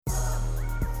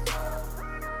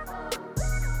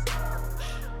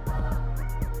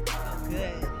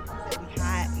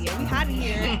out of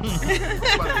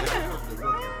here.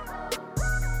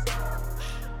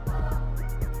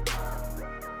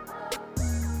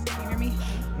 You hear me?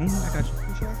 I got you.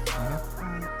 You sure?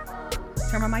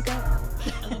 Okay. Turn my mic up.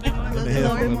 A little bit more.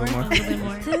 A little bit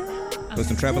more. Put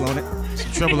some treble on it.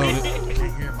 Some trouble on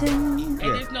it. And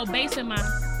there's no bass in mine.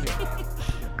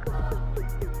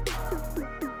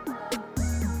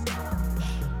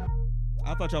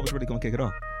 I thought y'all was really gonna kick it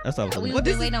off. That's all. We Well, were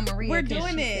this waiting on Maria. We're 'cause doing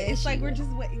she's it. the It's like issue. we're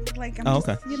just waiting. Like I'm Oh, just,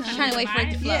 okay. you know. I'm trying to wait for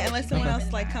it to flow. Yeah, unless someone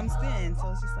else like comes in, so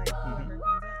it's just like whoever comes in.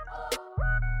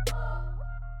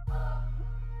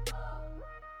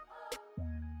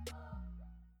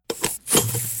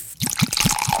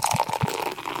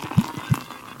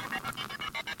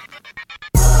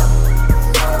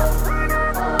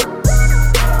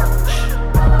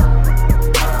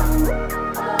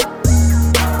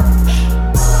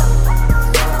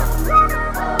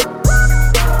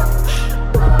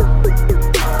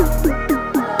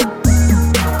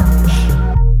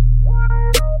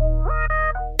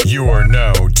 You are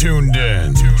now tuned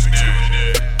in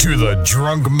to the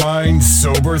Drunk Mind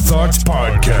Sober Thoughts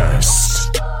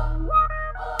Podcast.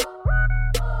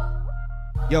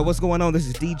 Yo, what's going on? This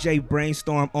is DJ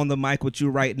Brainstorm on the mic with you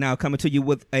right now, coming to you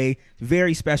with a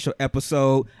very special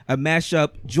episode, a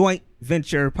mashup joint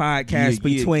venture podcast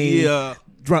between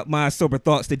Drunk Mind Sober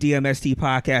Thoughts, the DMST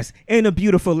podcast, and the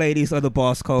beautiful ladies of the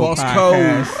Boss Code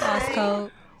podcast. Boss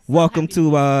code. Welcome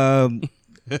to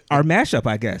our mashup,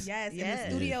 I guess. Yes, and the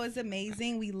studio is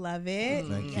amazing. We love it.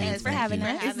 Thanks for having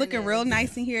us. It's looking real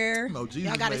nice in here. No, Jesus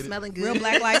Y'all got it made smelling good. Real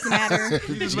Black Lives Matter.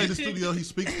 He just made the studio. He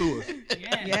speaks to us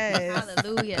Yes.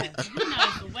 Hallelujah. You know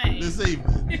it's the way. this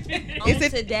evening. On Is it-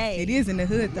 today. It is in the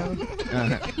hood though.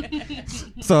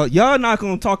 So y'all not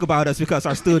gonna talk about us because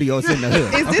our studio's in the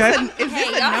hood. Is Okay? this Hey,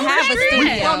 a y'all number have a street?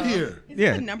 studio. From here. Is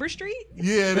Yeah. this a number street?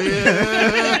 Yeah, it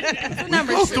is.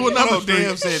 number Close to a number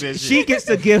Damn street. said that shit. She gets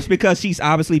the gifts because she's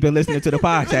obviously been listening to the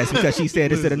podcast because she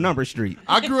said it's at a number street.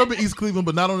 I grew up in East Cleveland,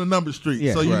 but not on a number street.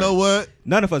 Yeah. So you Right. know what?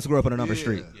 None of us grew up on a number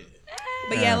street.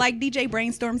 But yeah, like DJ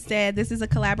Brainstorm said, this is a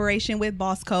collaboration with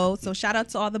Boss Code. So shout out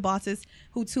to all the bosses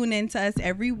who tune in to us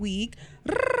every week.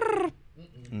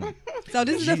 So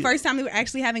this is the first time that we're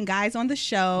actually having guys on the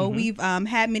show. We've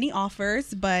had many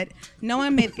offers, but no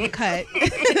one made the cut.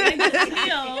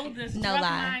 Still, this No Drunk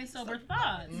lie. Mind Sober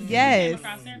Thoughts. Yes, Came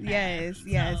across their path.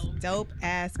 yes. So, Dope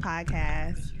ass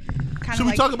podcast. Kind Should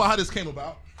we talk about how this came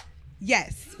about?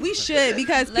 Yes, we should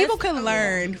because Let's- people can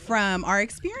learn from our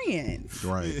experience.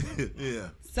 Right. Yeah.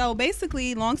 So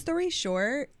basically, long story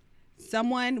short,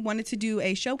 someone wanted to do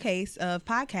a showcase of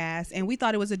podcasts, and we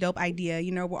thought it was a dope idea.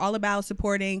 You know, we're all about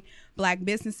supporting Black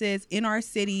businesses in our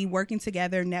city, working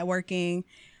together, networking.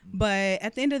 But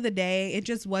at the end of the day, it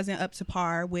just wasn't up to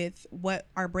par with what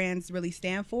our brands really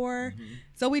stand for.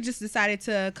 So we just decided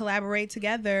to collaborate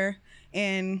together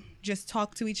and just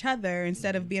talk to each other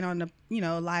instead of being on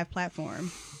a live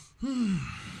platform.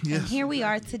 And here we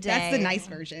are today. That's the nice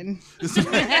version. And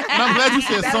I'm glad you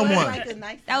said someone.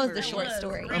 That was the short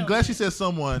story. I'm glad she said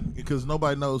someone because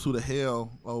nobody knows who the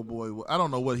hell old boy was. I don't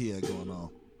know what he had going on.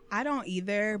 I don't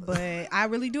either, but I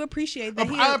really do appreciate that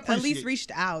he I at appreciate least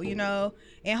reached out,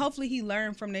 and hopefully he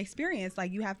learned from the experience.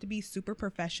 Like, you have to be super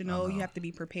professional, you have to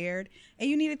be prepared, and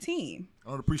you need a team.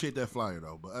 I don't appreciate that flyer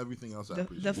though, but everything else I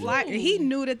appreciate. The flyer, he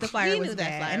knew that the flyer He was knew that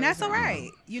bad, flyer and was that's all right.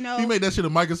 He made that shit a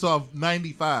Microsoft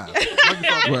 95.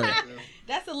 Microsoft, Right.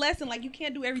 That's a lesson. Like, you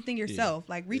can't do everything yourself.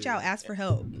 Like, reach out, ask for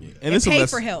help, And and it's a pay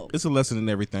lesson, for help. It's a lesson in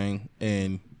everything,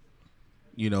 and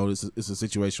it's a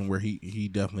situation where he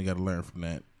definitely got to learn from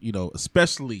that.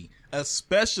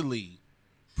 Especially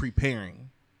preparing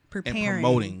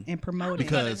Preparing and promoting. I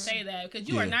Because- was gonna say that because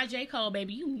you Yeah. are not J. Cole,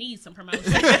 baby. You need some promotion.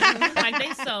 Like,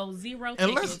 they sold 0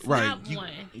 Unless- tickets, right, not you, one.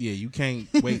 yeah, you can't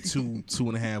wait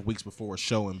 2.5 weeks before a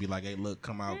show and be like, hey, look,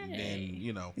 come out, and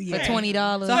then Yeah. For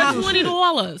 $20. So how- For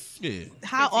 $20. yeah.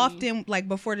 How often, like,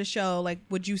 before the show, like,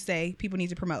 would you say people need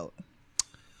to promote?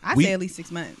 I We- say at least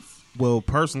 6 months. Well,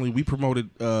 personally, we promoted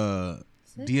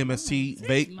DMST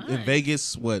in months.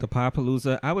 Vegas. What The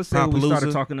Popalooza. I would say we started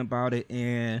Popalooza. talking about it,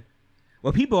 and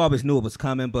well, people always knew it was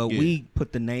coming, but Yeah. we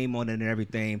put the name on it and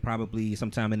everything probably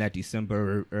sometime in that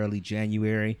December, early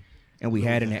January, and we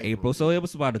had it in April, so it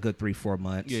was about a good 3-4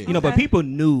 months. Yeah. But Okay. people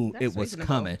knew That's it was reasonable.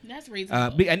 coming. That's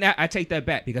reasonable. And I take that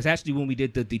back because actually when we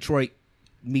did the Detroit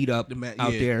meetup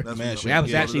out yeah, there, that's that what-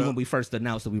 was yeah. actually when we first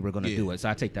announced that we were going to Yeah. do it. So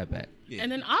I take that back.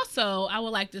 And then also, I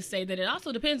would like to say that it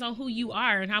also depends on who you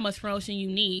are and how much promotion you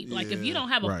need. Like, if you don't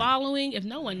have a Right. following, if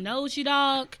no one knows you,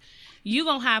 dog, you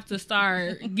gonna have to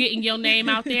start getting your name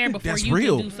out there before That's you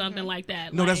real. can do something like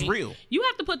that. No, that's Like, real. You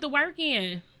have to put the work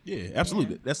in. Yeah,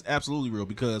 absolutely. That's absolutely real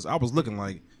because I was looking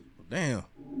like, damn,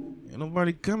 Ain't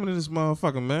nobody coming to this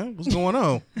motherfucker, man. What's going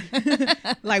on?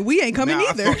 Like, we ain't coming Now, I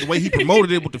either. thought the way he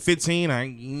promoted it with the 15,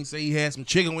 he didn't say he had some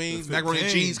chicken wings, macaroni and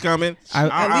cheese coming. At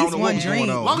least don't know one what's drink. going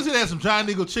As on. long as it had some Giant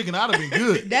Eagle chicken, I'd have been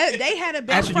good. They had a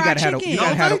best Actually, you fried gotta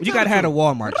chicken. you gotta have a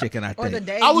Walmart chicken. I Or the think.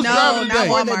 day. I was No, driving not today.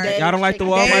 Walmart. Y'all don't like the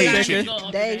Walmart Walmart chicken?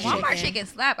 chicken? Day Walmart chicken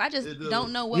slap. I just It does.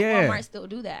 don't know what Yeah. Walmart still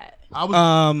do that. I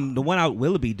was The one out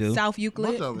Willoughby do South much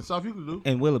Euclid. of it. South you could do.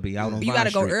 in Willoughby out on You Vine got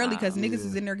to go Street. early because niggas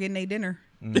is in there getting their dinner.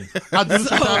 I do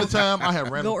from time to time. I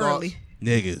have random Go thoughts. early.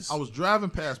 Niggas. I was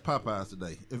driving past Popeyes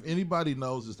today. If anybody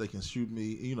knows this, they can shoot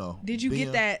me. Did you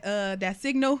get DM. that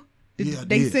signal? Yeah, I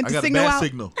they did. sent I the got signal a bad out.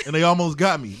 signal, and they almost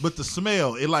got me. But the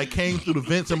smell, it like came through the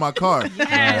vents in my car.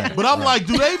 Yes. But I'm like,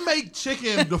 do they make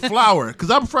chicken the flour?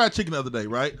 Because I fried chicken the other day,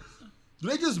 right? Do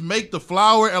they just make the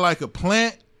flour at like a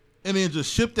plant and then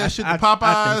just ship that shit to I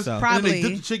Popeyes? think so. And then they Probably.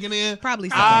 dip the chicken in. Probably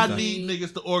so. I so. need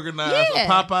niggas to organize Yeah. a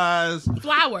Popeyes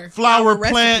Flour. flour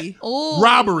recipe. plant Ooh.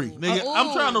 robbery, nigga. Ooh.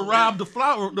 I'm trying to rob the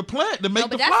plant to make No, the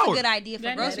but that's flour. a good idea for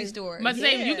That grocery is. stores. But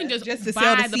say you can just to buy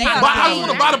sell the the seeds. powder. But I Yeah. just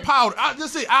want to buy the powder. I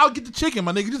just say I'll get the chicken,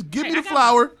 my nigga. Just give me Hey, the I got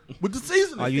flour with the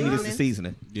seasoning. All you need is the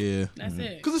seasoning. Yeah. That's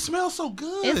it. Because it smells so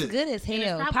good. It's good as And it's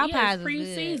hell. probably- yeah, Popeyes it's is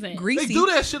pre-seasoned. good. They Greasy. do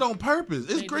that shit on purpose.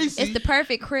 It's greasy. It's the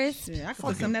perfect crisp. Yeah, I can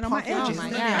put some of that on my Fucking edges. oh my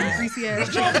Look God. at that greasy ass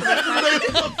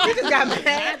chicken. You just got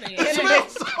mad. It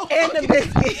smells so And the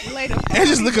biscuit. Later. That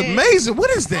just look amazing. What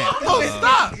is that? Oh,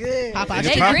 stop. Good. Popeye They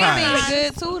chicken. green Popeyes.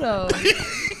 beans good too though.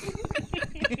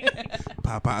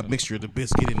 Popeye mixture of the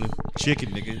biscuit and the chicken,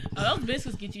 nigga. Oh, those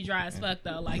biscuits get you dry as fuck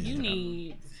though. Like you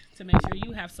need to make sure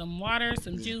you have some water,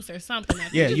 some juice, or something.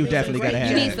 after Yeah, you you do definitely this. gotta You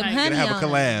have need that. some Like, honey Gotta have a on it.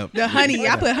 collab. The honey.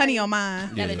 I put honey on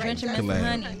mine. Gotta drench them in some collab.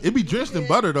 honey. It be drenched in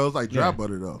butter though. It's like dry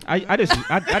butter though. I just go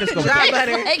with Dry the,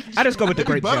 butter. I just go with the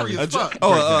grape Buttery jelly. as fuck.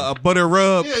 Oh, a butter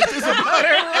rub. Yeah, it's a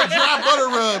dry butter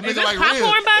rub, Is nigga, it like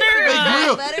popcorn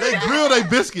ribs. butter? They grill their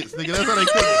biscuits, nigga. That's how they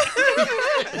cook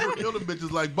it. They grill them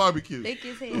bitches like barbecue. Thick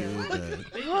as hell.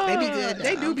 They be good.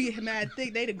 They though. do be mad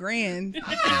thick. They the grand.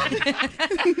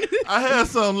 I had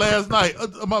some last night.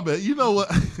 My bad. You know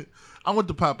what? I went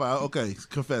to Popeyes. Okay,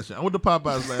 confession. I went to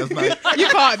Popeyes last night. You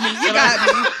caught me. You got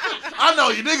me. I know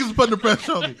you niggas putting the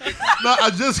pressure on me. No,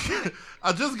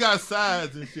 I just got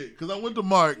sides and shit because I went to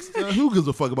Mark's. Who gives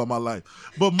a fuck about my life?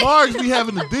 But Mark's be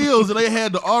having the deals and they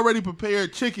had the already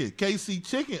prepared chicken, KC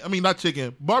chicken. I mean not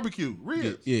chicken, barbecue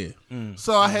ribs. Yeah.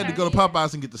 So I had to go to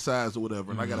Popeyes and get the sides or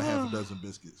whatever, and I got a half a dozen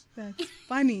biscuits. That's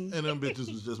funny. And them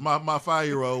bitches was just my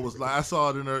 5-year-old was like, I saw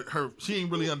it in her. She didn't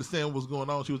really understand what was going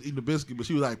on. She was eating the biscuit, but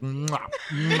she was like, mwah,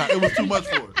 mwah. It was too much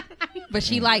for her. But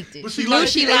she liked it. But She she knew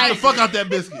liked she ate the liked fuck it. out that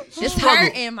biscuit. She It's struggled.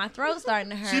 hurting. My throat's starting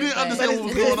to hurt. She didn't but understand what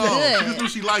was it's going on. She good. just knew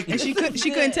she liked it.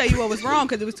 She couldn't tell you what was wrong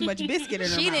because there was too much biscuit in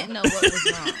her She mouth. didn't know what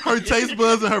was wrong. Her taste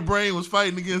buds and her brain was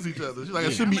fighting against each other. She's like, I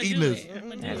shouldn't be I'ma eating do this. it.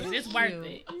 I'ma do it. It's worth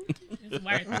it. It's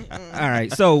worth it. All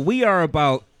right, so we are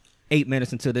about 8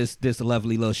 minutes into this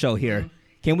lovely little show here.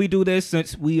 Can we do this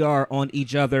since we are on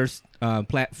each other's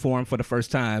platform for the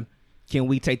first time? Can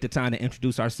we take the time to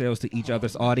introduce ourselves to each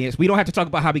other's audience? We don't have to talk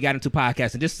about how we got into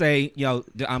podcasting. Just say,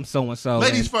 I'm so and so.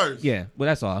 Ladies first. Yeah, well,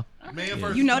 that's all. Man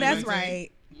first. You know that's 2019.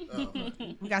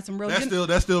 right. We got some real. That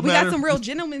still we matter. got some real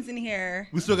gentlemen in here.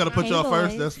 We still got to put Hey, y'all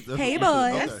first. boys. That's Hey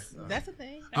okay. boys, that's a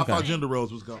thing. I Okay. thought gender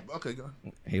roles was gone. Okay, go.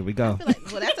 Here we go.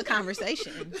 Well, that's a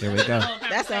conversation. Here we go.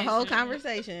 That's a whole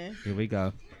conversation. Here we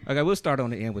go. Okay, we'll start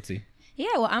on the end with T. Yeah,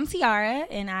 well, I'm Tiara,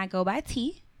 and I go by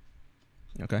T.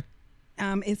 Okay.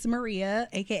 It's Maria,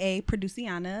 aka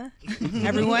Produciana.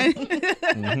 Everyone.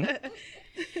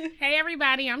 Hey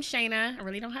everybody, I'm Shayna. I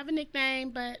really don't have a nickname,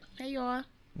 but hey y'all.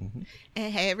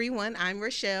 And hey, everyone, I'm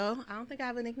Rochelle. I don't think I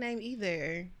have a nickname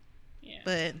either, Yeah.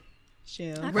 but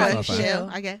Chill. I That's fine. Rochelle,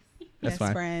 I guess. That's Best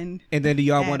fine. friend. And then do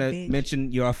y'all Bad want to bitch.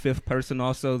 mention your fifth person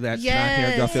also that's not here?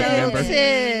 Yes, Your so fifth member?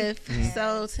 Tiff.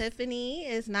 So Tiffany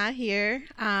is not here.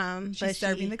 She's But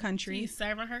serving the country. She's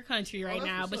serving her country right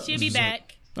now, what's but up. she'll be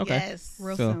back. Okay. Yes.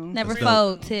 Real So- soon. Never Let's go.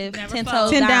 fold, Tiff. Never 10 fold.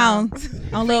 toes 10 down.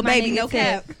 down on little My baby, nigga no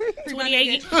cap.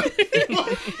 28,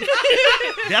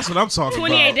 That's what I'm talking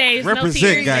 28 about. days, no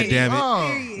Represent, tears. goddammit.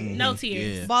 Oh. no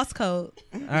tears. Yeah. Boss code.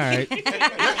 All right.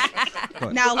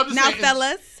 Now, I'm just now, saying,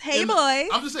 fellas. Hey, boys.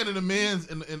 I'm just saying in the men's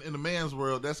in the man's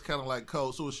world, that's kind of like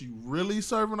code. So is she really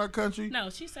serving our country? No,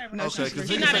 she's serving No, her Okay, country. 'cause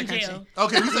She's niggas not in say- jail.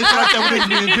 Okay, we say shit like that when niggas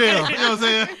be in jail. You know what I'm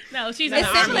saying? No, she's in It's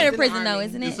the army. similar to prison, though,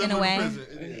 isn't it? It's In a similar to way.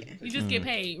 prison. You just get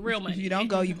paid real money. If you don't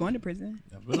go, you going to prison.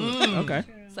 Okay.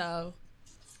 So,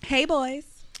 Hey, boys.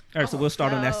 All right, so we'll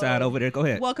start on that side over there. Go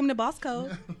ahead. Welcome to Boss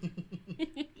Code.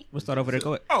 We'll start over there.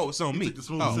 Go ahead. Oh, it's on me. Took the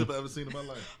smoothest sip I've ever seen in my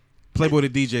life. Playboy the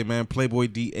DJ, man. Playboy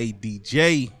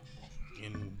DADJ.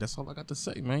 And that's all I got to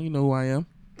say, man. You know who I am.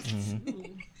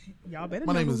 Y'all better.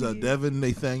 My know name who is he is. Devin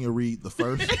Nathaniel Reed the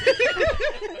first.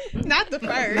 Not the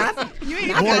first. You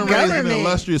ain't Born got and raised in the government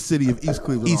illustrious city of East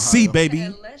Cleveland, EC, Ohio.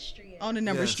 baby. on the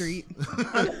number Yes. street.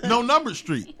 No numbered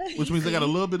street, which means they got a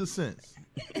little bit of sense.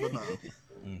 But no,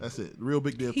 that's it. Real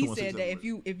big deal. He said that if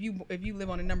you live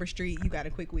on a number street, you got a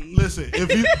quick weed. Listen,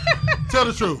 if you tell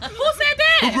the truth, Who said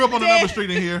that? who grew up on a number street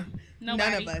in here?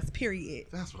 Nobody. None of us. Period.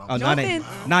 That's what Oh, I'm No now, offense.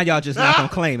 now y'all just not gonna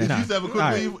claim it, Did you huh? used to have a quick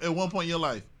All right. weed at one point in your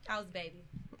life? I was a baby.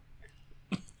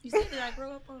 You said that I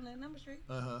grew up on that number street?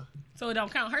 So it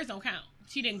don't count. Hers don't count.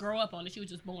 She didn't grow up on it. She was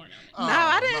just born on it. Oh, No,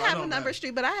 I didn't no, have don't a number matter.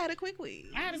 street, but I had a quick weed.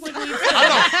 I had a quick weed too. I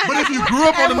know, but if you grew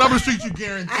up on the number street, you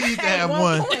guaranteed to have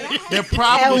one. It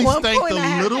probably At one stank point, a I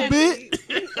had little that bit.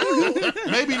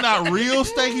 Maybe not real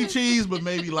stanky cheese, but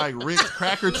maybe like Rick's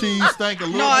cracker cheese stank a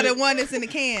little No, bit. the one that's in the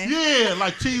can. Yeah,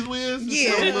 like Cheese Whiz.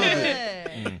 Yeah. A little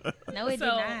bit. No, it So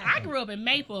did not. I grew up in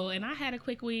Maple, and I had a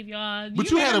quick weave, y'all. But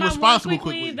you had a remember my responsible one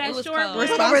quick weave. That It was short cold. one?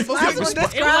 Responsible.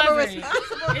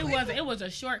 It wasn't. It was a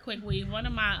short quick weave. One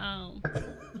of my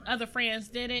other friends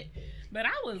did it, but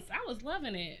I was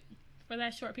loving it for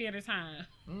that short period of time.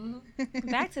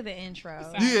 Back to the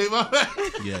intro. Yeah, my bad.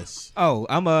 Yes. Oh,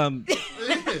 I'm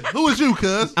Who is you,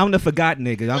 cuz? I'm the forgotten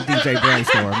nigga. I'm DJ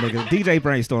Brainstorm, nigga.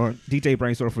 DJ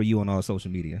Brainstorm for you on all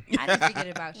social media. I didn't forget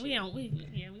about you. We won't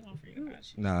forget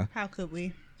about you. Nah. How could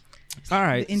we? All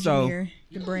right. The engineer,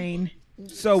 the brain.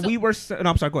 So we were.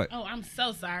 No, I'm sorry. Go ahead. Oh, I'm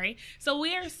so sorry. So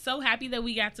we are so happy that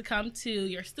we got to come to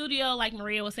your studio. Like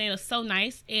Maria was saying, it was so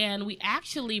nice, and we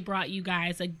actually brought you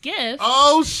guys a gift.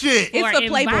 Oh shit! for It's a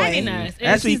Playboy. inviting us.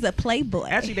 Actually- She's a playboy.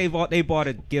 Actually, they bought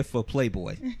a gift for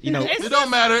Playboy. You know, It's It don't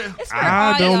matter. It's for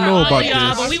I all don't y'all. know all about y'all,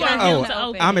 this. but we want Oh, him to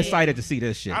open I'm it. excited to see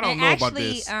this shit. I don't And know actually, about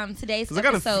this. today's 'Cause I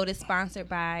gotta episode is sponsored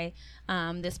by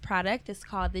this product. It's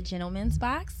called the Gentleman's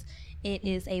Box. It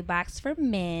is a box for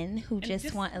men who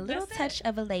just want a little that's touch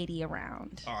of a lady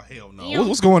around. Oh hell no! Yeah.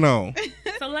 What's going on?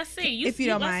 So let's see. if you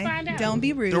don't let's mind, find out. don't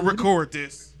be rude. Don't record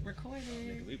this. Record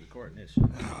it. We recording this.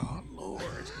 Oh Lord!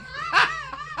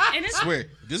 And it's Swear,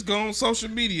 just go on social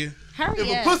media. Hurry If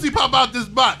a up. pussy pop out this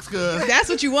box, cuz That's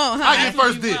what you want, I huh? get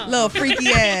first dip. Little freaky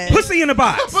ass. Pussy in the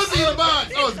box. Pussy in the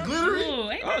box. Oh, it's glittery. Ooh,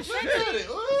 ain't Oh that shit. pretty? Look at it.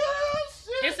 Oh,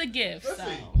 shit. It's a gift. So.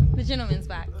 The Gentleman's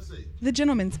Box. Let's see. The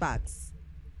gentleman's box.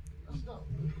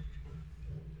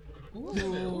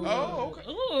 Oh, okay.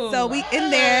 Ooh. So we in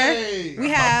there. Hey. We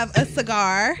have a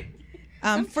cigar.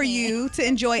 For you to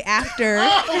enjoy after. Go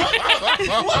ahead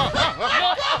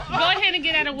and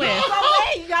get out of whiff.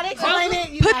 You gotta explain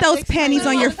it. Put those panties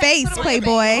on your face,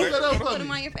 Playboy. Shut up, Put honey.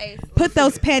 them on your face. Put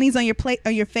those panties on your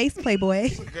face, Playboy.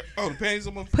 Oh, the panties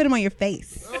on my. Put them on your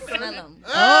face. Smell them.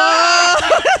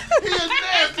 He a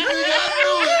nasty nigga.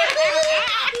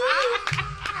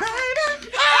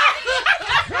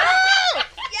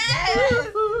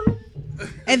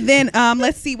 And then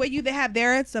let's see what you have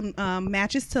there. Some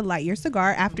matches to light your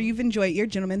cigar after you've enjoyed your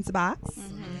gentleman's box.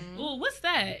 Ooh, what's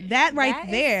that? That right That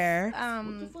is, there.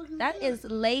 That is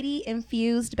lady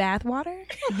infused bath water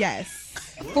Yes.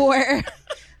 for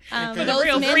the those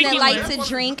real men freaky that like ones. to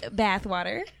drink bath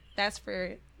water. That's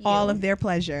for you. All of their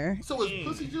pleasure. So is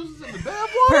pussy juices in the bath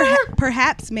water?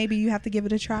 Perhaps maybe you have to give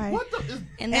it a try. What the is,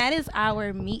 And that is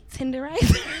our meat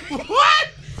tenderizer. what?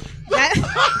 That- The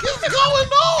fuck is going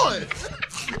on?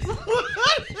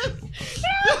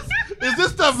 Is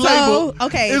this stuff labeled?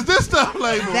 okay. Is this stuff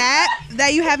labeled? that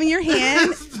you have in your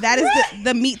hand, that is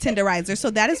the meat tenderizer.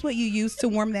 So that is what you use to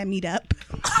warm that meat up.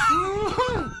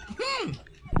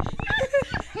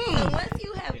 So once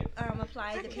you have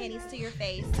applied the panties to your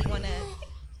face, you want to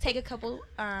take a couple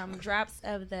drops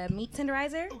of the meat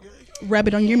tenderizer. Rub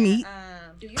it on your meat.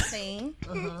 Do your thing.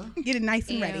 Get it nice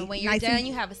and And ready. when you're nice done, and,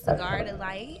 you have a cigar to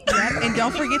light. yep, and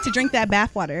don't forget to drink that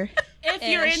bath water. If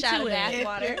And you're a shot into of bath it.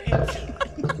 water.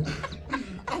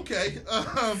 Okay.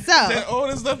 So That all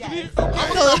this stuff in here? I'm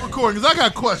gonna stop recording because I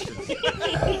got questions.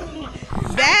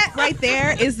 that right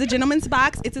there is the gentleman's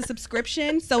box. It's a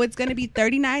subscription, so it's going to be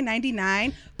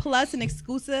 $39.99 plus an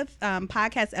exclusive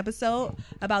podcast episode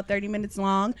about 30 minutes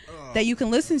long that you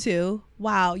can listen to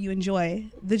while you enjoy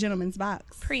the gentleman's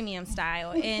box Premium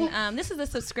style. And this is a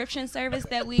subscription service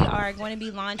that we are going to be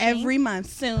launching every month.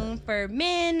 soon for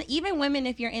men, even women.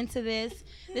 If you're into this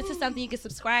is something you can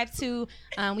subscribe to.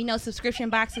 We know subscription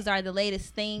boxes are the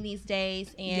latest thing these days,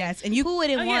 and Yes, and you- who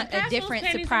wouldn't Oh, yeah, want a pass those different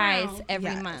panties surprise around. every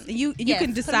Yes. month? You Yes, can put 'em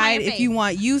on decide your if you face.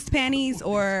 want used panties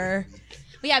or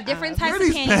We have different types Where of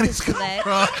these panties panties to come select.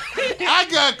 from?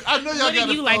 I know y'all What got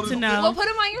do you like to know? Well, put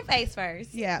them on your face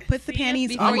first. yeah, put the panties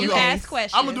Before on I'ma you your go. ask face.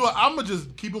 questions. I'm gonna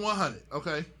just keep it 100.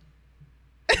 Okay.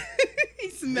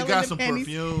 He's It smelling got the some panties.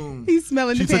 perfume. He's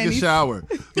smelling She the took a panties. shower.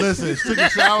 Listen, took a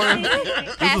shower.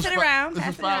 Pass it around. This Pass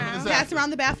was it 5 around. minutes Pass after. around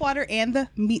the bath water and the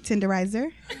meat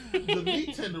tenderizer. The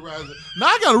meat tenderizer. Now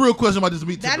I got a real question about this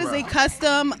meat That tenderizer. is a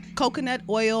custom coconut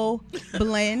oil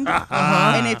blend,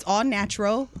 and it's all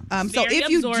natural. So Very if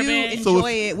you do absorbent. So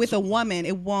enjoy it with a woman,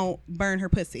 it won't burn her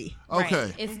pussy. Okay.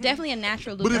 Right. It's definitely a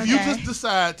natural But lubricant. if you just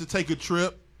decide to take a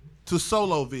trip to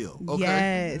Soloville, okay?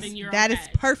 Yes, Then you're that is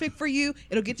okay. perfect for you.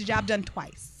 It'll get the job done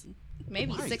twice.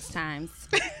 Maybe Twice. 6 times,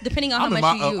 depending on I'm how in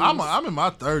much my you use. I'm in my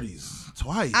 30s.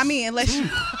 Twice. I mean, unless you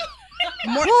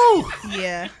more, Woo!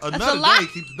 yeah, Another lot. day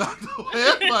keeps the doctor away.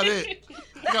 That's about it.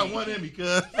 I got one in me,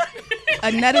 cuz.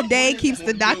 another day keeps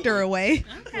the doctor away.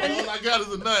 All I got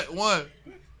is a nut. One.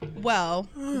 Well,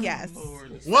 yes.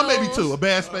 One, maybe two. A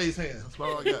bad space hand. That's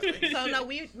all I got. So no,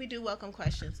 we do welcome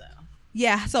questions though.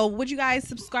 Yeah, so would you guys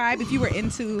subscribe if you were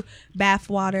into bath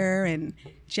water and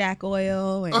Jack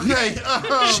oil? And Okay.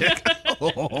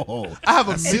 I have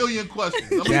a million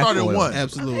questions. I'm gonna start at oil. one.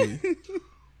 Absolutely.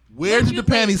 Where did the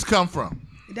panties come from?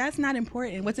 That's not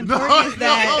important. What's No, important is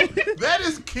that that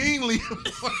is keenly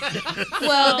important.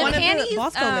 Well, One the of the panties,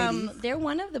 Bosco ladies. they're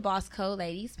one of the Bosco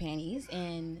ladies' panties,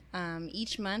 and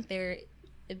each month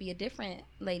it'd be a different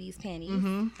ladies' panties,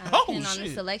 depending on the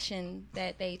shit. selection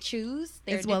that they choose.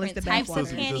 There As are well as different the types bath of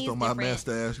water. Just panties, on my different,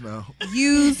 mustache now.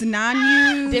 used,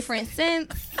 non-used. different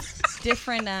scents,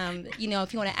 different. If you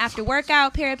want an after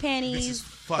workout pair of panties.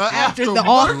 After the the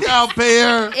all- workout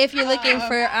pair. If you're looking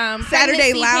for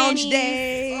Saturday pregnancy lounge panties,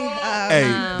 day.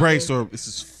 Hey, brainstorm. This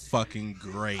is fucking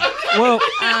great. Well,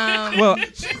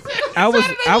 I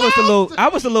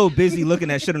was a little busy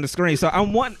looking at shit on the screen, so I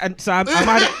might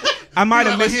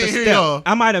have missed Here, a here step. y'all.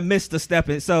 I might have missed a step,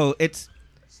 and so it's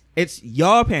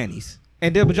y'all panties,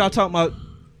 and then but y'all talking about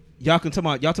y'all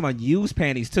talking about used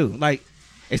panties too, like.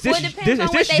 Is Well, this, it depends on is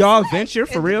what this they y'all select. venture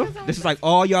for real? This is like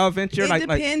all y'all venture, It like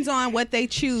depends on what they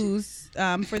choose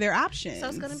for their options. So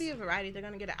it's going to be a variety. They're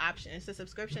going to get an option. It's a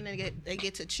subscription. They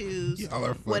get to choose Y'all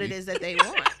are what it funny. is that they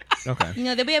want. okay.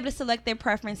 they'll be able to select their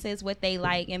preferences, what they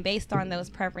like, and based on those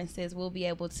preferences, we'll be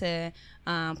able to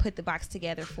put the box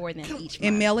together for them each month.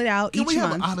 and mail it out Can each we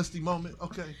have an month. honesty moment?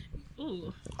 Okay.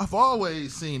 Ooh. I've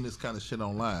always seen this kind of shit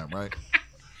online, right?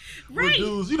 Where Right.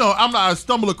 dudes, I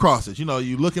stumble across it. You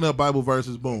looking up Bible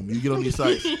verses, boom, you get on these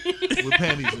sites with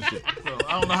panties and shit. So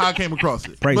I don't know how I came across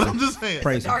it. Praise but him. I'm just saying.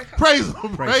 Praise him.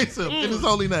 Praise him in his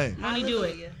holy name. Only do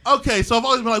it. Okay, so I've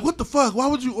always been like, what the fuck? Why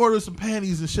would you order some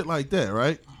panties and shit like that,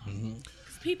 right?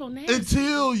 People nasty.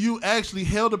 Until you actually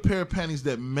held a pair of panties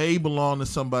that may belong to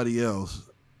somebody else,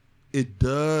 it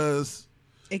does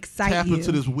Excite tap you.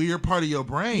 into this weird part of your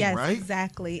brain, Yes, right?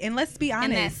 exactly. And let's be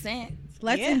and that honest. scent.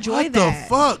 Let's Yeah. enjoy What that. the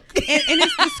fuck? And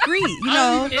it's discreet. You I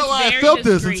know, don't even know why I very felt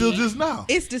this discreet. until just now.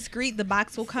 it's discreet. The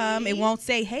box will come. It won't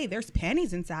say, "Hey, there's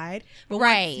panties inside." But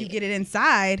Right. once you get it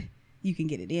inside, you can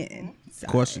get it in.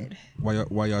 Question: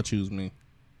 Why y'all choose me?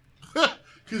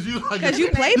 Because you like 'Cause you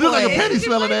look like a Playboy. penny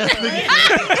smelling ass nigga.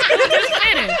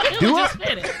 It was just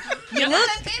fitting. You look,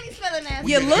 Panties smelling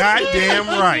nasty. you look, Goddamn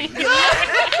right.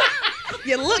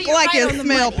 you look you're like right you on the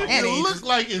smell money. It panties. looks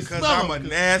like it's Because I'm a smelling.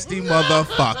 nasty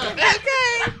motherfucker.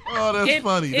 Okay, Oh, that's It-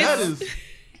 funny. it's- That is.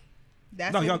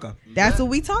 that's No, what, y'all go. That's what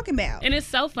we talking about. And it's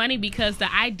so funny because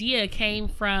the idea came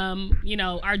from,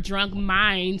 our drunk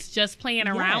minds just playing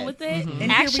around Yes. with it. And here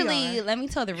we Actually, are. let me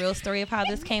tell the real story of how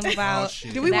this came about.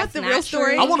 shit. Do we want That's the not real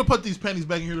story? true. I want to put these pennies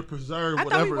back in here to preserve I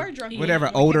thought whatever. we were drunk.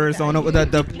 Whatever odors on it, the Well,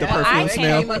 perfume I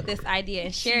smell. came up with this idea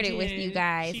and shared it with did. you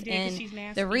guys. She did 'cause And she's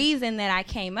nasty. the reason that I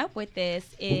came up with this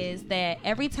is that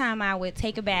every time I would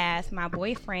take a bath, my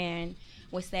boyfriend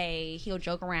would say, he'll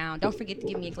joke around, "Don't forget to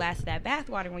give me a glass of that bath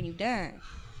water when you're done."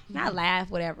 And I laugh,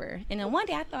 whatever. And then one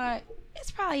day I thought, it's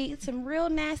probably some real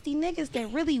nasty niggas that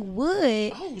really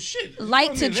would Oh shit!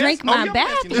 like to drink my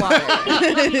bath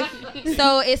water.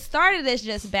 So it started as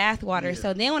just bath water.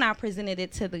 So then when I presented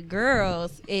it to the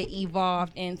girls, it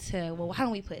evolved into, well, why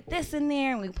don't we put this in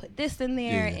there and we put this in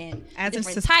there Yeah. and As a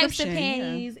different types of subscription,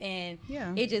 panties and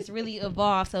Yeah. it just really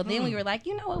evolved. So then we were like,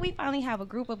 you know what, we finally have a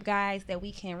group of guys that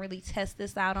we can really test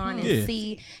this out on and Yeah.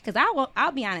 see. Because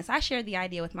I'll be honest, I shared the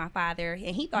idea with my father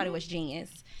and he thought it was genius.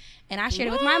 And I shared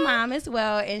it with my mom as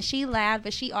well, and she laughed,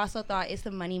 but she also thought it's a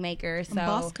moneymaker. So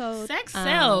Boss code. Sex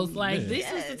sells.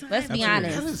 This is the time. let's be That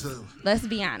honest. is a, Let's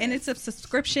be honest. And it's a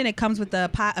subscription. It comes with a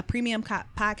premium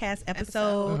podcast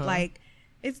episode. Like,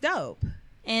 it's dope.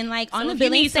 And like on So the if you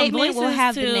billing need some statement, we'll voices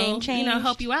have to, the name change.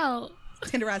 help you out.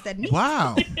 Tenderize that meat.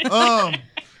 wow.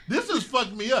 This has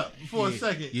fucked me up for a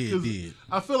second. yeah, it 'cause did.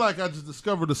 I feel like I just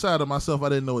discovered a side of myself I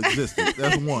didn't know existed.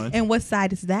 That's one. And what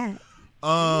side is that?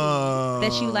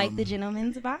 That you like the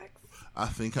gentleman's box. I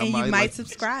think I And might. you might like,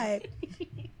 subscribe.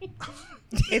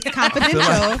 It's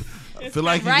confidential. I feel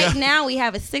like right now we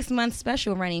have a 6-month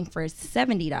special running for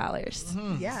 $70.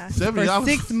 Yeah, $70 for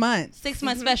 6 months.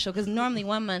 6-month special because normally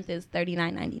 1 month is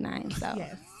 $39.99. So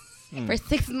Yes. for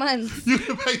 6 months, you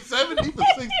can pay $70 for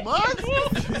 6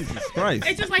 months. Jesus Christ.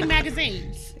 It's just like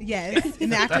magazines. Yes,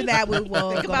 and after that we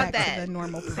will Think go about back that. to the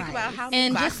normal price. Think about how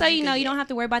and many just so boxes you know, could you get. don't have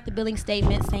to worry about the billing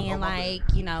statement saying like,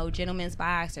 you know, gentleman's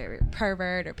box or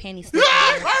pervert or penny sticker.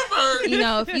 Pervert. You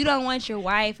know, if you don't want your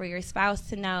wife or your spouse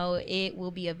to know, it will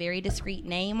be a very discreet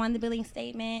name on the billing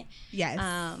statement. Yes.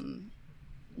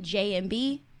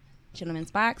 J&B, gentleman's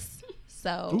box.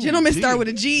 So, Gentlemen G. start with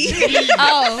a G.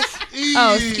 oh,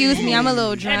 excuse me, I'm a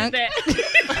little drunk. Edit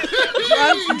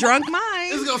that. drunk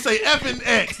mind. It's gonna say F and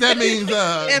X. That means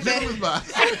gentleman's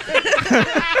box.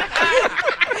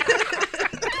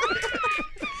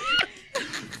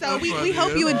 So we funny.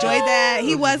 hope you enjoyed that. He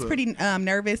That's was what's pretty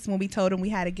nervous when we told him we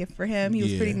had a gift for him. He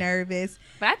was Yeah. pretty nervous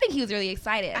But I think he was really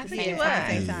excited at I the think same he at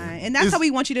the time. same time. And that's It's- how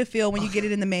we want you to feel when you get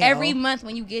it in the mail. Every month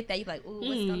when you get that, you're like, ooh, what's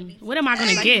going to be? What am I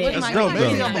gonna What get? am I That's gonna dope,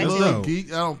 get? though. I'm a That's little dope. geek.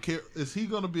 I don't care. Is he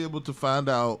gonna be able to find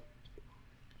out?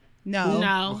 No.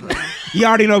 No. You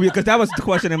already know because that was the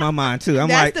question in my mind too. I'm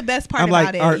That's like, the best part I'm about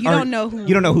like, it. You don't know who.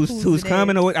 you don't know who's it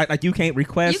coming is. or like you can't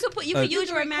request. You could use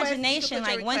your request- you could imagination. put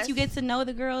your Like once you request. get to know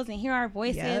the girls and hear our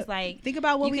voices, Yep. like Think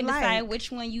about what you we can like. decide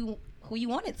which one who you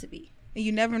want it to be. And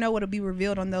you never know what'll be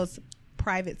revealed on those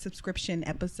private subscription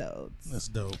episodes. That's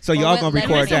dope. so y'all Well, gonna let-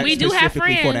 record listen, that we do have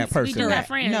specifically friends. for that person. We do right? have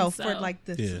friends. No, so. for like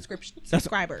the Yeah. subscription That's-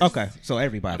 subscribers. Okay, so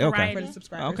everybody. Okay, Variety. For the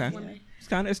subscribers.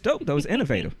 okay. It's dope. That was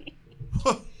innovative.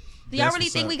 Do y'all That's really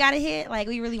what's think up. we got a hit? Like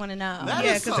we really want to know. That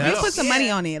Yeah, is because something we put some else. money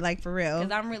Yeah. on it, like for real.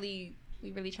 Because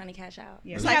we really trying to cash out.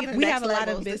 Yeah, It's we like have, in the we next have a lot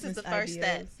levels. of This is business the first ideas.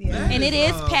 step. Yeah. And it is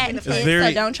It's patented, very-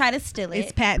 so don't try to steal It's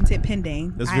it. patented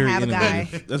pending. That's I very have a guy.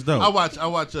 innovative. That's dope. I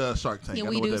watch Shark Tank. Yeah, I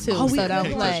we know what do that too. means. Oh, we so don't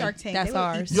do play. Shark Tank. That's They would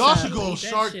ours. eat Y'all So- should go on That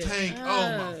Shark shit Tank. up.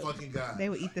 Oh my fucking god. They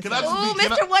would eat the Can I stuff. Ooh,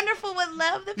 Can I- Mr. Wonderful would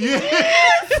love the Yeah.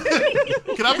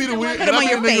 people. Can I be the weird? Put Can them I on be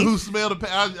your the nigga face. who smell the?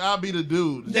 I'll be the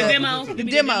dude. The demo. The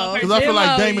demo. Because I feel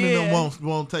like Demo, Damon and them yeah.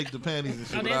 won't take the panties and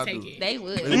shit. Oh, but they'll I take do. it. They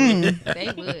would.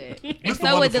 They would. And Mr.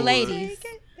 so would the Wonderful ladies.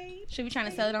 Should be trying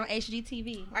to sell it on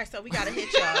HGTV. All right, so we gotta hit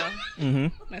y'all.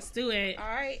 Let's do it. All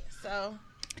right, so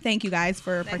Thank you guys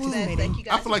for next step, participating. thank you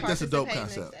guys. I feel like for that's a dope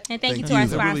participating. concept. And thank you Thank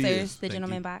to our you. It really sponsors, is. the Thank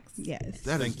Gentleman you. Box. Yes.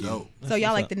 That is dope. So y'all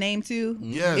what's like up. the name too?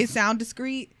 Yes. It sound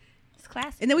discreet. It's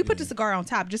classic. And then we put the cigar on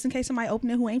top just in case somebody open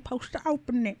it who ain't supposed to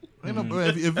open it. Ain't no-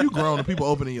 if you grown and people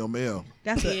opening your mail,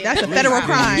 That's a Yeah. that's a federal You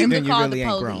crime. can Then you call really the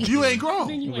ain't police. grown. you ain't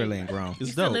grown. You really ain't grown. It's You're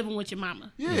still dope. living with your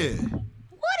mama. Yeah.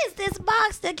 What is this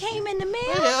box that came in the mail?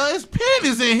 Yeah, it's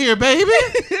panties in here, baby.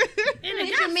 And it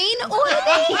What got you mean to order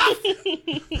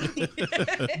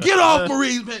these? Get off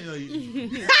Marie's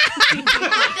panties. Put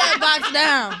that box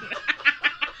down.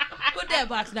 Put that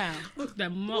box down.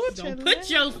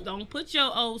 don't put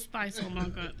your Old Spice on my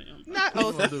goddamn. Not What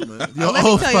Old I Spice. do, man? Oh, Your let me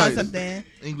Old tell y'all Spice. something.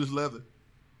 English leather.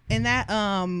 And that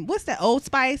what's that Old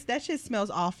Spice? That shit smells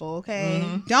awful. Okay,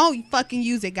 don't fucking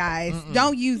use it, guys.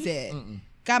 Don't use it.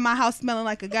 Got my house smelling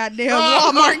like a goddamn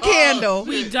Walmart candle.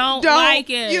 We don't Don't like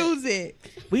it. use it.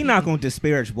 We not gonna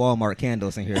disparage Walmart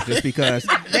candles in here just because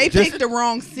They just- picked the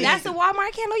wrong scent. That's a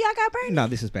Walmart candle y'all got burned? No,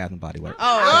 this is Bath and Body Works.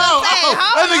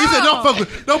 That nigga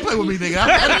said, don't play with me, nigga.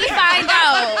 Let me find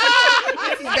out.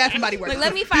 This is Bath and Body Works. Look,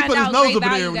 let me find put his out nose Great up in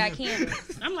Value there got when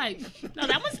candles. I'm like, no,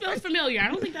 that one smells familiar. I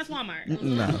don't think that's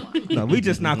Walmart. No, we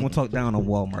just not gonna talk down on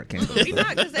Walmart candles. We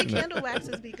not because they candle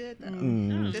waxes be good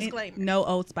though. Disclaimer. No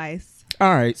Old Spice.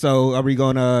 All right, so are we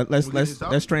gonna We get this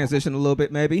out? let's transition a little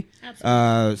bit maybe?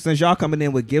 Absolutely. Since y'all coming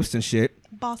in with gifts and shit,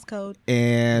 Boss code.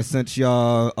 and since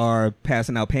y'all are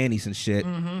passing out panties and shit,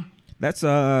 let's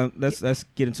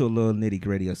get into a little nitty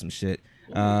gritty of some shit.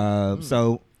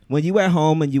 So when you at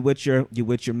home and you with your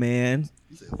man,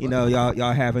 you know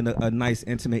y'all having a nice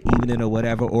intimate evening or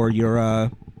whatever, or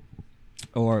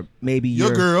or maybe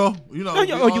Your girl. You know.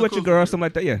 or you with your girl, something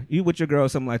like that. Yeah, you with your girl,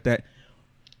 something like that.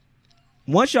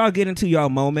 Once y'all get into y'all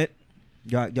moment,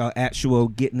 y'all actual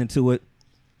getting into it,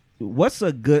 what's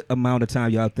a good amount of time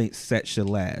y'all think sex should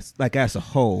last? Like as a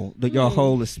whole, your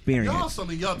whole experience. Y'all some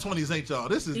of y'all 20s ain't y'all.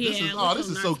 This is Yeah, this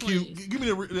is we're so some cute. 20s. Give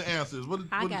me the answers. What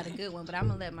I got a good one, but I'm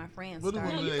going to let my friends What do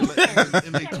start. women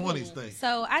in their 20s think?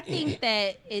 So I think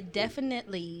that it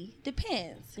definitely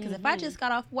depends. Because if I just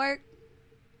got off work,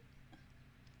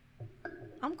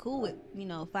 I'm cool with,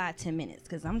 5-10 minutes.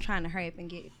 Because I'm trying to hurry up and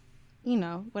get,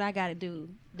 what I got to do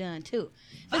done too.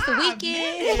 If it's a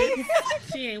weekend,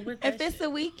 She ain't with that if it's a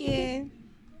weekend,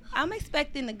 I'm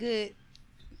expecting a good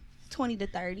 20 to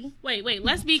 30. Wait.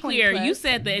 Let's be 20 clear. plus. You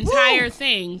said the entire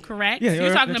thing, correct? Yeah,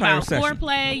 you're talking entire about session.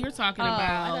 foreplay. You're talking I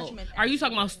thought about. you meant Are you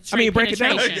talking about I straight mean, break it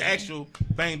down. penetration? The actual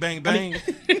bang, bang, bang.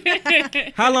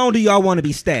 How long do y'all want to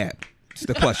be stabbed? It's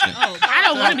the question. Oh, I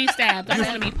don't want to be stabbed. I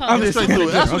want to be I'm poked. just Straight saying, to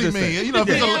it. That's I'm what he just saying. mean. You know, if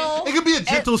it's Yeah. it could be a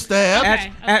gentle stab,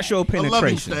 Okay. Actual a loving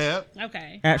penetration. stab.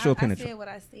 Okay. Actual I penetration. said what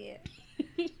I said.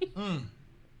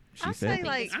 She I'll said. say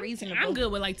like It's reasonable. I'm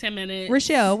good with like 10 minutes.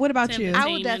 Rochelle, what about 10 you? minutes. I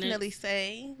would 15 definitely minutes.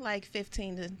 say like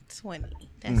 15 to 20.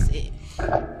 That's it.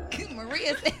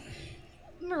 Maria said,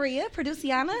 Maria,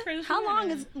 Produciana, how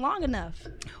long is long enough?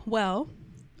 Well,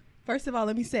 first of all,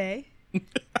 let me say,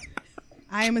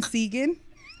 I am a Segan.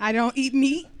 I don't eat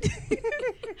meat.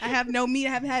 I have no meat.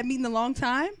 I haven't had meat in a long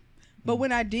time. But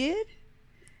when I did,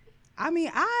 I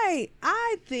mean, I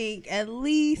think at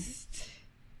least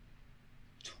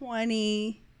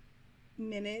 20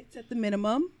 minutes at the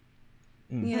minimum.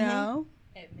 You know,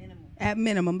 at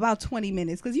minimum, about 20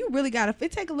 minutes, because you really gotta.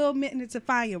 It take a little minute to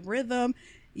find your rhythm.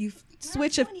 You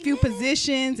switch a few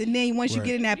positions, and then once you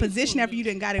get in that position, after you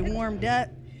done got it warmed up,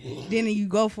 then you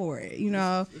go for it. You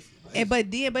know,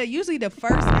 but usually after the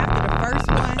first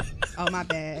one, oh my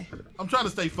bad. I'm trying to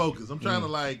stay focused. I'm trying to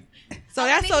like. So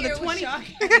that's wanna the hear what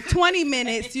 20, y'all- 20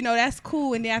 minutes. You know, that's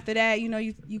cool, and then after that, you know,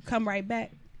 you come right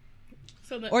back.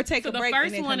 So the, Or take so a break the and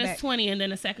first then one come is back. 20 and then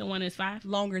the second one is 5.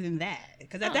 Longer than that,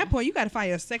 because at that point you got to find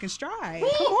your second stride.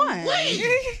 Come on.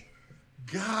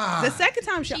 God. The second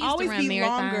time should She used to always run be marathons.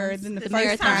 longer than the The first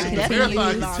marathon time. should The definitely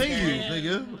marathon be longer. continues,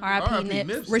 nigga. R.I.P. Nip.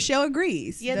 Nipsey. Rochelle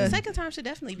agrees. Yeah, the second time should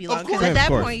definitely be long. course. Because at that Of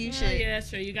course. point, you should. Yeah, that's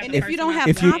true. You got And the if first you don't one have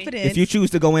out the way. confidence, If you choose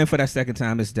to go in for that second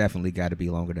time, it's definitely got to be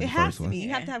longer than it the has first to one. be. You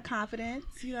have to have confidence.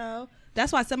 You know,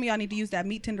 that's why some of y'all need to use that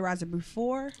meat tenderizer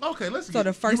before. Okay, let's So get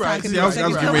the first you time right. can See, be I was the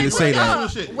getting second ready to say time.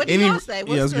 that. What do Any- y'all say?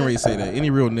 Yeah, I was getting ready to say that. Any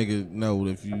real nigga know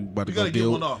if you about to You go gotta get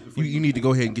deal, one off before you need to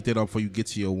go ahead and get that off before you get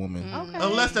to your woman.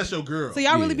 Unless that's your girl. So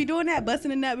y'all really Yeah. be doing that,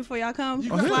 busting a nut before y'all come? You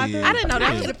Slide hell through? yeah. I didn't know that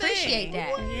I was can a appreciate thing.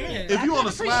 that. Yeah. if you on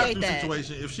a slide appreciate through that.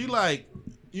 situation, if she like,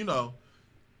 you know,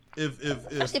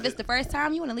 Especially if it's the first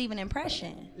time, you want to leave an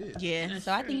impression. Yeah.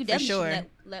 So I think you For definitely sure. should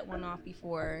let one off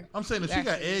before. I'm saying if you she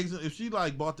got actually- eggs, if she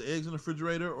like bought the eggs in the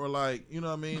refrigerator, or like, you know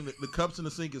what I mean, the cups in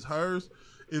the sink is hers.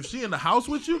 If she in the house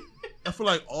with you, I feel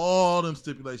like all them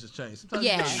stipulations change. Sometimes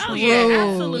Yeah. you gotta, Oh, yeah, True.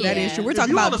 absolutely. That is true. We're if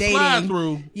talking you about on a slide dating.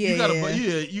 through, Yeah, you gotta,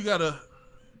 yeah. you gotta,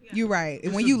 You're right. And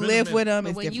It's when just you been a live minute. with them, But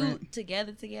it's when different. you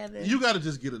together. you gotta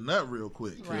just get a nut real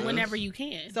quick. Right. Whenever you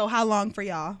can. So how long for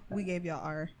y'all? We gave y'all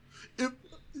our. If,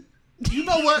 you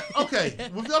know what? Okay,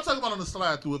 if y'all talking about on the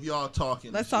slide through, if y'all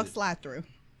talking, Let's and talk shit. slide through.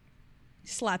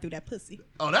 Slide through that pussy.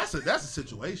 Oh, that's a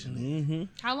situation.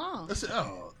 How long? That's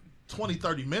 20,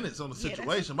 30 minutes on the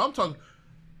situation. But I'm talking,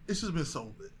 it's just been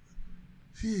so,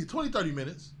 20, 30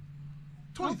 minutes.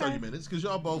 20, 30 minutes, because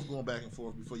y'all both going back and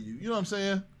forth before you know what I'm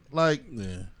saying? Like,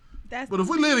 Yeah. That's but if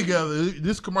we live together,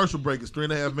 this commercial break is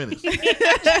 3.5 minutes.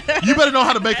 You better know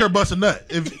how to make her bust a nut.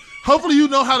 Hopefully you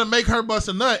know how to make her bust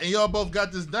a nut, and y'all both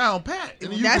got this down pat.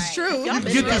 And you That's true. Y'all You been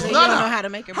get this together, you nut don't know out. how to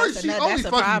make her bust a she nut. only That's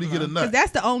a fucking you to get a problem. nut. Because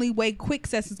that's the only way quick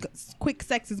sex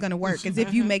is gonna work. Is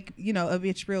if you make a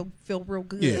bitch feel real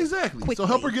good. Yeah. Exactly. Quickly. So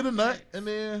help her get a nut, and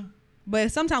then,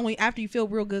 But sometimes after you feel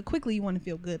real good quickly, you want to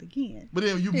feel good again, but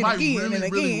then you And might again, really,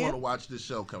 and really again. want to watch this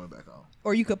show coming back on.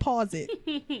 or you could pause it.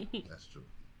 That's true.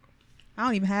 I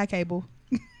don't even have cable.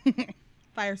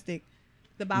 Fire stick.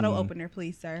 The bottle opener,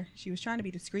 please, sir. She was trying to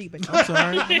be discreet, but I'm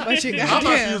sorry. but you I got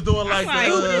thought she was doing like Like,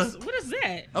 the. what is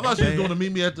that? I thought she was doing the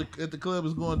meet me at the club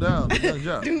is going down. Young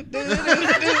job.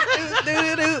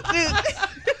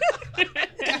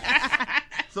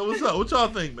 So what's up? What y'all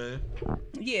think, man?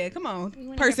 Yeah, come on. wanna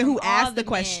hear Person from who all asked the the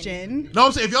question. No,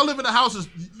 I'm saying if y'all live in the houses,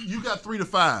 you got 3 to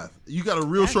 5. You got a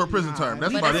real short prison term.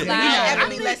 That's But about it's it. It like- should ever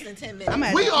be less than 10 minutes. I'm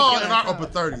at- We all in our Yeah. upper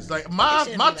 30s. Like It my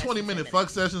shouldn't my be less 20-minute than fuck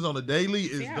sessions on the daily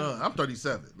is done. I'm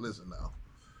 37. Listen now,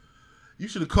 you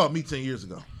should have caught me 10 years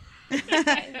ago.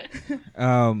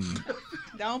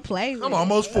 Don't play with I'm it.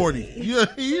 almost 40. You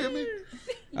hear me?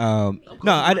 No,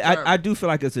 I do feel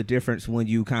like it's a difference when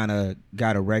you kind of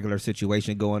got a regular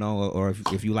situation going on, or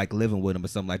if you like living with them or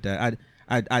something like that.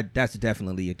 I that's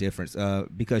definitely a difference.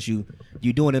 Because you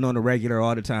doing it on the regular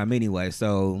all the time anyway.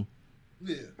 So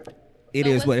Yeah. it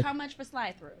So is what how much for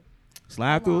slide through?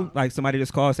 slide through. Like somebody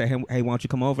just calls, say, hey, why don't you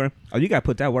come over? Oh, you gotta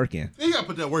put that work in. You gotta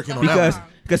put that work in on that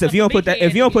Because one. if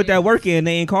you don't put that work in,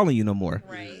 they ain't calling you no more.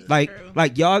 Right.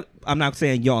 Like y'all. I'm not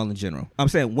saying y'all in general. I'm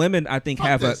saying women. I think Fuck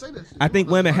have that, a. say that shit. I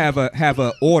think women have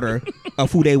a order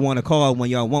of who they want to call when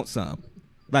y'all want some.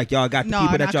 Like y'all got the No,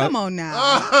 people no, that y'all. come on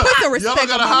now. Put some respect Y'all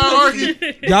got a on my hierarchy.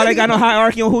 pussy. Y'all ain't got no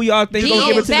hierarchy on who y'all think gonna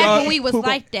give it to back y'all. when we was who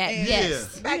like that,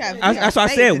 yes. That's why I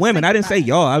said women. I didn't say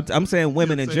y'all. I'm saying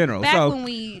women in general. Back So when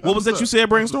we What was that you said,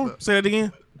 Brainstorm? Say that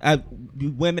again.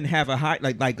 women have a high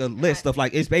like a list of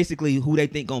like it's basically who they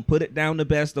think gonna put it down the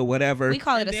best or whatever. we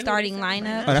call it a starting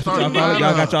lineup. Oh, that's what y'all call it.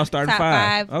 Y'all got y'all starting Top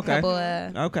five. five. Okay.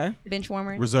 Couple, Okay. bench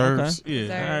warmers. Reserves. Okay. Yeah.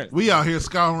 Reserves. All right. We out here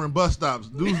scouring bus stops.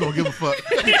 Dudes don't give a fuck.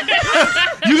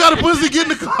 You got a pussy? Get in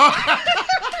the car.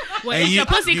 Well, is your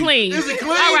pussy clean? Is it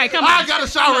clean? All right, come on. I got a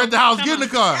shower at the house. Get in the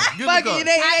car. Get in Fuck the it,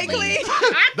 car. it ain't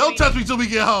clean. Don't touch me till we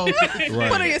get home.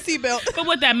 Put on your seatbelt. But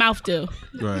what that mouth do?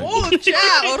 Right. Oh,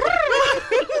 child.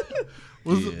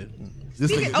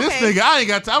 This Speaking- nigga, this okay. nigga, I ain't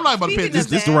got time. I'm not about to pay Speaking this.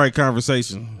 of This the right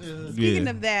conversation. Speaking Yeah.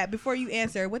 of that, before you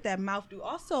answer, what that mouth do?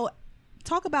 Also,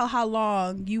 talk about how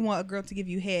long you want a girl to give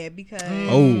you head because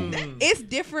Oh. it's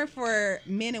different for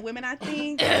men and women. I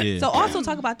think. Yeah. So also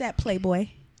talk about that, Playboy.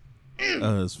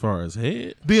 As far as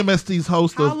head DMST's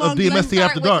host How of long do you DMST Start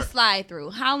After with Dark. the slide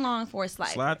through. How long for a slide?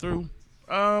 slide through.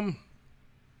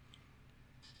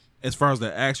 As far as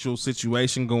the actual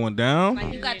situation going down,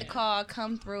 Like you got the call,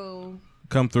 come through,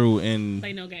 and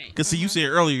Play no game. cause see, you said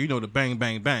earlier, you know, the bang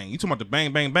bang bang. You talking about the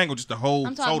bang bang bang or just the whole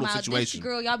I'm talking total about situation? this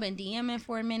girl. Y'all been DMing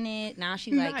for a minute. Now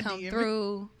she like Not come DMing.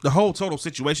 through. The whole total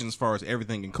situation, as far as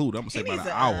everything included, I'm gonna say about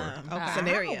an hour. Okay.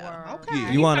 Scenario. Okay.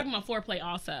 Yeah. You want Talking about foreplay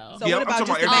also. So Yeah, what I'm about talking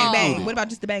just the about bang everything bang? included. What about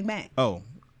just the bang bang? Oh,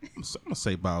 I'm gonna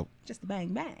say about Just the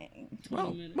bang bang.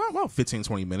 about 15,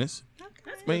 20 minutes.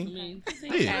 That's Me? what I mean.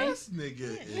 Yeah. This nigga.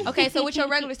 is- Okay, so what's your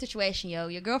regular situation, yo?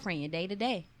 Your girlfriend, your day to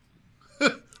day.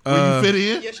 Where you fit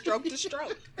in? Your stroke to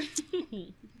stroke.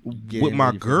 With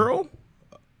my girl,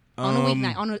 On a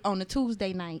weeknight, on a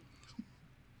Tuesday night.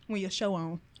 When your show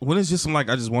on. when it's just like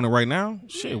I just want it right now.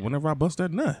 Shit, whenever I bust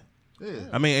that nut. Yeah.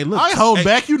 I mean, hey, look. I ain't holding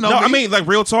back, you know No, me. I mean, like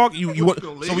real talk. You want?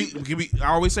 gonna So leave. can we? I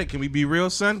always say, can we be real,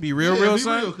 son? Be real, Yeah, real, be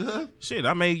son. real, cuz. Shit,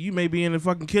 you may be in the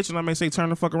fucking kitchen. I may say, turn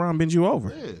the fuck around, bend you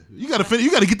over. Yeah. You gotta finish. You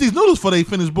gotta get these noodles before they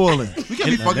finish boiling. We can't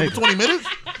be fucking for 20 minutes.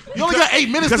 You only got 8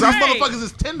 minutes because these Because motherfuckers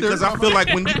is tender. Because I feel like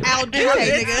when you, Al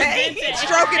dente, nigga.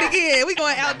 Stroke it again. We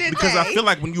going al dente. because I feel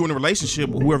like when you're in a relationship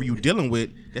with whoever you're dealing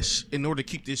with, in order to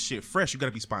keep this shit fresh, you got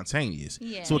to be spontaneous.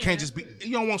 Yeah. So it can't just be.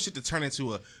 You don't want shit to turn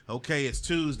into okay, it's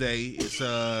Tuesday. It's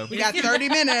we got 30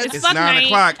 minutes. It's fuck 9 night.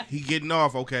 o'clock. He getting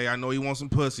off. Okay, I know he wants some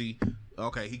pussy.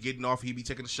 Okay, he getting off. He be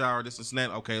taking a shower. This and that.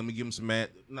 Okay, let me give him some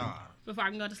mat. Nah, Before I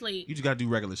can go to sleep. you just gotta do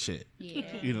regular shit. Yeah.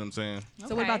 You know what I'm saying?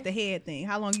 So what about the head thing?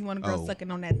 How long you want a girl Oh.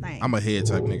 sucking on that thing? I'm a head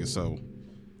type nigga, so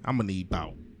I'm gonna need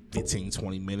about 15,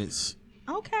 20 minutes.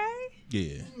 Okay.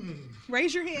 Yeah,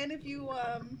 Raise your hand if you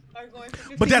are going for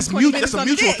 15, but that's 20 that's minutes a on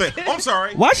the mutual dick. thing. Oh, I'm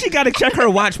sorry. Why she got to check her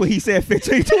watch when he said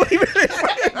 15, 20 minutes?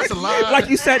 That's a lie. Like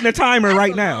you setting a timer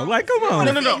right now. Like, come on.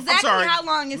 No. Exactly I'm sorry. how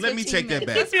long is Let me 15 take that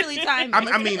minutes? back. It's really time.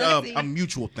 I mean, a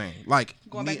mutual thing, like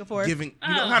Going back and forth? giving.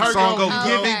 You know Oh. how the song goes, Oh,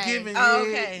 giving, okay. giving. Oh,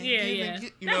 okay. Yeah, giving, yeah.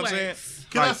 You know what I'm saying? works.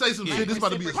 Can I Like, say some yeah. shit? This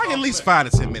about to be a Like at soft least fact.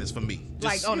 5 to 10 minutes for me.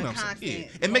 Like on you a know what I'm constant saying?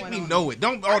 Yeah. And make going me on. know it.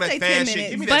 Don't all I'd that say 10 fast shit.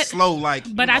 minutes. Give me But- that slow,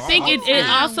 like. But you I know, think all it the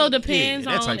time. also depends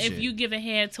Yeah, that on type if shit. you give a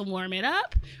head to warm it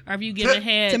up or if you give a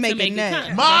head To make it nut.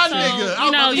 come. My So, nigga, I was you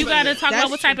about know, to you say got to that. talk That's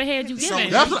about what type true. of head you giving.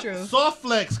 That's true. soft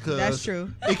flex, cuz. That's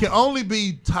true. It can only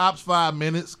be tops 5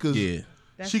 minutes because Yeah.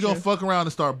 That's she gonna true. fuck around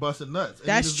and start busting nuts. And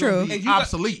That's it's gonna true. be And you got-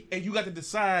 obsolete. And you got to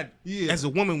decide Yeah. as a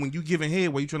woman when you giving head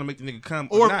where you trying to make the nigga come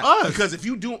Or not. us. Because if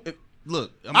you do,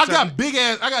 look, I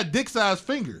got dick sized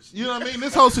fingers. You know what I mean?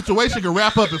 This whole situation can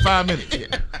wrap up in 5 minutes.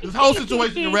 This whole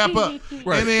situation can wrap up.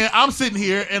 Right. And then I'm sitting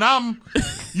here and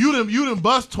you done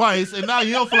bust twice and now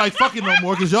you don't feel like fucking no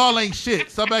more because y'all ain't shit.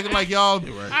 Stop acting like y'all. All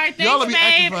right, Y'all thanks, be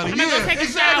acting babe. funny. I'm gonna go take a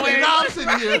exactly. shower. Now I'm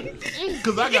sitting here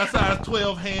because I got size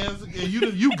 12 hands and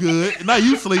you good and now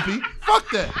you sleepy.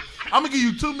 Fuck that. I'm gonna give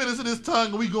you 2 minutes of this tongue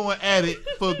and we going at it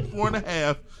for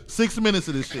 4.5, 6 minutes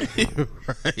of this shit.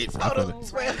 right. Total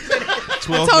 12 minutes.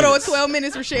 12 A total of minutes. 12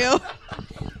 minutes, Rochelle.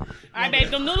 All right, babe,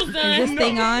 them noodles Is done. this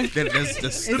thing on?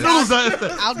 That's The noodles are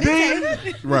Al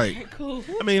dente. right. Cool.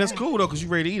 I mean, that's cool though, because you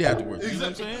ready to eat afterwards. You know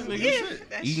what I'm saying?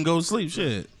 Nigga, you can go to sleep.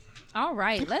 Shit. All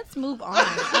right, let's move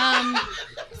on.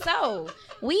 So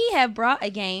we have brought a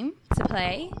game to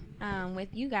play with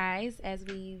you guys, as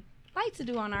we like to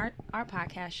do on our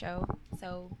podcast show.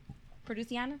 So,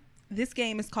 producer Yana? This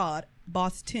game is called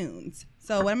Boss Tunes.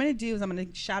 So what I'm going to do is I'm going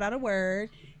to shout out a word,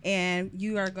 and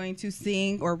you are going to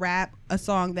sing or rap a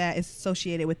song that is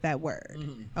associated with that word.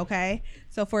 Okay?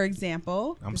 So for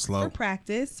example, I'm this is slow. for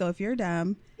practice. So if you're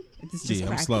dumb, this is just Yeah, I'm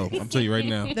practice. slow. I'm telling you right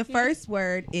now. The first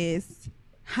word is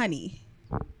honey.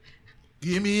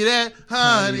 Give me that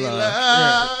honey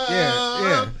love.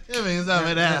 Yeah. Give me some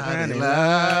of that honey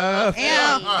love.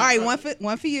 And, all right,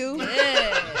 one for you.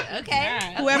 Yeah.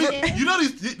 Okay. Whoever. You know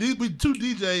these be two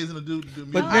DJs and a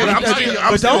dude. But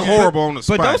I'm still horrible on the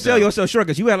spot. But don't sell yourself short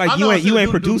because you act like I know I you said ain't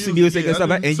do producing music, music and yeah,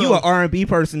 stuff, I do. and So- you an R&B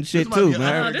person shit might too, be-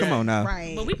 man. Come on now.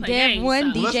 Right. But we play Dev games,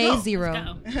 1, so. Let's DJ go.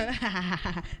 0. Let's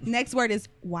go. Next word is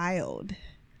wild.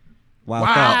 Wild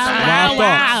Wow. thoughts. Wow.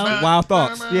 Wow. Wild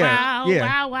thoughts. Yeah. Wow, Yeah.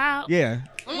 wow, wow. Yeah.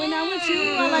 When I'm with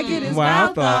you, all I get is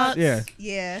Wild thoughts. Yeah.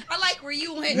 Yeah. I like where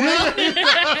you went.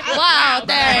 Wow,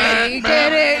 dang. You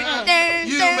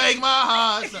make my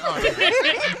heart. All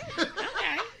right.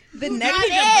 The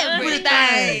next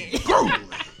Everything.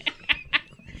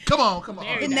 Come on.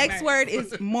 the next word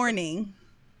is morning.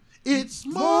 It's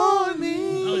morning.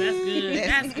 Oh, that's good.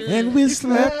 That's good. And we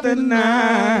slept the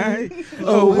night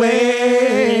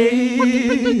away.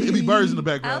 It be birds in the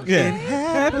background. Yeah.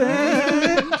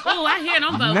 Oh, I hear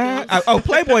them vocals.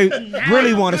 Playboy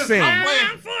really want to sing.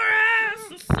 Time for us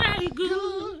to say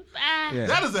goodbye. Yeah.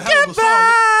 That is a hell of a song.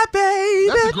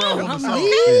 That's a grown woman song. You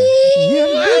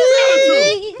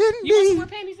want some more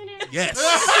panties in there? Yes. Put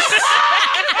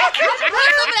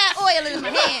some of that oil in my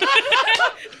hand.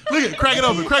 Look at it. Crack it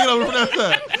open from that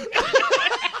side.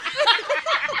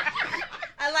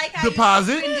 I like how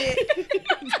Deposit.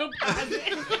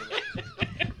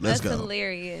 Let's That's go.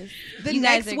 hilarious. The You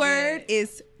guys next are word good.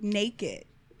 is naked.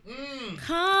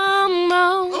 Come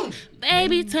on,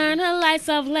 baby, turn the lights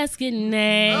off. Let's get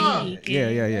naked. Yeah.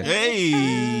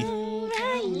 Hey.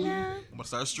 Right now. I'm gonna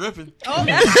start stripping. No,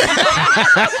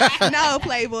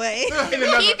 Playboy.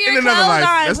 Keep your in another clothes life.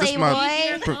 on, That's just my-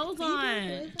 Playboy. Clothes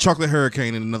on. Chocolate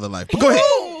hurricane in another life. But go ahead.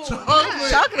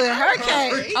 Chocolate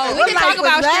hurricane. Oh, we What can life talk was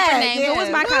about that? stripper names. Yeah. What was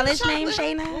my What college name,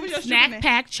 Shayna? Snack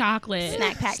pack chocolate.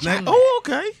 Snack Pack Snack. Chocolate. Oh,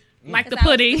 okay. Like the Because I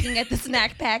was pudding. looking at the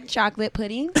Snack Pack chocolate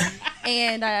pudding,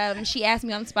 and she asked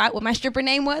me on the spot what my stripper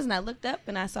name was, and I looked up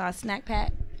and I saw Snack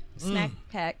Pack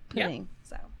pudding.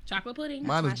 So Chocolate pudding.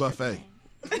 Mine is my stripper buffet. name.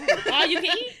 All you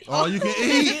can eat. All you can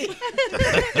eat.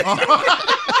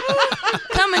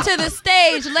 Coming to the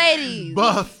stage, ladies.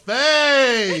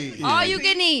 Buffet. All you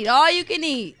can eat. All you can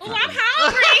eat. Oh, I'm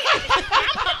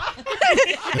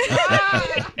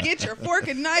hungry. Get your fork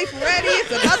and knife ready.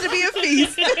 It's about to be a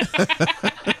feast.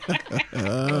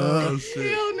 Oh,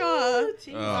 shit. Hell no.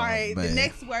 All right. The man.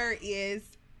 next word is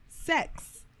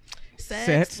sex.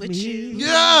 Sex with me. you.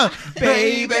 Yeah.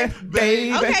 Baby.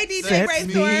 Okay, DJ Sex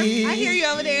Brainstorm. me. I hear you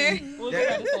over there. Sex You know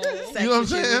what I'm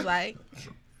with you saying? was like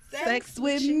Sex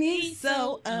with me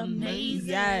so amazing.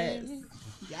 Yes.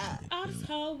 All this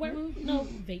hard work, no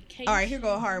vacation. All right, here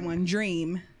go a hard one.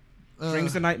 Dream.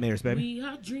 Dreams and nightmares, baby. We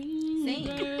are dream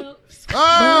girls.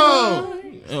 Oh.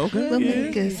 Okay.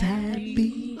 Make us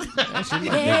happy.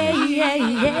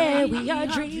 Yeah. We are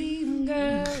dream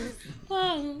girls.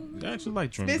 Whoa. I actually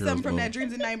like Dream Spit Girls, something from though. that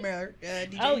Dreams and Nightmare,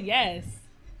 DJ. Oh, yes.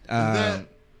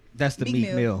 That's the Meek Meek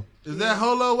Mill. Mill. Is that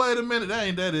hold on? Wait a minute. That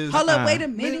ain't that is. Hold up, wait a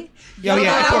minute. Yeah, of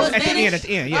I course. was At the end.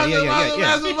 Yeah. I'm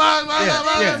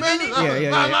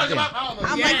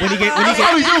like, When he get when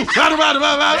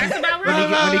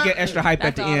he get extra hype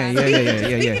at the end.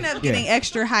 Yeah. Speaking of getting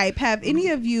extra hype, have any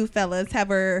of you fellas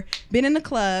ever been in a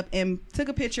club and took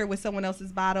a picture with someone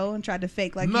else's bottle and tried to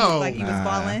fake like No. he was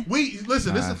falling? We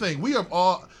listen. This is the thing. We are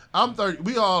all. I'm 30.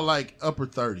 We all like upper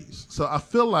 30s. So I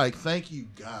feel like, thank you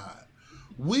God,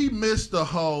 we missed the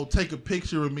whole take a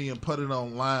picture of me and put it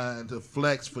online to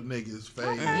flex for niggas'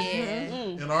 face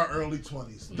Yeah. in our early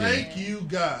 20s. Thank you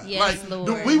God. Yes, like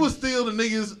Lord. we was still the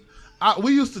niggas.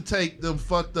 We used to take them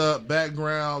fucked up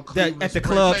background Cleveland At the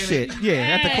spray club painted- shit. Yeah,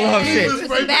 at the club shit.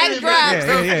 Cleveland spray painted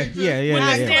Backdrops.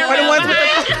 Yeah. Or the ones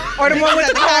with or the one with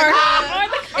the card.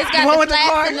 It's got the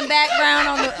flats in the background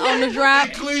on the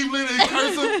drop. Cleveland and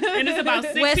cursive. And it's about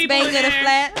 6 West people Bank in of the there.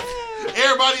 flats.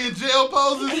 Everybody in jail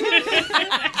poses.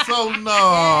 So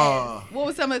no. What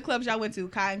was some of the clubs y'all went to?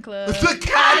 Cotton Club.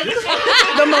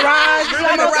 The Mirage.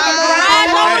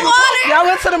 Y'all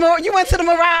went to the Mirage. You went to the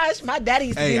Mirage. My daddy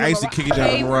used to be Hey, in I the used to Mirage. kick it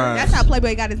down the Mirage. That's how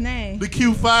Playboy got his name. The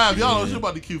Q5. Y'all don't know shit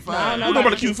about the Q5. I know Who know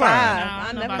about the Q5?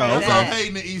 I never Oh, did That's all that.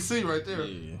 hating the EC right there.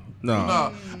 No.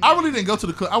 No, I really didn't go to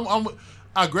the club.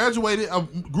 I graduated. I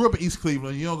grew up in East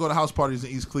Cleveland. You don't go to house parties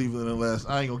in East Cleveland unless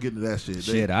I ain't gonna get into that shit.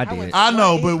 Shit, I did. I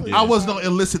know, but I wasn't on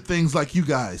illicit things like you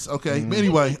guys. Okay, but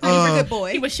anyway, He's a good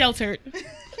boy. He was sheltered.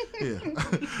 yeah,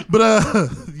 but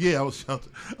yeah, I was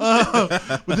sheltered.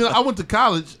 But then I went to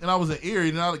college and I was in Erie,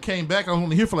 and I came back. I was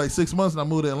only here for like 6 months, and I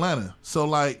moved to Atlanta. So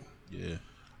like, Yeah.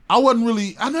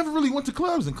 I never really went to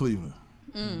clubs in Cleveland.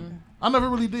 I never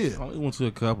really did. I only went to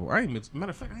a couple. Matter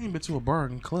of fact, I ain't been to a bar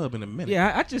and club in a minute.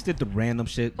 Yeah, I just did the random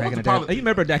shit back in the day. politics. You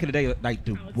remember back in the day, like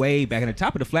the way back in the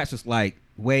top of the flats was like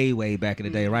way back in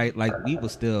the day, right? Like we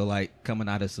was still like coming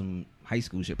out of some high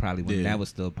school shit probably when that was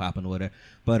still popping or whatever.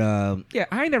 But yeah,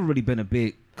 I ain't never really been a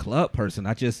big club person.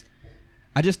 I just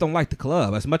don't like the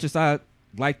club as much as I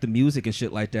like the music and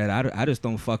shit like that. I just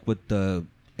don't fuck with the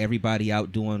everybody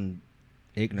out doing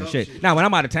ignorant shit. Now when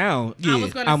I'm out of town, I'm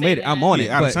with it. I'm on it.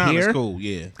 Out of but town here, is cool.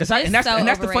 Yeah, and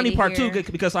that's the funny part here.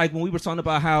 too, because like when we were talking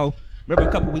about how, remember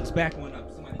a couple weeks back when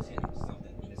somebody's hitting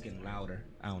something and it's getting louder.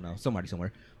 I don't know, somebody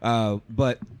somewhere.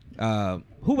 But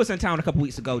who was in town a couple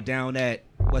weeks ago down at,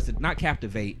 was it not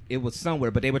Captivate? It was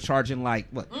somewhere, but they were charging like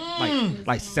what,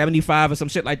 like 75 or some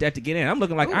shit like that to get in. I'm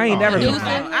looking like I ain't never been.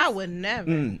 I would never.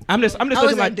 I'm just I was looking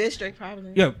in like district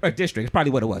probably. yeah, a district. It's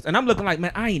probably what it was. And I'm looking like,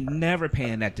 man, I ain't never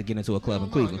paying that to get into a club in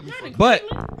Cleveland. But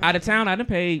out of town, I done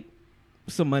paid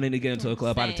some money to get into a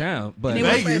club out of town. But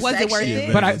Vegas. Was it worth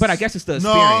it? but I guess it's the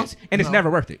experience, and it's never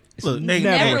worth it. It's Look,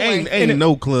 never worth it. ain't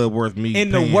no club worth me.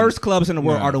 And the paying. worst clubs in the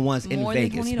world No. are the ones in More than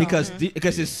Vegas $20.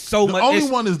 because it's so much. only it's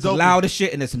one is dope. loud as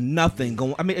shit, and there's nothing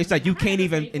going. I mean, it's like you can't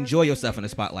even enjoy yourself in a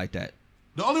spot like that.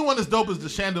 The only one that's dope is the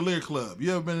Chandelier Club.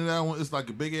 You ever been to that one? It's like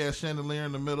a big ass chandelier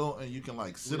in the middle, and you can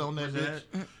like sit on that bitch.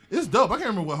 It's dope. I can't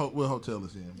remember what hotel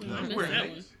it's in. I missed that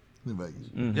one. In Vegas,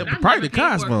 Yeah, But I've probably never the paid for a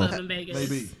Cosmo. club in Vegas.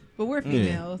 maybe. But we're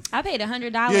females. I paid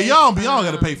 $100. Yeah, y'all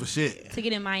got to pay for shit. to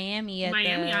get in Miami at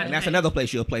Miami, the. And that's another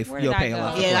place you'll Where you'll did pay I a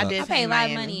lot. go? for Yeah, I club. did. I paid a lot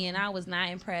of Miami. money and I was not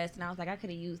impressed, and I was like, I could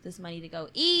have used this money to go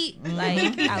eat.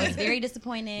 Like I was very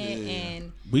disappointed,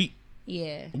 and We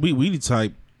the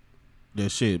type that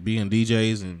shit being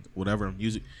DJs and whatever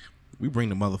music. We bring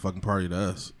the motherfucking party to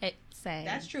us. Same.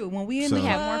 That's true. When we in So- the We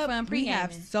have club, more fun we have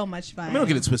pre-gaming. so much fun. I mean, don't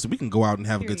get it twisted. We can go out and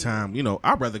have a good time. You know,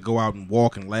 I'd rather go out and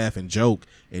walk and laugh and joke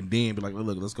and then be like,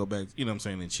 look, let's go back. You know what I'm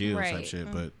saying? And chill type Right.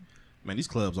 shit. But man, these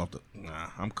clubs off the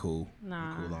I'm cool. Nah.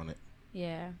 I'm cool on it.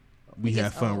 Yeah. We It have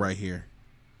gets fun old. right here.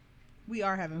 We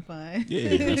are having fun.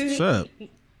 Yeah, that's what's up.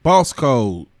 Boss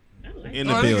code in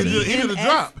the Oh, building. he did the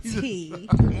drop.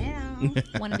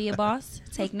 NST. Want to be a boss?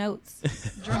 Take notes.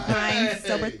 Drunk minds,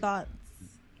 sober thoughts.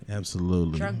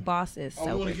 Absolutely. Drunk bosses. Oh, we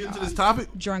Sober want to get into thoughts. this topic?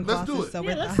 Drunk Let's bosses, do it. sober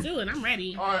Yeah, let's thoughts. do it. I'm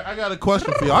ready. All right, I got a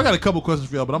question for y'all. I got a couple questions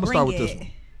for y'all, but I'm going to start with this one.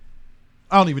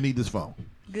 I don't even need this phone.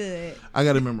 Good. I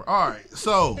got to remember. All right,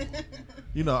 so,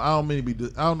 you know, I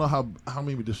don't know how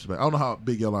many be disrespect. I don't know how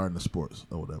big y'all are in the sports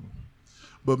or whatever.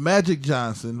 But Magic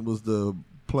Johnson was the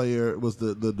player, was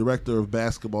the director of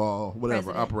basketball,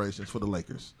 whatever, President. operations for the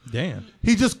Lakers. Damn.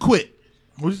 He just quit.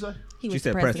 What did you say? He She was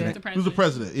said president. He was the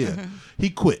president, yeah. He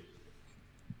quit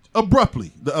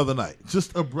abruptly the other night.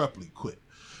 Just abruptly quit.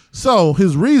 So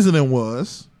his reasoning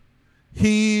was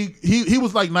he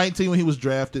was like 19 when he was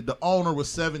drafted. The owner was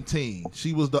 17.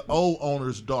 She was the old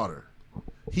owner's daughter.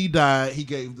 He died. He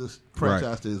gave this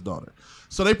franchise to his daughter.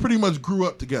 So they pretty much grew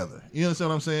up together. You understand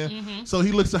what I'm saying? So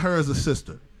he looks at her as a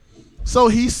sister. So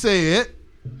he said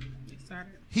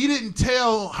he didn't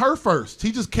tell her first.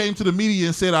 He just came to the media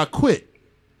and said, I quit.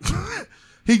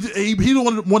 He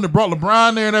the one that brought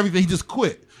LeBron there and everything. He just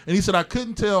quit. And he said, I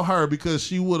couldn't tell her because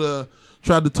she would have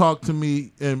tried to talk to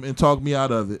me and talk me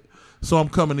out of it. So I'm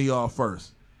coming to y'all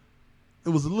first. It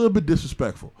was a little bit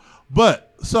disrespectful.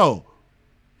 But, so,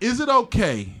 is it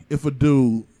okay if a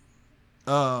dude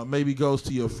maybe goes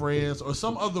to your friends or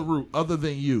some other route other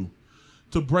than you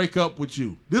to break up with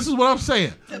you? This is what I'm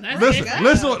saying.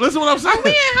 Listen what I'm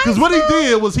saying. Because what he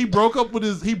did was he broke up with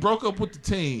the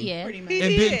team. Yeah. And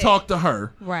didn't talk to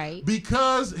her. Right.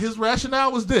 Because his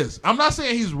rationale was this. I'm not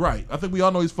saying he's right. I think we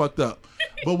all know he's fucked up.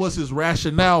 But was his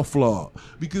rationale flawed?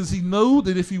 Because he knew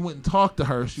that if he went and talked to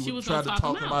her, she would try to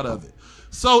talk him out of it.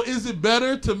 So is it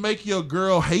better to make your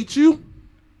girl hate you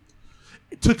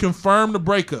to confirm the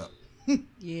breakup?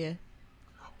 Yeah.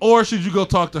 Or should you go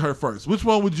talk to her first? Which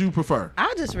one would you prefer?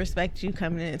 I just respect you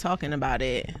coming in and talking about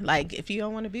it. Like, if you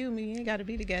don't want to be with me, you ain't got to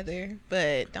be together.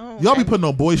 But don't. Y'all be putting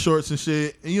on boy shorts and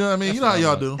shit. You know what I mean? You know how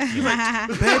y'all do. Baby,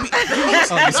 That's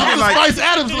the Spice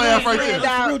Adams laugh right there.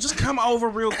 for real, just come over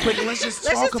real quick and let's just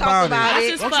talk talk about about it.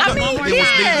 it. Let's just fuck one more yeah.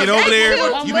 time. Get over there.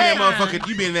 Exactly. You been that motherfucker.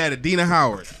 You been at Adina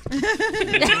Howard. You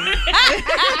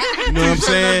know what I'm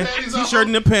saying? T-shirt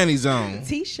and the panties on.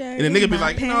 T-shirt. And the nigga be my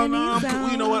like, no, I'm panties cool.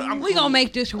 You know what? I'm We cool. gonna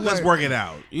make this work. Let's work it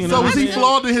out. You know So what was I'm he saying?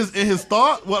 flawed in his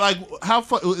thought? Well, like how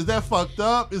is that fucked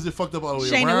up? Is it fucked up all the way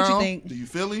Shayna, around? what you think? Do you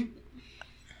feel him?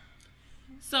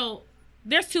 So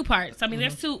there's two parts. I mean,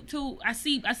 there's two. I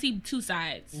see two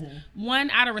sides. One,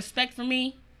 out of respect for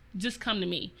me, just come to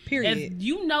me. Period. If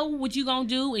you know what you're going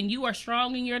to do and you are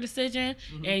strong in your decision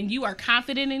and you are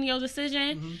confident in your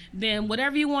decision, then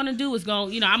whatever you want to do is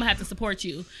going, I'm going to have to support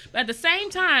you. But at the same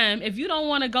time, if you don't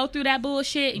want to go through that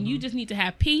bullshit and you just need to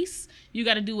have peace, you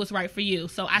got to do what's right for you.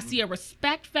 So I see a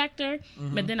respect factor,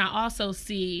 but then I also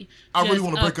see I really just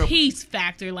wanna a break up. peace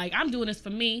factor. Like, I'm doing this for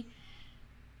me.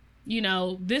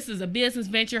 This is a business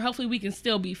venture. Hopefully we can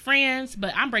still be friends,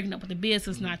 but I'm breaking up with the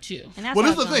business, not you. And that's Well, what this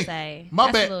I is was the gonna thing. say. My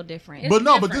That's bad. a little different. But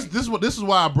no, different. but this is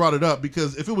why I brought it up,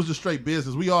 because if it was just straight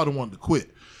business, we all done wanted to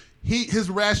quit. His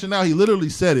rationale, he literally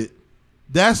said it.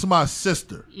 That's my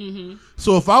sister.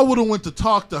 So if I would have went to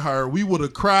talk to her, we would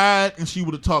have cried and she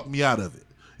would have talked me out of it.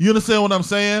 You understand what I'm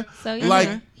saying? So, like,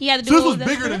 he had to do so this what was was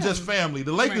bigger than best for just him. family.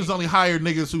 The Lakers only hired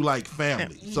niggas who like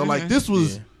family. So like this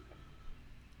was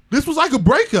like a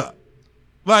breakup.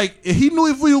 Like, if he knew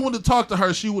if we wanted to talk to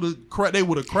her, she would have they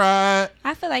would have cried.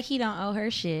 I feel like he don't owe her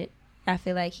shit. I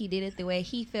feel like he did it the way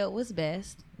he felt was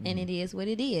best, and it is what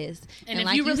it is. And if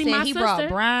like you really my he brought sister-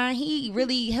 Brian. He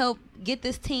really helped get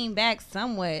this team back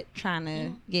somewhat, trying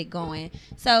to get going.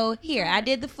 So here, I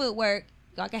did the footwork.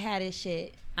 Y'all can have this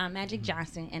shit. I'm Magic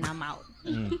Johnson, and I'm out.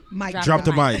 Mike, Drop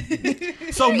the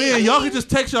mic. So man, y'all can just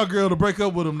text y'all girl to break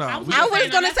up with him now. I was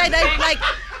gonna say that, like,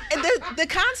 the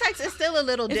context is still a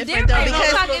little It's different though, different.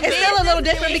 because I'm talking it's still a little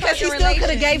business, different we because he talking still could have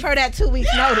relation. gave her that 2 weeks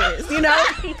notice, you know?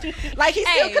 Like, he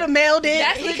still Hey, could have mailed it.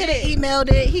 that's He could have legit. emailed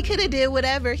it. He could have did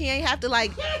whatever. He ain't have to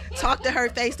like talk to her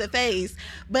face to face.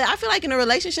 But I feel like in a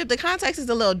relationship, the context is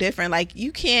a little different. Like,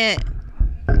 you can't.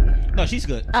 No, she's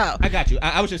good. Oh. I got you.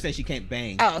 I was just saying she can't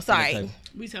bang. Oh, sorry.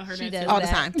 We tell her She that does too. All the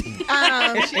that. time.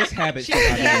 It's habits. She's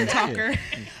a bad talker.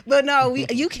 But no,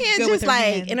 you can't Good with just her like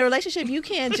hands. in a relationship. You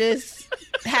can't just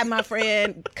have my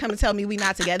friend come and tell me we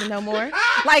not together no more.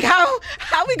 Like how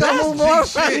we gonna That's move on deep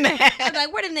shit. from that? I'm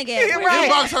like, where the nigga at? Where Right.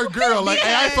 Inbox her girl. Like,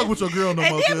 hey, I ain't fuck with your girl no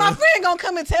And more. then my cuz. friend gonna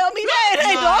come and tell me that.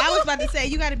 Hey, No, dog. I was about to say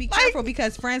you got to be careful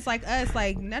because friends like us,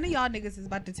 like none of y'all niggas is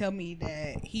about to tell me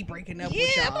that he breaking up with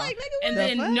Yeah, y'all. I'm like, nigga, And what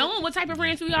then the fuck? knowing what type of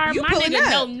friends we are, You my pulling niggas up.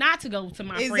 know not to go to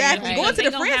my Exactly. friends. Going to They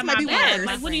the gonna friends have might my be back. worse.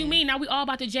 Like, what do you mean? Now we all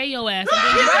about to J your ass.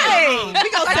 Right.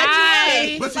 We gonna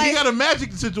Bye. But see, he got a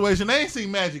Magic situation. They ain't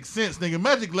seen Magic since, nigga.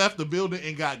 Magic left the building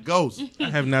and got ghost. I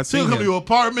have not She'll seen come to your him.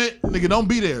 apartment, nigga. Don't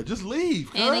be there. Just leave.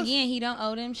 And cuz. again, he don't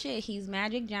owe them shit. He's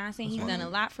Magic Johnson. He's done a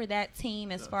lot for that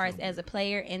team as far as a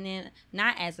player, and then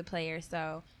not as a player.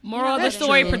 So Moral of you the don't owe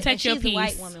story, them shit. protect And your she's peace. a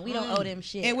white woman. We don't owe them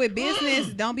shit. And with business,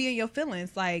 don't be in your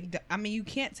feelings. Like, I mean, you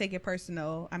can't take it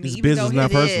personal. I mean, It's even business, though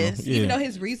not his, personal. even Yeah. though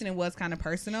his reasoning was kind of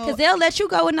personal, Because they'll let you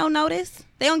go with no notice.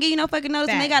 They don't give you no fucking notice,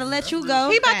 and they Facts. gotta let you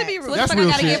go. He about to be So rude. what the That's fuck I real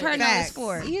gotta shit. give her notice Facts.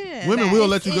 for? Yeah. Women will It's-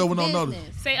 let you go it's with no notice.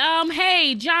 business. Say,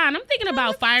 hey, John, I'm thinking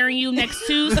about firing you next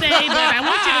Tuesday, but I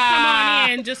want you to come on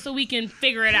in just so we can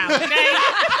figure it out, okay?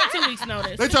 2 weeks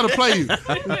notice. They try to play you.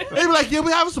 They be like, yeah,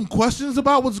 we have some questions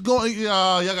about what's going.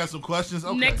 Y'all got some questions.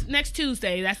 Okay. Next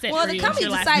Tuesday, that's it Well, for the you. company It's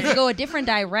your last decided day. to go a different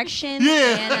direction, Yeah.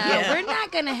 and we're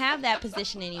not gonna have that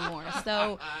position anymore.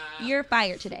 So you're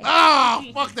fired today. Oh,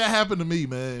 fuck, that happened to me,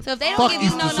 man. So if they don't Fuck give you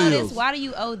no Easter notice, Seals. why do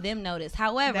you owe them notice?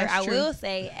 However, That's I true. will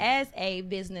say, as a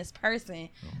business person,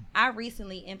 I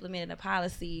recently implemented a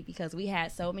policy because we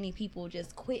had so many people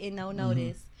just quitting no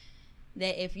notice.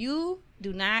 That if you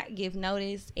do not give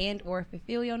notice and or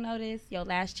fulfill your notice, your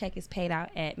last check is paid out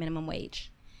at minimum wage.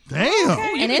 Damn.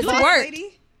 And it's Boss worked.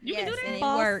 lady. You Yes, can do that? and it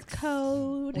Boss works.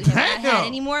 code. We have not had Damn.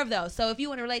 any more of those. So if you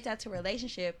want to relate that to a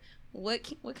relationship, what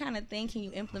kind of thing can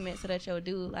you implement so that your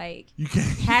dude like You can't.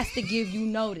 has to give you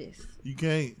notice? You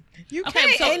can't. You Okay,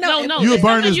 can't. so Ain't no. You a it's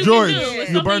burn something as you can George. do. It's You a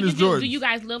something burn you as can do. George. Do you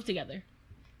guys live together?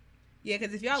 Yeah,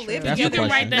 because if y'all live That's You a can together, write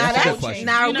question. that Now That's a down. that's question.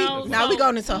 now You we know, now we so-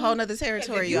 going into a whole nother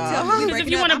territory, you tell y'all. me you Because breaking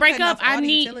if you up, wanna I'm break cutting up, off all I the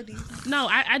need- utilities. No,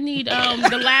 I need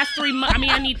the last 3 months. I mean,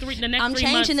 I need the next I'm 3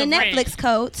 months. changing the of Netflix rent.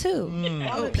 code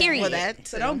too. Period. Well, that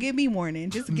So don't give me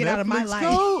warning. Just get out of my Netflix life.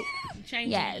 code?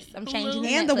 Changing Yes, I'm changing the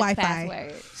And the Netflix Wi-Fi.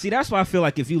 password. See, that's why I feel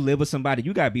like if you live with somebody,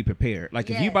 you gotta be prepared. Like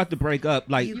if you Yes. about to break up,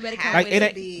 like You better have come like with it to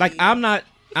ain't, be- like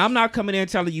I'm not coming in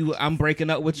telling you I'm breaking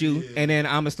up with you and then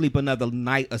I'm gonna sleep another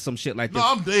night or some shit like this. No,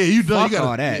 I'm dead. You done. Fuck You gotta,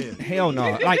 all that. yeah. Hell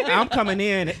no. Like I'm coming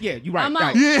in. Yeah, you right. I'm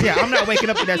right. out. Yeah. I'm not waking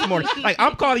up the next morning. Like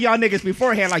I'm calling y'all niggas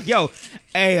beforehand. Like yo,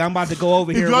 hey, I'm about to go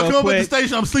over If here y'all real come quick. at the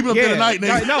station, I'm sleeping up there tonight,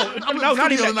 nigga. No, I'm no,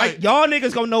 not even. Like y'all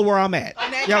niggas gonna know where I'm at.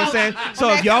 You know what I'm saying?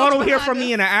 So if y'all don't hear from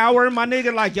me in an hour, my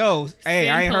nigga, like yo, hey,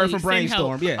 I ain't heard from Send help.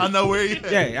 Brainstorm. Yeah, I know where you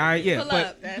at. yeah, all right, yeah. Pull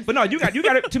up. But no, you got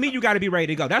to. To me, you got to be ready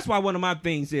to go. That's why one of my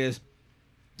things is,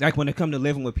 like when it comes to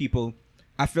living with people,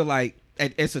 I feel like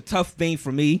it's a tough thing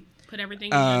for me. Put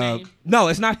everything in your name. No,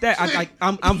 it's not that.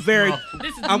 I'm very.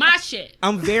 This is I'm- my shit.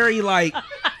 I'm very like.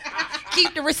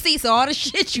 Keep the receipts of all the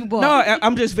shit you bought. No,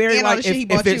 I'm just very And all the like shit he if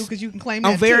bought you, it's, 'cause you can claim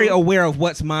I'm that very too. aware of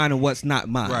what's mine and what's not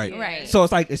mine. Right. So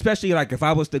it's like, especially like if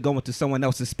I was to go into someone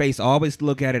else's space, I always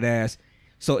look at it as,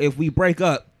 so if we break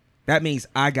up, that means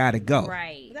I gotta go.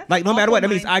 Right. Like no matter what, that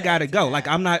means I gotta go. Like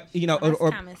I'm not,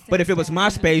 or but if it was my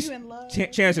space,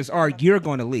 chances are you're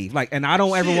going to leave. Like, and I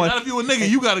don't ever want. Not if you a nigga,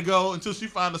 you gotta go until she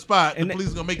find a spot. And the police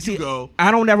is gonna make you go. I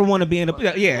don't ever want to be in a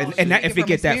and that, if it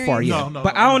get that far, yeah. No,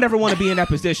 but I don't ever want to be in that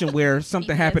position where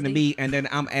something happened to me and then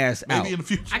I'm ass out. Maybe in the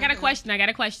future. I got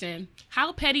a question.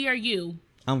 How petty are you?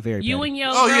 I'm very You petty. and your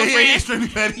Yeah, girlfriend. extremely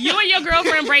petty. You and your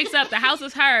girlfriend breaks up. The house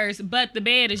is hers, but the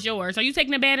bed is yours. Are you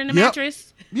taking the bed and the Yep.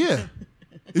 mattress? Yeah.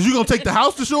 Is you gonna take the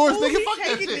house to shores, nigga? he Fuck that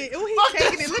taking shit. it. Ooh, he Fuck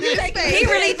taking that it. Look shit. at that. He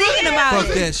really thinking about Fuck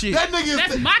it. that shit. That nigga is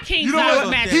That's my king you know size what?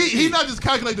 mattress. He not just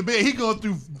calculating the bed. He going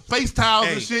through face towels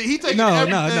and shit. He taking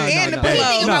everything. And the pillow.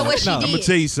 Think about what she I'm gonna did.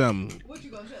 tell you something.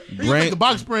 He take the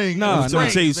box spring. I'm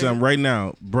gonna tell you something right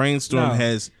now. Brainstorm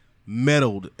has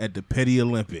medaled at the Petty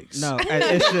Olympics. No,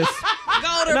 it's just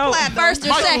Gold or No. platinum. First or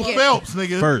Michael second. Phelps,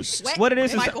 nigga. First. what it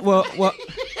is. Michael Well,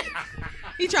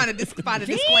 He trying to find a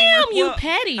Damn, disclaimer. you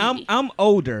petty. I'm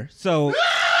older, so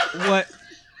what?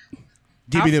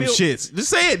 Give me I them feel- shits. Just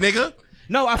say it, nigga.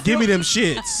 No, I feel, Give me them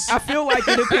shits. I feel like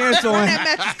it depends on.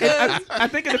 That mattress good. I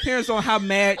think it depends on how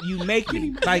mad you make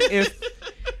me. Like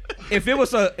if it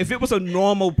was a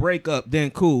normal breakup,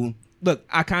 then cool. Look,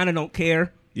 I kind of don't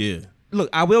care. Yeah. Look,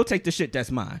 I will take the shit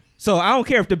that's mine. So I don't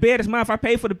care if the bed is mine. If I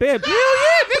pay for the bed, hell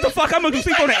yeah. What the fuck? I'm gonna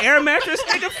sleep on an air mattress?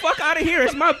 Nigga, fuck out of here.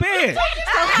 It's my bed.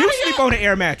 You sleep on an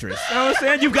air mattress. You know what I'm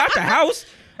saying? You got the house.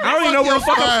 I don't even know where the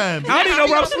fuck I don't even know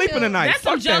where I'm sleeping tonight. That's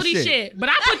some Fuck that Jody shit. But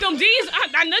I put them D's.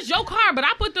 That's your car, but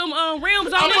I put them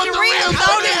rims on put it. the rims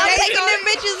on it. I'm taking them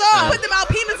bitches off. Put them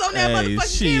Alpinas on that Hey, motherfucking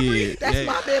Camry. shit. That's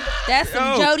my bed. That's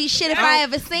some Yo. Jody shit if I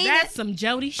ever seen That's it. some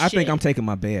Jody shit. I think I'm taking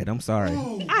my bed. I'm sorry.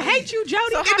 I hate you, Jody.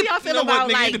 So how do y'all feel know what, about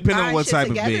nigga? It like depend on buying what shit type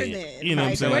of together bed. then? You know what I'm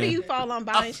Like, saying? Where do you fall on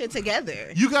buying shit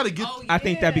together? You gotta get. I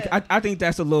think I think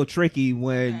that's a little tricky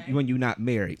when you're not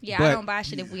married. Yeah, but, I don't buy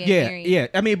shit if we ain't yeah, married. yeah.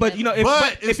 I mean, but you know,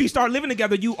 But if you start living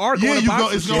together, you are Yeah, going to you buy go-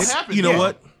 some it's gonna shit. happen. You know Yeah.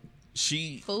 what?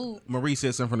 Food. Marie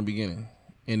said something from the beginning,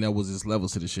 and that was his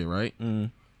levels to the shit, right?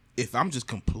 If I'm just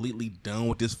completely done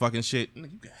with this fucking shit,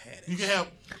 nigga, you can have it. You can have.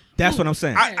 That's what I'm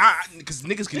saying. Because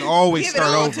niggas can always Give it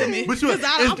start all over. to me. But you, Because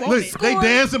I it's- want look, it. they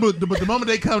dancing, but the moment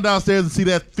they come downstairs and see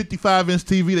that 55-inch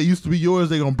TV that used to be yours,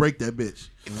 they gonna break that bitch.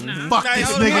 Fuck this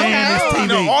No, nigga and this TV.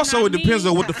 No, also Not it depends me.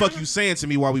 on what the fuck you saying to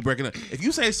me while we breaking up. If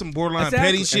you say some borderline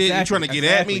Exactly, petty shit, you trying to get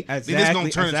at me, then it's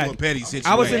gonna turn into a petty situation.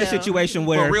 I was in a situation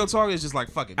where But real talk is just like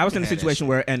fuck it. I was in a you can have that situation shit.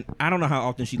 where, and I don't know how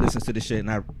often she listens to this shit,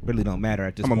 and I really don't matter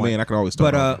at this I'm a point. man, I could always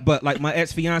start over. But like my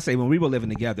ex fiance, when we were living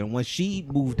together, when she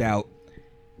moved out,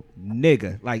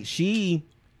 nigga, like she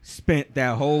spent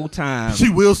that whole time. She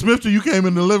Will Smith, you came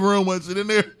in the living room, wasn't sit in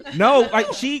there. No, like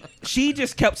she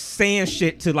just kept saying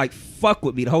shit to like fuck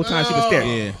with me the whole time she was there.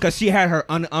 Yeah. Cause she had her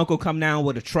uncle come down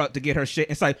with a truck to get her shit.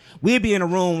 It's like we'd be in a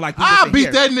room like we I just in beat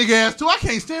here. that nigga ass too. I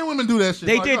can't stand women do that shit.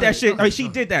 They Like, did go that ahead. shit. I mean, she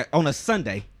did that on a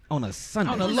Sunday. On a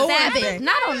Sunday. On a Lord's Sabbath, Day.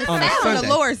 not on the On a Sabbath. Sunday. On the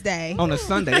Lord's Day. On a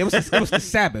Sunday. It was the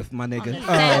Sabbath, my nigga.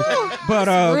 Sabbath. But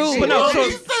no,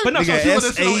 so Nigga, she was was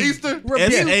this shit on Easter?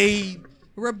 S.A.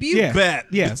 Rebuke. yeah. bet.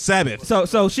 Yeah. Sabbath.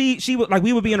 So she would like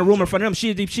we would be in a room in front of them.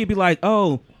 She'd be like,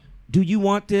 oh, do you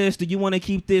want this? Do you want to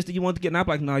keep this? Do you want to get? And I'm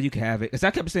like, no, you can have it. Because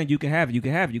I kept saying, you can have it. You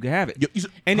can have it. You can have it.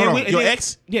 And hold then on, your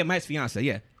ex? Yeah, my ex fiance.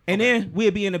 Yeah. And then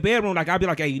we'd be in the bedroom, like I'd be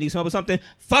like, "Hey, you need some or something?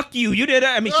 Fuck you, you did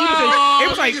that." I mean, she was. Oh, It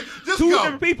was like just two go.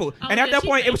 different people, and yeah, at that she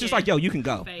point, it was fake just it. like, "Yo, you can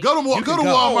go." Fake. Go to You can go.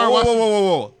 Walmart. Whoa, watch-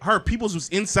 whoa. Her peoples was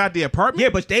inside the apartment? Yeah,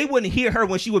 but they wouldn't hear her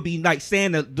when she would be like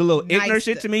saying the little Nice ignorant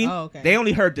shit to me. Oh, okay. They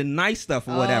only heard the nice stuff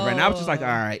or whatever, and I was just like, Oh. "All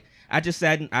right." I just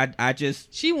sat and I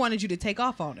just She wanted you to take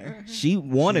off on her. she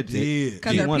wanted She it did.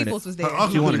 Because She her wanted peoples it. was Her there. uncle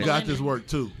She would wanted have it. got this work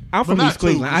too. I'm from But not East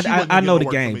Cleveland. too, 'cause she I wasn't know the giving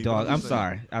work game, for me, dog. but I'm just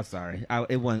saying. sorry.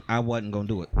 I wasn't gonna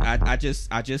do it. I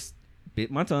just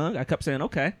bit my tongue. I kept saying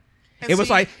okay. It was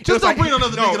like Just don't bring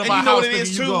another No, nigga to and my you know house what it thinking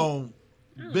is, you too? gon'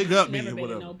 big up me Never or been in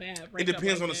whatever. no bad It breakup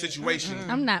depends like on the that. situation.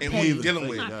 I'm not and petty. who you dealing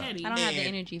with. Not petty. I don't have the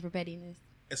And- energy for pettiness.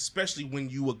 Especially when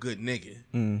you a good nigga.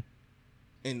 Mm.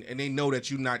 And they know that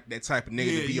you not that type of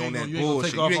nigga Yeah, to be you on ain't that gonna- you ain't gonna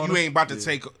bullshit. take off You on ain't us. about to Yeah.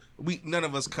 take. None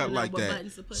of us cut Know like what that.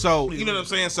 buttons to push. So you know what I'm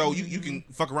saying. So you can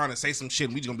fuck around and say some shit.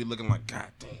 And we just gonna be looking like, God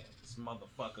damn, this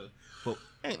motherfucker. But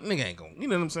nigga ain't gonna. You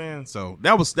know what I'm saying. So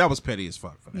that was petty as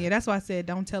fuck for that. Yeah, that's why I said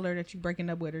don't tell her that you breaking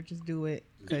up with her. Just do it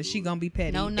because she gonna be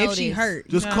petty. No if she notice. hurt,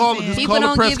 Just you know call what it- I'm just saying? People call a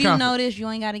don't press give you conference. notice. You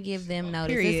ain't got to give them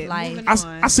notice. Period. It's life. Moving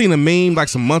on. I seen a meme like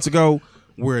some months ago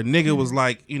where a nigga was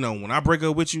like, you know, when I break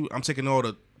up with you, I'm taking all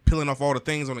the peeling off all the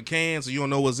things on the can so you don't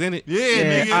know what's in it. Yeah,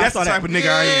 nigga. That's the type of nigga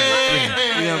I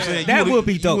am. You know what I'm saying? That would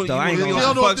be dope, though. I ain't gonna You lie.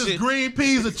 don't know if this green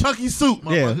peas or chunky soup,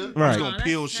 motherfucker. right. I'm just gonna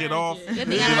peel shit off. Good and thing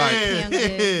be I like, don't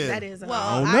like That is. Well,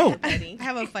 I don't know. I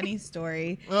have a funny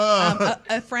story. Uh.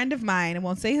 A friend of mine, I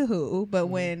won't say who, but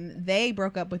when they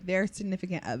broke up with their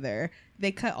significant other,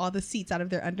 they cut all the seats out of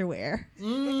their underwear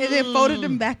and then folded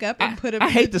them back up and put them. I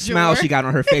in hate the smile drawer. she got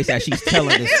on her face as she's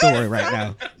telling this story right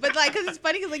now. But like, cause it's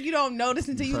funny, cause like you don't notice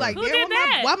until you like, Who damn, did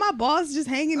that? why my balls just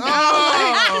hanging down?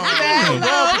 Oh, Like,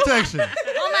 ball protection.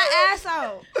 On my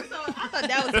asshole. so I thought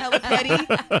that was hella petty,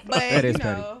 but That is you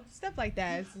know, stuff like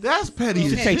that. That's petty. You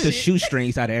should as take the shit.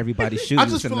 shoestrings out of everybody's shoes I in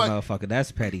just the feel like- motherfucker.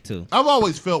 That's petty too. I've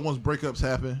always felt once breakups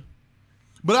happen,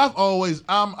 but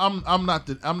I'm not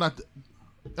the I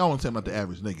don't want to say I'm not the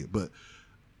average nigga, but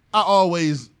I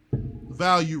always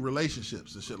value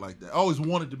relationships and shit like that. I always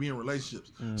wanted to be in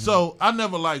relationships, so I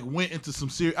never like went into some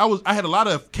serious. I had a lot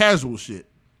of casual shit,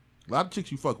 a lot of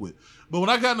chicks you fuck with, but when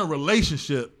I got in a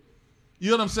relationship, you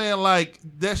know what I'm saying? Like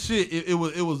that shit, it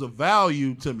was a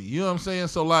value to me. You know what I'm saying?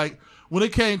 So like when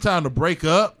it came time to break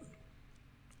up,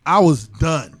 I was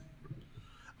done.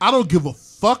 I don't give a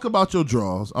fuck about your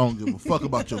drawers. I don't give a fuck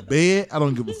about your bed. I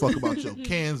don't give a fuck about your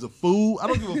cans of food. I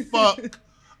don't give a fuck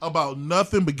about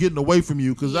nothing but getting away from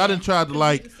you because I didn't try to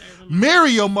like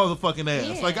marry your motherfucking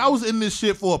ass. Yeah. Like I was in this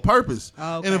shit for a purpose.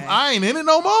 Okay. And if I ain't in it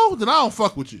no more, then I don't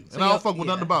fuck with you. And I you're- don't fuck with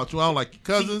nothing about you. I don't like your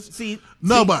cousins. Nobody.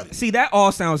 Nobody. See, that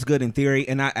all sounds good in theory,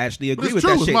 and I actually agree it's with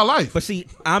true. that It's shit. my life. But see,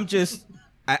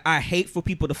 I hate for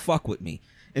people to fuck with me,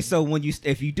 and so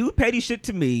if you do petty shit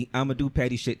to me, I'm gonna do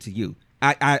petty shit to you.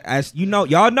 As you know,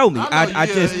 y'all know me. I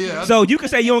know, yeah. So you can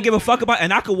say you don't give a fuck about it,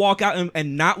 and I could walk out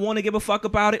and not want to give a fuck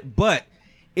about it. But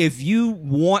if you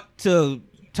want to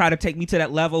try to take me to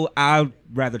that level, I'd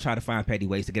rather try to find petty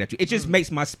ways to get at you. It just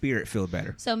makes my spirit feel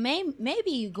better. So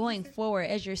maybe going forward,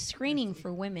 as you're screening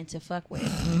for women to fuck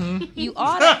with, you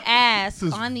ought to ask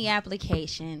on the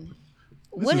application,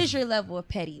 what is your level of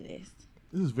pettiness?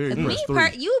 This is very Me,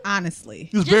 press three. Honestly,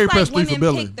 This is just very like press three for women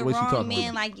Billy. pick the The way she wrong talking.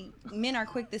 man, like men are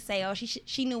quick to say, "Oh,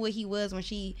 she knew what he was when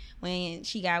she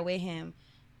got with him."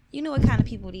 You know what kind of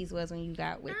people these was when you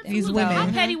got with them. These So, women.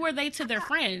 How petty were they to their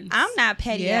friends? I'm not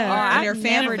petty Yeah, at all. and their I've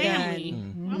family. never Their done family.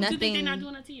 Why would you think they're not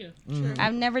doing that to you?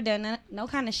 I've never done no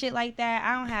kind of shit like that.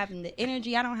 I don't have the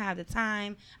energy. I don't have the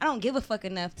time. I don't give a fuck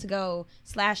enough to go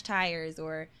slash tires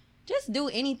or just do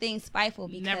anything spiteful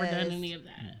because Never done any of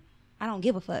that. I don't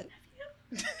give a fuck.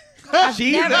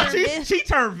 She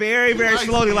turned very, very Light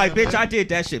slowly skin. like, bitch, I did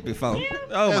that shit before.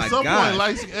 Oh At my some God.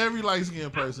 point, every light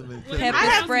skinned person. Pepper I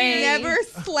have spray. never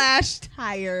slashed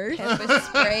tires. Pepper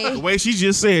spray. The way she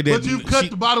just said that. But you've cut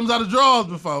the bottoms out of drawers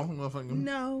before. Motherfucker.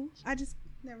 No, I just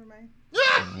never mind.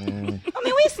 I mean,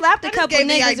 we slapped a just couple gave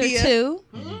the niggas idea. or two.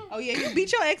 Oh yeah, you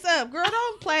beat your ex up, girl.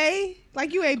 Don't play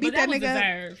like you ain't beat But that was nigga.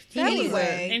 deserved.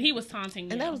 Anyway, And he was taunting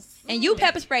you. And that was And you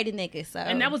pepper sprayed the nigga, so.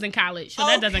 And that was in college, so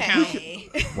that doesn't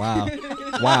count. Wow.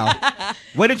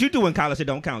 What did you do in college that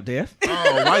don't count, Dev?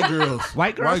 Oh, white girls.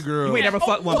 White girls? White girls. You ain't never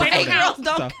fucked one White before girls that.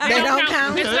 don't So- count. They don't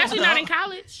count. especially not in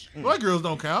college. White girls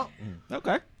don't count.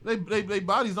 Okay. They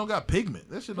bodies don't got pigment.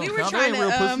 That shit don't we were count. They trying ain't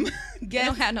real to pussy. They don't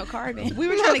guess. have no carbon. We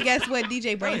were trying to guess what DJ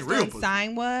ain't real Brainstorm's pussy.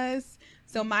 sign was.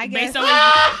 So my guess,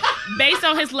 Based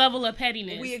on his level of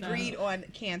pettiness. we so. agreed on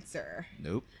Cancer,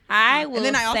 Nope. I will and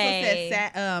then I also say,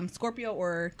 said Scorpio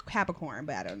or Capricorn,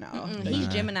 but I don't know. he's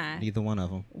Gemini. Neither one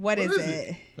of them. What is is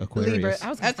it? Aquarius. Libra. I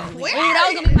was gonna say Aquarius. Oh,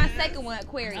 that was gonna be my second one,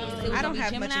 Aquarius. It was I don't gonna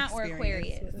have be much Gemini or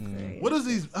experience. Aquarius. What is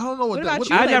these? I don't know what, What that. about What,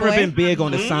 you? I've never Playboy. been big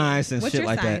on the signs and What's shit your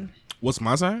like that. sign? What's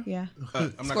my sign? Yeah.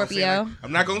 I'm not Scorpio.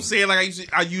 I'm not gonna say it like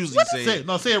I usually say Say it. it.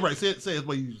 No, say it right. Say it the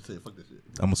way you usually say it. Fuck that shit.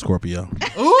 I'm a Scorpio.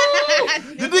 Ooh!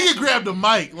 The nigga grabbed the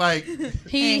mic like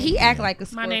He act like a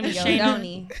Scorpio, My name is don't Shayna.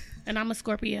 he? And I'm a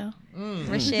Scorpio.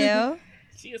 Rochelle,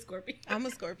 She is Scorpio. I'm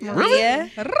a Scorpio. Maria,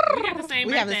 We got the same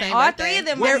We have the birthday. same all birthday. three of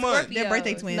them What are month? Scorpios. They're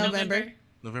birthday twins. November.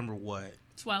 November what?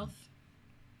 12th.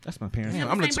 That's my parents. Yeah.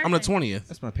 I'm the Same I'm the birthday. 20th.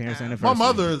 That's my parents' anniversary.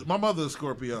 my mother is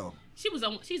Scorpio.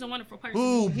 She's a wonderful person.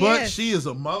 Ooh, but Yes. she is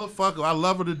a motherfucker. I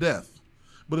love her to death.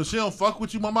 But if she don't fuck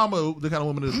with you, my mama the kind of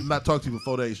woman that not talk to you for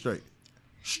 4 days straight.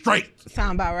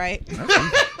 Sound about right.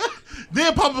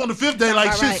 Then pop up on the 5th day like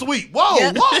All shit right. sweet. Whoa,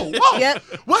 Yep. whoa. Yep.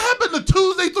 What happened to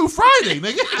Tuesday through Friday,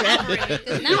 nigga? Now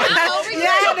I'm over Yeah, here.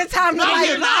 I had the time to Now like.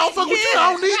 I don't fuck with you.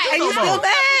 I don't need Are you you no still more.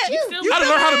 mad? I done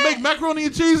learned how to make macaroni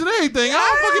and cheese and everything. I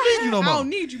don't fucking need you no I more. don't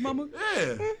need you, mama.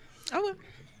 Yeah. Oh,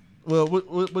 Well,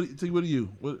 what are you?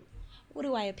 What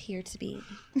do I appear to be?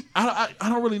 I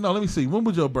don't really know. Let me see. When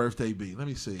would your birthday be? Let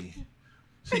me see.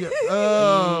 She got,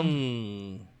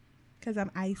 Because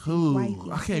I'm icy. Ooh,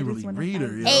 wifey. I can't really read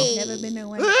her. Hey. Never been no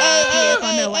one.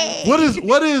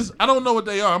 What is? I don't know what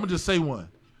they are. I'm gonna just say one.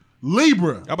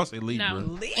 Libra. I'm about to say Libra.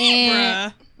 No,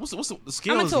 And What's the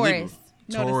scale? I'm a is Libra? Taurus.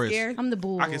 No, the Taurus. scare. I'm the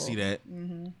bull. I can see that.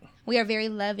 We are very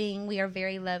loving. We are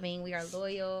very loving. We are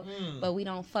loyal, but we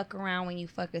don't fuck around when you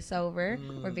fuck us over.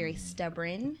 We're very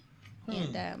stubborn.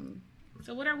 And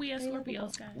So what are we as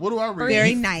Scorpios, guys? What do I read?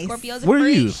 Very nice. Scorpios What are are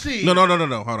you? freaks. No.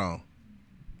 Hold on.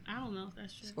 I don't know if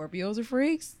that's true. Scorpios are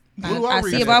freaks. What do I I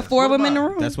read see as? about 4 of What them in the am I?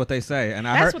 room. That's what they say, and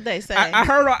I That's heard what they say. I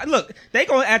heard. Look, they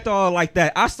gonna act all like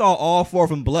that. I saw all 4 of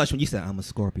them blush when you said I'm a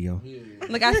Scorpio.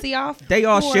 Look, I see all They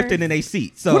all 4. shifted in their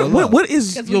seats. So What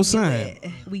is 'Cause we your knew sign? it.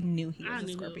 We knew he I was a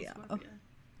knew he was a Scorpio. Scorpio.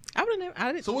 I would never.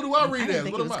 I didn't. So what do I read didn't as?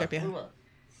 think What it am was I? Scorpio. What am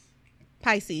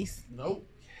Pisces. I? Nope.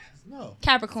 No.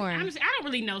 Capricorn. I don't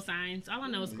really know signs. All I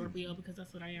know is Scorpio because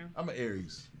that's what I am. I'm an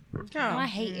Aries. Oh, I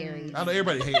hate Aries. I know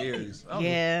everybody hate Aries. I don't know.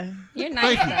 Yeah. You're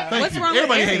nice. Thank you. though. Thank What's you. wrong with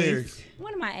Everybody hate Aries? Aries.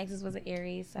 One of my exes was an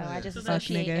Aries, so I just Fuck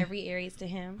associate nigga. every Aries to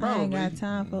him. I ain't Probably. got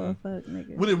time for a fuck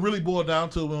nigga. When it really boiled down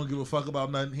to it, we don't give a fuck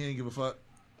about nothing. He ain't give a fuck.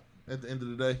 At the end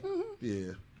of the day,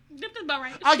 yeah. That's about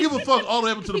right. I give a fuck all the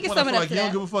way up to the We can point I sum it feel up like to you don't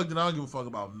that. give a fuck, then I don't give a fuck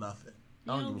about nothing.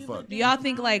 I don't give a fuck. Do y'all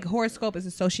think like horoscope is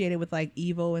associated with like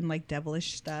evil and like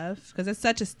devilish stuff? Because there's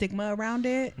such a stigma around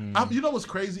it. You know what's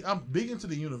crazy? I'm big into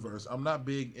the universe. I'm not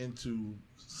big into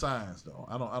science though.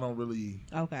 I don't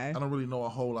really know a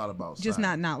whole lot about Just science.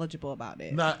 not knowledgeable about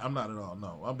it. I'm not at all.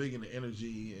 No, I'm big into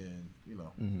energy and you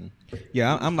know.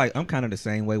 Yeah, I'm kind of the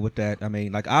same way with that. I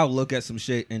mean, like I'll look at some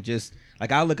shit and just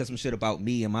like I'll look at some shit about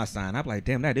me and my sign. I'm like,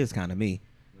 damn, that is kind of me.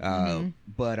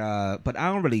 But I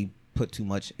don't really put too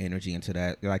much energy into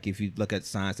that. Like if you look at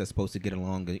signs that's supposed to get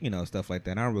along, you know, stuff like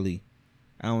that. I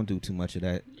don't do too much of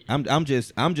that. I'm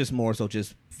just more so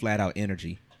just flat out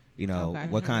energy. You know, Okay.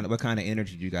 what kind of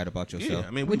energy you got about yourself? Yeah,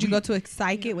 I mean, Would you go to a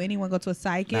psychic? Would anyone go to a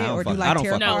psychic Nah, I don't or do fuck- I like don't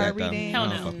tarot fuck with card that, though. reading? Hell I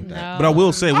don't no. fuck with that. But I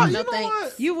will say, Oh, we, you know thanks.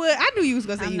 what? You would. I knew you was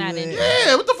gonna say I'm you not would. into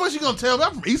Yeah, what the fuck you gonna tell me?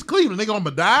 I'm from East Cleveland. They gonna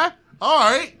die? All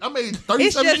right, I made It's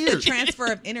 37 just years. the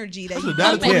transfer of energy that you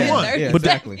died at put in 21. there. Yeah,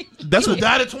 exactly. That's what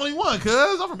died at 21.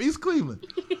 Cause I'm from East Cleveland.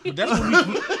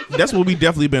 that's what we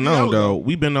definitely been Yeah, on though.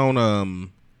 We've been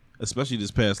on especially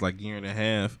this past like year and a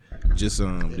half, just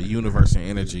the universe and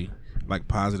energy, like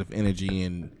positive energy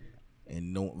and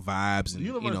no vibes and The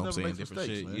you universe know what I'm never saying, makes different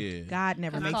mistakes, shit. man. Yeah. God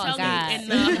never I'm makes called telling mistakes. you,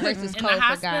 God. in Universe is the code for God.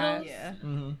 hospitals, Yeah.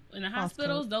 in the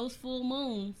hospitals, those full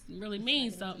moons really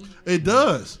mean something. It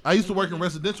does. I used to work in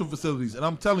residential facilities, and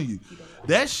I'm telling you,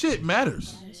 that shit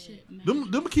matters. That shit,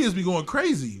 man. Them kids be going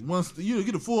crazy once you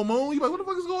get a full moon. You like, what the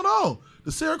fuck is going on?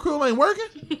 The Seroquel ain't working.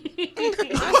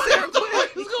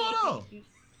 What's going on?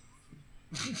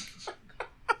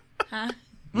 Huh?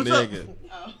 What's up? Nigga.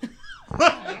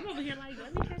 I'm over here like,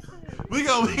 let me catch that. We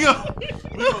gonna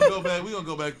go back. We gonna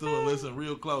go back through and listen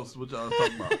real close to what y'all was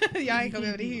talking about. Y'all ain't gonna be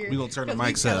able to hear. We gonna turn the 'Cause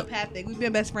we mics up. telepathic. We've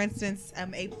been best friends since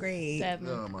 8th grade. 7th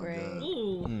Oh, my grade. God.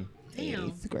 Ooh,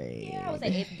 damn. 8th grade. Yeah, I was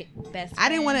at 8th best. I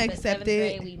didn't wanna friends, but accept 7th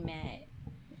it. grade we met.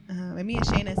 And me and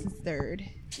Shayna since 3rd.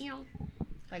 Damn.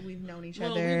 Like we've known each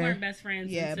Well, other. we weren't best friends.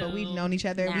 Yeah, but we've until known each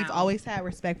other. We've now. always had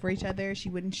respect for each other. She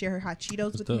wouldn't share her hot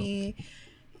Cheetos with dope. me,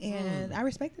 and I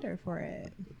respected her for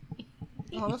it.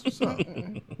 Oh, that's what's up.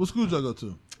 What school y'all go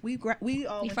to? We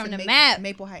all went from to the map.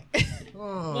 Maple Heights.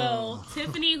 Oh. Well,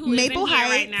 Tiffany, who is Maple in here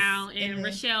right Heights. now, and Mhm.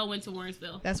 Rochelle went to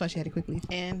Warrensville. That's why she had to quickly.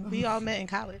 And we all met in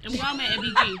college. And we all met at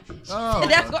BG. Oh,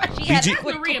 That's why she had BG. to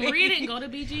quit. Maria didn't go to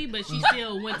BG, but she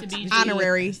still went to BG.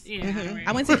 Honorary. Yeah, honorary.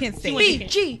 I went to Kent She State.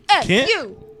 went to Kent.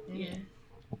 BGSU. Yeah.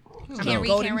 Can't read,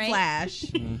 Golden can't write. Flash.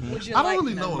 I don't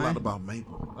really know a lot about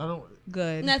Maple. I don't.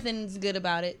 Good. Nothing's good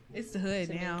about it. It's the hood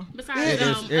now. Besides, It is-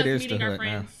 us it is meeting the our hood now.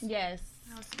 friends. Yes.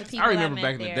 The I people remember met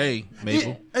back in the there. day,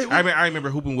 Maple. Hey, I remember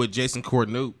hooping with Jason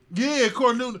Cordnute. Yeah,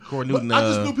 Cord Newton. Cord But Newton, I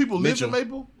just knew people lived Mitchell. in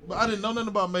Maple, but I didn't know nothing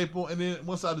about Maple. And then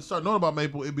once I started knowing about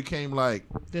Maple, it became like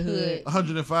The hood.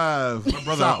 105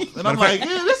 brother- South. And I'm matter of like,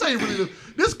 yeah, this ain't really.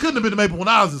 This couldn't have been the Maple when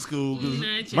I was in school.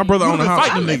 'cause My brother you owned a been house.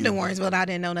 fighting I them lived in niggas. Warrensville. I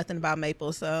didn't know nothing about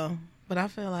Maple, so. But I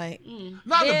feel like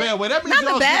Not in a bad way. That means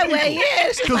not in a bad way. Yeah,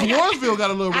 it's just Because like, Warrensville got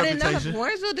a little I didn't know reputation.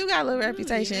 Warrensville do got a little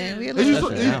reputation. We a They,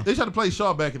 little, used to, they tried to play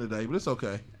Shaw back in the day, but it's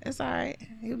okay. it's all right.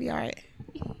 You'll be all right.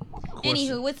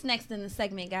 Anywho, what's next in the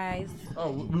segment, guys?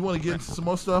 Oh, we want to get into some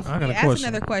more stuff? I got a Ask question.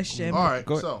 another question. All right,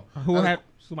 Go ahead. so. Who had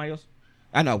somebody else?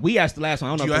 I know we asked the last one.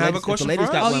 I don't know Do if you the have ladies, a question if the ladies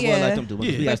for got us? one. Oh, We'll yeah. let them do it.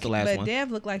 Yeah. We asked the last But one.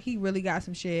 Dev looked like he really got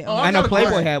some shit. Oh, I know got a Playboy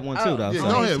question. had one too, though. Yeah, so-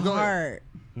 go ahead, It's go ahead. hard.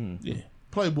 Yeah.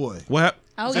 Playboy. What happened?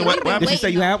 Oh, Say you what- been what happened? Did she say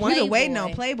waiting you had on one? You've been waiting Playboy.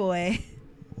 on Playboy.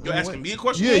 You asking me a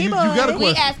question? Yeah, you got a We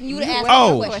question. asking you to ask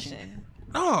Oh. a question.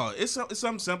 No, it's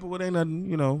something simple. It ain't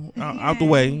nothing, out the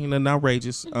way, nothing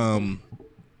outrageous.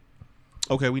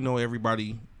 Okay, we know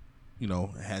everybody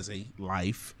has a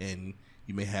life and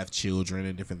you may have children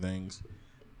and different things.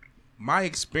 My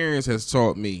experience has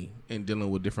taught me in dealing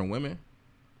with different women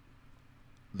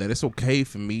that it's okay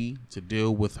for me to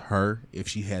deal with her if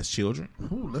she has children.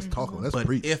 Ooh, let's talk. Let's but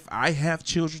preach. if I have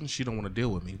children, she don't want to deal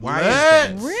with me. Why is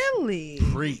that? Really?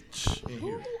 Preach.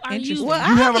 Are you Well,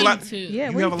 You have a lot. to? Yeah,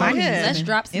 You where have you a lot. find it? Let's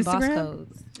drop some boss Instagram?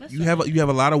 codes. You have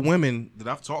a lot of women that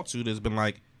I've talked to that's been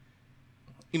like,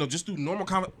 just do normal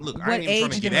Look, I What ain't even trying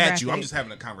to age get at you. I'm demographic? just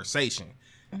having a conversation.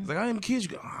 It's like, I ain't kids. You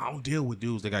go, I don't deal with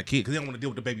dudes that got kids because they don't want to deal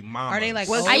with the baby mama. Are they like?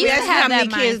 Well, old? I used to ask you have how many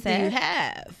that kids do mindset. you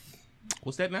have?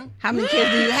 What's that now? How many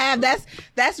kids do you have?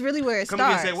 That's really where it Come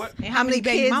again, starts. say what? And How many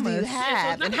baby kids do mamas? you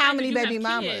have? And how many baby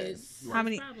mamas? How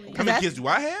many? How many that's- kids do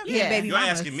I have? Yeah, baby You're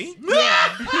mamas. asking me?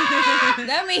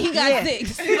 That means he got Yeah.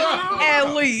 6.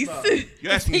 At least.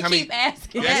 You're asking me He how many? keep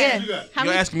asking. You're Yeah. asking, How you're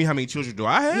many- asking me how many children do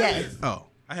I have? Yes. Oh,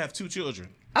 I have 2 children.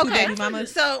 Okay. baby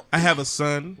mamas. So I have a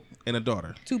son and a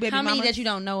daughter. 2 baby How many mamas. that you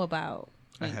don't know about?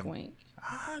 I Wink, have- wink.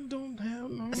 I don't have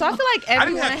no. I feel like I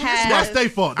didn't everyone have kids. That's has. their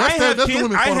fault. I That's have the kids.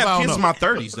 women's I fault. if have don't kids in know. my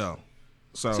 30s though.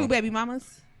 So 2 baby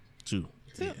mamas. 2.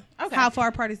 Yeah. Okay. How far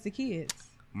apart is the kids?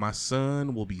 My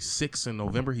son will be 6 in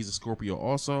November. He's a Scorpio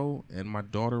also, and my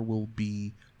daughter will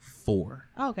be 4.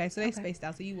 Oh, okay, so they spaced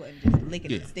out, so you wasn't just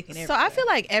licking and Yeah. sticking So everywhere. I feel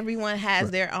like everyone has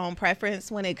their own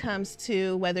preference when it comes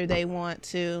to whether they want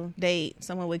to date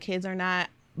someone with kids or not.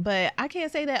 But I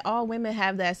can't say that all women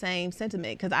have that same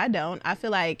sentiment because I don't. I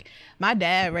feel like my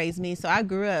dad raised me, so I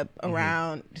grew up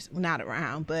around, not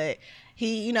around, but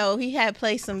he had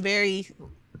placed some very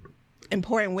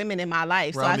important women in my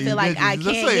life. So Around I these feel like bitches. I Just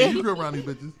can't say it. get. You grew up around these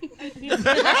bitches.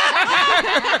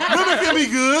 Women can be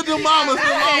good. Them mamas. Them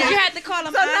You mamas. had to call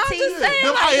them So no, I'm aunties. just saying,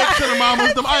 Them like, IX and the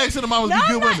mamas. Them IX and the mamas No, be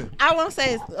I'm good not- women. I won't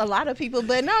say it's a lot of people,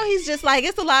 but no, he's just like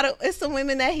it's some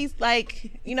women that he's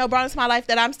like brought into my life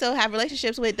that I'm still have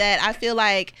relationships with that I feel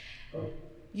like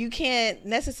you can't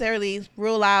necessarily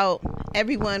rule out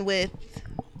everyone with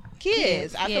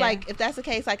kids. I feel yeah. like if that's the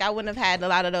case, like I wouldn't have had a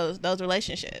lot of those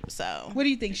relationships. So What do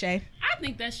you think, Shay? I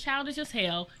think that's childish as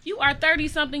hell. You are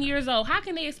 30-something years old. How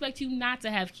can they expect you not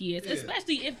to have kids,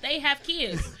 especially if they have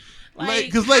kids?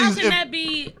 Like, 'cause how ladies, can if- that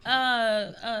be?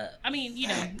 I mean,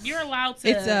 you're allowed to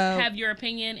It's, have your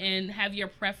opinion and have your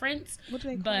preference, What do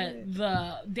they call but it?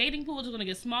 the dating pool is going to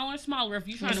get smaller and smaller if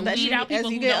you're trying to Especially weed out as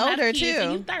people you who get don't older, have kids too.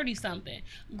 and you 30-something.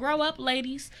 Grow up,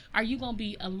 ladies. Are you going to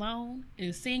be alone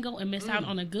and single and miss out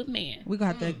on a good man? We're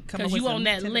going to have to come up Because with you some on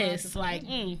that $10 list, like,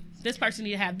 this person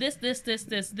need to have this.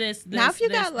 now if you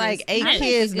got like 8 this.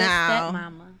 kids Good now,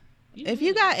 stepmama. if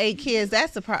you got 8 kids,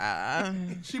 that's a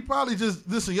problem. She probably just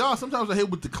listen, y'all. Sometimes I hit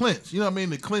with the clinch. You know what I mean?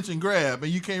 The clinch and grab,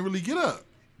 and you can't really get up.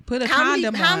 Put a How many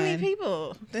condom how on. many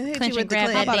people that hit Clinch you with and the grab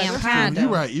clinch? that damn That's condom.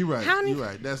 true. You right. How many- You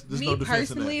right. There's Me no defense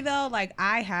personally, in that. though, like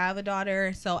I have a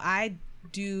daughter, so I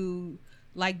do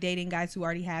like dating guys who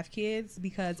already have kids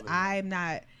because I'm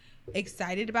not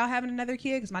excited about having another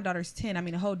kid because my daughter's 10. I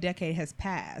mean, a whole decade has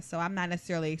passed, so I'm not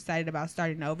necessarily excited about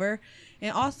starting over.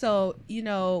 And also,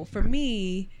 for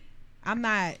me, I'm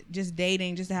not just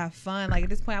dating just to have fun. Like at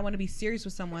this point, I want to be serious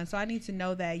with someone, so I need to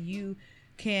know that you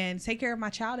can take care of my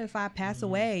child if I pass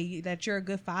away, that you're a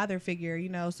good father figure,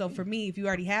 So for me, if you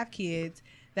already have kids,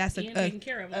 that's Being taken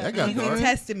care of. That got dark.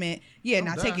 testament. Yeah,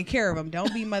 not done. taking care of them.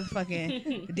 Don't be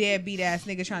motherfucking deadbeat ass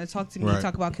nigga trying to talk to me. Right.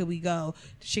 Talk about could we go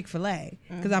to Chick-fil-A?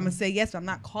 Because I'm gonna say yes, but I'm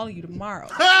not calling you tomorrow.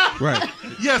 Right.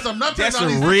 Yes, I'm not. That's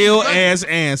taking a all these- real ass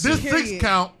answer. This 6 Period.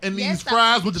 count and Yes, these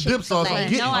fries with the Chick-fil-A. dip sauce. I'm No,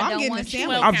 getting. I I'm don't getting want a you.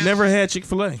 sandwich. I've never had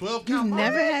Chick-fil-A. 12 You've count.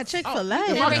 never had Chick-fil-A. If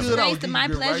I Never could, I would experienced give my you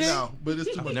good right pleasure? now, but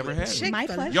it's too much. Never had it. My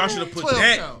pleasure. Y'all should have put 12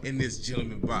 that count. in this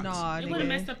gentleman box. Nah, It would have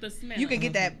messed nigga. up the smell. You could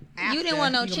get that. After. You didn't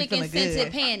want no You gonna be chicken feeling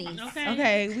scented good. panties. Okay.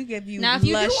 Okay, we give you. Now, if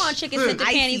you do lush, want chicken scented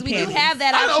icy panties, we do panties. have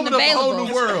that I option opened up a whole new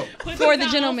available. world. Put For this the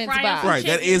on, gentleman's fry up box. some Right,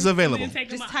 that chicken, is available. and then take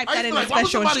Just them out. type I that used in to the be like, why would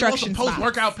special somebody want some instructions post box.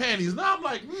 workout panties? Now I'm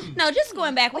like, No, just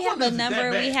going back, we have a wonder if it's that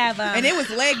number. bad. We have And it was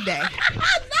leg day.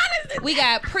 we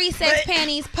got pre-sex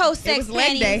panties, post-sex It was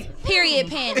leg panties, day. period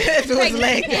panties, It was pregnancy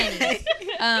leg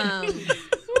panties.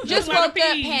 Just a lot woke of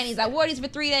up peas. panties. I wore these for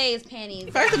 3 days panties.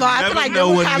 First of all, I Never feel like know that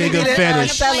would what probably nigga be the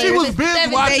fetish. seller. She was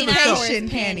binge watching the show. Vacation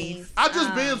panties. I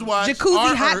just binge watched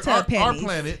Jacuzzi hot tub our panties.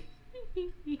 Planet.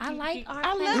 I like our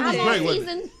I love planet. it. I'm It was on great,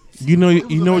 wasn't season. You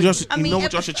know what y'all should, I mean,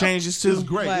 y'all should change this It's to?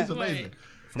 great. What? It's amazing.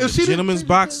 From If the she didn't gentleman's change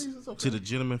box the panties, it's to okay. the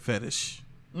gentleman fetish.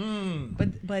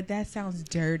 But that sounds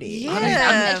dirty. Sounds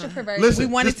Yeah. extra perverted. Listen,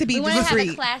 We want it to be we want to have a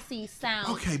discreet classy sound.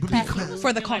 Okay, but be clear.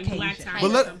 for the Get, like, black Caucasian. tie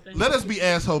But or something. let us be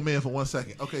asshole men for 1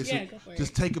 second. Okay, so Yeah, go for it.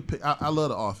 just take a pic. I love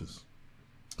The Office.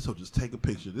 So just take a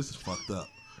picture. This is fucked up.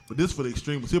 But this for the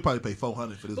extreme. He'll probably pay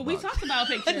 $400 for this. But we box. talked about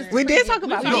pictures. We did talk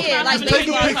about We did, like take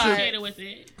a the picture. card. With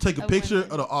it. Take a picture of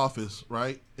the office,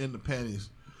 right, in the panties,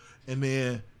 and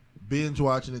then binge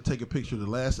watch and then take a picture of the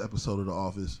last episode of the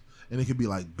office. And it could be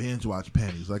like binge watch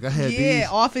panties. Like I had these.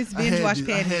 Office binge watch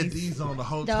panties. I had these on the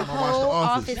whole The time I watched whole the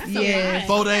office. office. Yeah.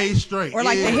 4 days straight. Or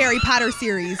like Yeah. the Harry Potter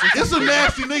series. There's some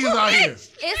nasty niggas out here.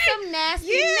 It's some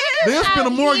nasty niggas They'll spend a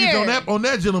out mortgage here. on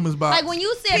that gentleman's box. Like when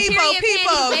you said People, period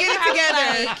panties, they get it were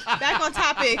together. like, Back on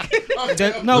topic.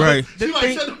 Right.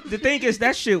 She The thing is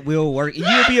that shit will work.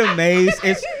 You'll be amazed.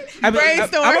 I'm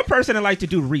a person that like to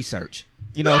do research.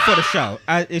 You know, for the show.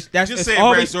 Just say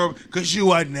brainstorm because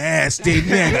you are nasty,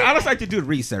 man. I just like to do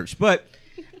research, but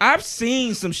I've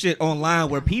seen some shit online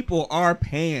where people are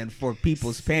paying for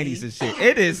people's panties and shit.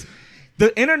 It is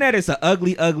the internet is an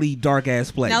ugly, ugly, dark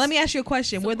ass place. Now let me ask you a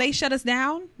question: will they shut us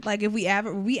down? Like if we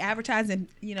advertise and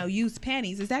use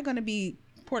panties, is that going to be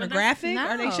pornographic? No.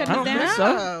 Are they shutting I us don't down? think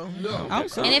so. No.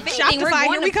 So. and if anything, we're Shopify,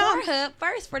 going here we to come. Pornhub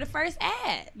first for the first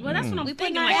ad. Well, that's what I'm We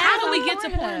thinking. putting our Like, how ads do we on get to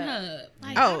Pornhub. Pornhub?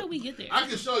 Like, Oh. how do we get there? I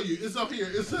can show you. It's up here.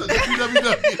 It's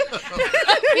www.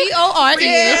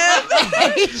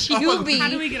 PORNHUB. How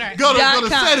do we get our? Go to .com.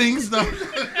 settings. No.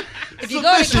 If you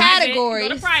go to Sufficient. categories,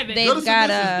 Go to private. they've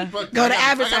got Go to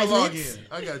I gotta log advertisements. in.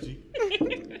 I got you.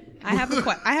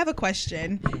 I have a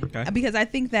question Okay. because I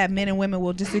think that men and women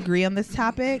will disagree on this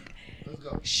topic.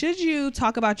 Should you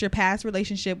talk about your past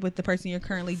relationship with the person you're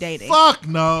currently dating? Fuck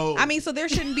no. I mean, so there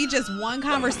shouldn't be just one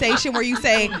conversation where you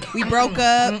say we broke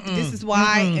up, this is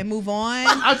why, and move on.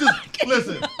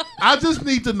 Listen. I just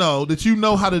need to know that you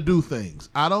know how to do things.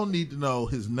 I don't need to know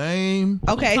his name.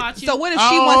 Okay, taught you? so what if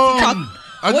she wants to talk?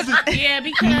 I What- just, Yeah,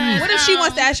 because What if she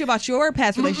wants to ask you about your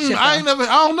past relationship? I though?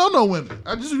 don't know no women.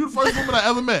 You're the first woman I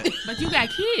ever met. But you got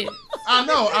kids. I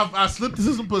know. I slipped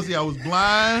into some pussy. I was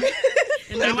blind.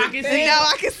 And now I can And see. now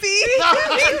I can see.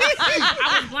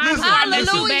 I was blind before I met you,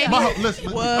 Hallelujah. baby.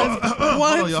 Listen. Once Hold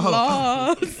on, y'all, hold on.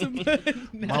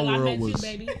 lost. My I world met you, was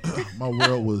baby. my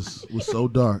world was so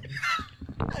dark.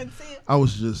 I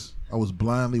was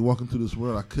blindly walking through this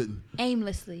world. I couldn't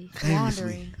aimlessly aimlessly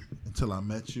wandering. until I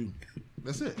met you.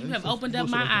 That's it. You have opened up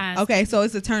my eyes. Okay, so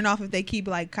it's a turn off if they keep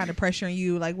like kind of pressuring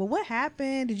you, like, well, what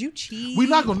happened? Did you cheat? We're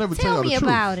not gonna never tell Tell y'all me the truth.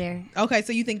 about her. Okay,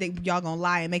 so you think that y'all gonna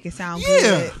lie and make it sound Yeah.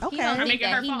 good? He Okay. don't Make think it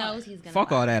her that. He fault. knows he's gonna.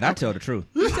 Fuck all that. I tell the truth.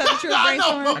 You tell the truth, I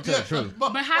brainstorm. know. I tell the truth.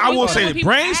 But how I do will you say know the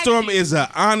people brainstorm ask you? is an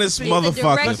honest See, the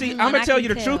motherfucker. direct- See, When I'm I gonna tell can you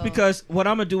the truth tell. because what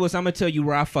I'm gonna do is I'm gonna tell you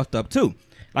where I fucked up too.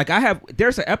 Like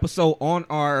there's an episode on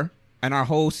our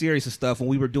whole series of stuff when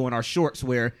we were doing our shorts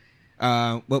where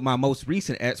with my most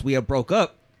recent ex we had broke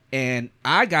up and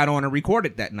I got on and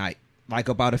recorded that night, like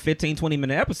about a 15-20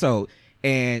 minute episode.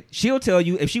 And she'll tell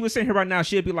you, if she was sitting here right now,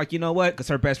 she'd be like, you know what? Because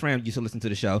her best friend used to listen to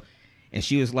the show. And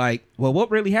she was like, well, what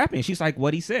really happened? She's like,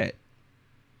 what he said.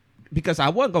 Because I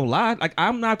wasn't going to lie. Like,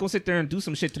 I'm not going to sit there and do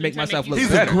some shit to make myself look He's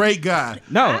better. a great guy.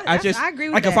 No, I I agree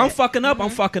with like if that. I'm fucking up, I'm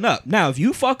fucking up. Now, if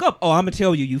you fuck up, I'm gonna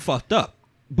tell you fucked up.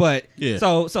 But Yeah.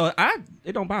 so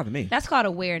it don't bother me. That's called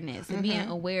awareness and being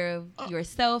aware of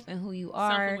yourself and who you are.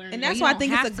 Self-awareness. And that's You why I don't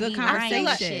think it's have a to good be right and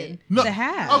conversation shit. No, to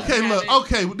have. Okay, look.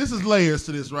 Okay, this is layers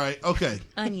to this, right? Okay.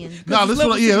 Onion. Now let's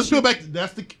levels let's peel back.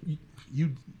 That's the you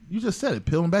just said it.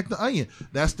 Peeling back the onion.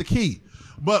 That's the key.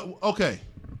 But okay.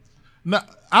 Now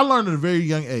I learned at a very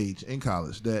young age in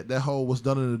college that whole what's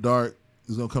done in the dark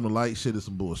is gonna come to light. Shit is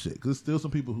some bullshit. Because there's still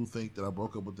some people who think that I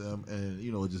broke up with them and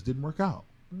it just didn't work out.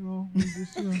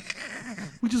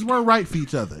 We just weren't right for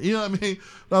each other. You know what I mean?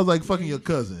 I was like fucking your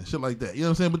cousin, shit like that. You know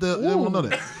what I'm saying? But they won't know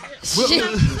that. Some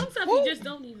stuff you just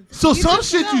don't need to So some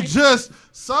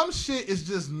shit is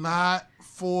just not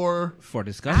for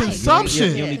discussion.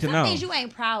 Consumption. You don't need to Some know. things you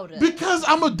ain't proud of. because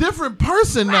I'm a different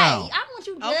person now. Right. I want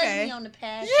you to judge Okay. me on the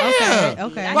past. Yeah.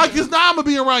 Okay. Like it's now I'm gonna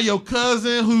be around your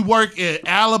cousin who work at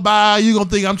Alibi. You gonna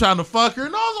think I'm trying to fuck her?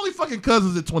 No, I was only fucking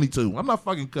cousins at 22. I'm not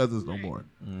fucking cousins no more.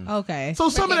 Okay. So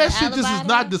some of Working that shit at just Alibi is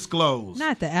not though? disclosed.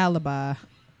 Not the alibi.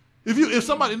 If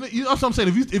somebody, you know what I'm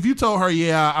saying? If you told her,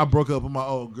 yeah, I broke up with my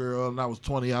old girl and I was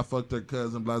 20, I fucked her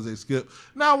cousin, blase skip.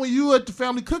 Now when you at the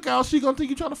family cookout, she gonna think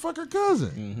you trying to fuck her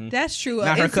cousin. That's true.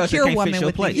 Now An her cousin insecure can't woman fix your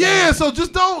would plate. think that. Yeah, so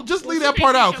just leave that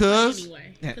part out, cuz.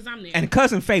 Anyway, because I'm there. And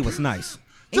cousin Faye was nice.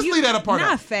 Just leave that part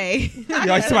Not out. Faye.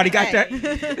 Somebody got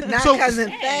that? Not So- cousin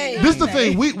Faye. This the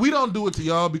thing. We don't do it to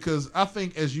y'all because I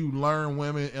think as you learn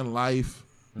women in life,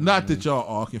 not that y'all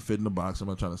all can fit in the box. I'm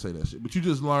not trying to say that shit, but you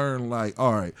just learn like,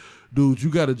 all right, dude, you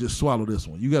got to just swallow this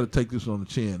one. You got to take this on the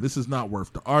chin. This is not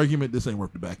worth the argument. This ain't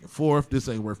worth the back and forth. This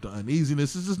ain't worth the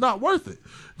uneasiness. This is not worth it.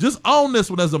 Just own this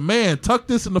one as a man. Tuck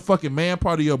this in the fucking man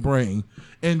part of your brain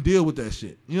and deal with that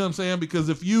shit. You know what I'm saying? Because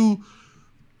if you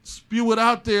spew it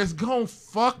out there, it's gonna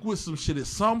fuck with some shit at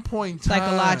some point in time.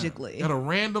 Psychologically. At a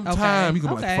random Okay. time. You can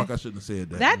be Okay. like, fuck, I shouldn't have said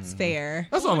that. That's fair.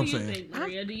 That's all What I'm do you saying. think,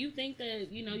 Maria? Do you think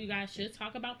that you guys should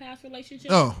talk about past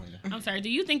relationships? Oh. I'm sorry. Do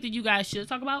you think that you guys should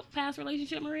talk about past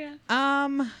relationship, Maria?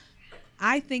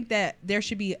 I think that there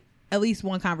should be at least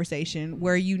one conversation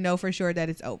where you know for sure that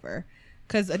it's over.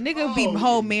 Cause a nigga be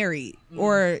whole married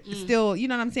or still, you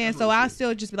know what I'm saying? So I'll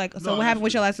still just be like, so what happened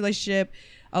with your last relationship?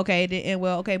 Okay, it didn't end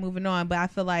well. Okay, moving on. But I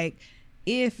feel like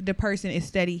if the person is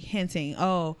steady hinting,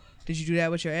 oh, did you do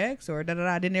that with your ex or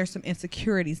da-da-da, then there's some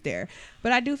insecurities there.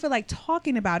 But I do feel like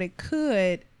talking about it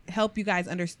could help you guys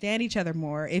understand each other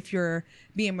more if you're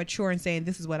being mature and saying,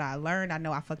 this is what I learned. I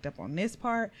know I fucked up on this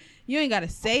part. You ain't got to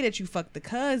say that you fucked the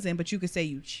cousin, but you could say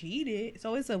you cheated.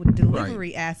 So it's a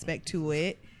delivery aspect to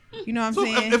it. You know what I'm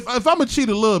saying? If I'm going to cheat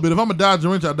a little bit, if I'm going to dodge a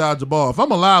wrench, I dodge a ball. If I'm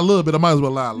going to lie a little bit, I might as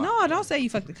well lie a lot. No, don't say you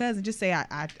fucked the cousin. Just say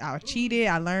I cheated.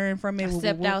 I learned from it. I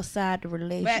stepped outside the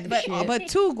relationship. But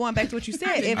two, going back to what you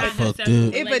said, if fucked up. a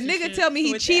nigga tell me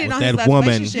he cheated on his last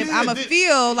relationship, I'ma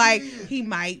feel like he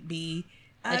might be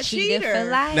a cheater for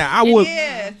life. Now I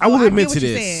will admit to what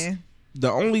you're this. saying.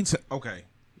 The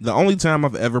only time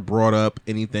I've ever brought up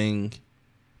anything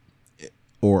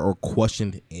or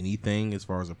questioned anything as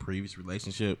far as a previous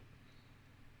relationship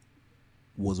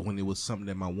was when it was something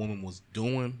that my woman was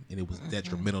doing and it was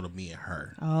detrimental to me and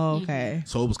her. Oh, okay.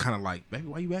 So it was kind of like, baby,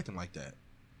 why you acting like that?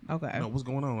 Okay. You know, what's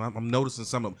going on? I'm noticing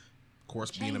some of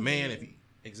course, being a man,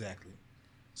 exactly.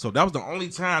 So that was the only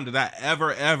time that I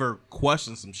ever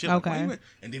questioned some shit. Okay. Like,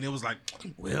 and then it was like,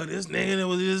 well, this nigga, it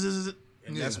was this.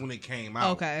 And that's when it came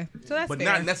out. Okay. So that's but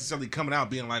fair. not necessarily coming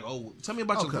out being like, oh, tell me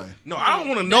about your. Okay. No, I don't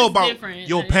want to know about different.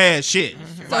 your past shit.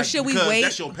 So should we because wait?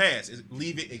 That's your past.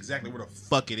 Leave it exactly where the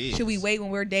fuck it is. Should we wait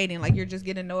when we're dating? Like you're just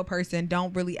getting to know a person.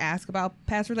 Don't really ask about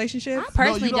past relationships. I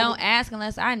personally No, you don't- don't ask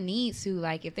unless I need to.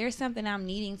 Like, if there's something I'm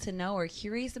needing to know or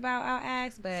curious about, I'll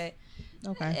ask. But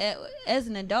Okay. as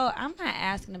an adult, I'm not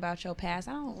asking about your past.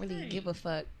 I don't really give a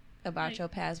fuck about your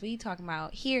past. We talking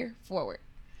about here forward.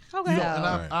 Okay. You know,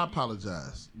 and I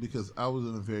apologize because I was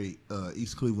in a very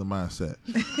East Cleveland mindset.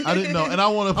 I didn't know, and I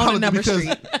want to On a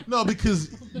apologize number because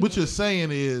what you're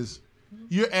saying is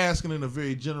you're asking in a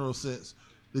very general sense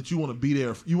that you want to be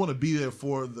there. You want to be there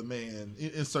for the man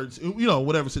in certain, you know,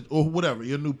 whatever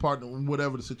your new partner,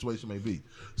 whatever the situation may be.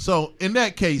 So in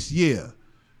that case, yeah,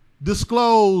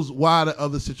 disclose why the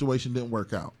other situation didn't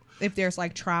work out. If there's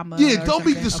like trauma. Yeah, or don't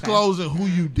be something. disclosing who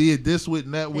you did this with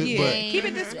and that with, Okay. but Yeah, keep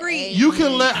it discreet. you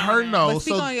can let her know But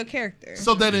speak on your character.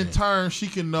 so that in turn she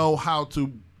can know how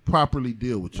to properly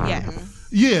deal with you. Yes.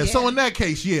 Yeah, so in that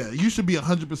case, yeah, you should be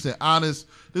 100% honest.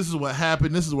 This is what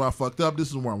happened. This is where I fucked up. This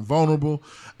is where I'm vulnerable.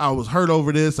 I was hurt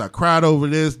over this. I cried over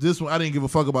this. This one, I didn't give a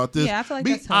fuck about this. Yeah, I feel like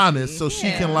be that's healthy. honest so she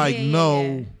can like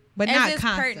know. But As not it's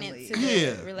constantly. pertinent to the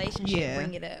Yeah. relationship, Yeah.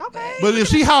 bring it up. Okay. But if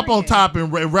she hop on top and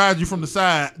ride you from the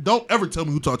side, don't ever tell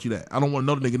me who taught you that. I don't want to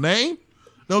know the nigga name.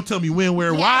 Don't tell me when,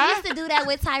 where, I why. used to do that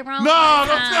with Tyrone. No, one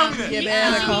don't time. tell me that. You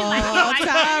better call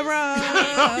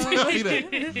Tyrone. Don't tell me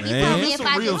that. He Man. told me That's if some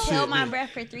I real just shit, hold my man. breath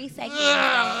for 3 seconds. What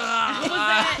was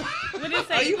that? What did it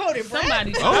say? Are you holding breath?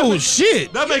 Somebody, Oh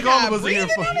shit! That make all of us in here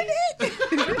breathing fuck. on the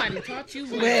dick? somebody taught you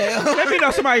well. Let me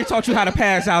know somebody taught you how to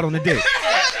pass out on the dick.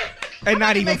 And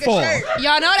not even make a fall. shirt.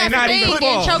 Y'all know that's And the not thing. even Getting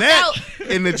fall. choked That out.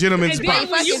 in the gentleman's And then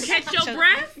box. when you catch your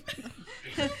breath,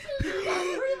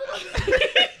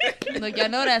 Look, y'all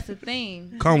know that's the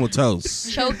thing.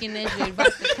 Comatose. Choking as you're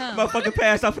about to come. Motherfucker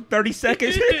passed out for 30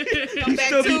 seconds.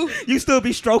 you still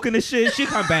be stroking the shit. She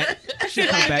come back. She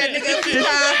come back.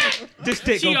 This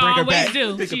dick she gonna bring her always back.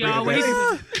 do. Dick She gonna bring her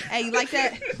always back. do. Hey, you like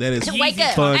that? That is Wake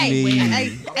up. funny. Hey,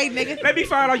 nigga. Let me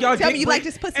find out y'all Tell dick me you bring- like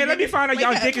this pussy, Hey, let me nigga. find out y'all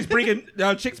Wake up. dick is bringing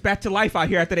chicks back to life out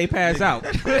here after they pass out.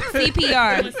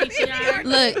 CPR. CPR.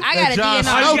 Look, I got a John DNR.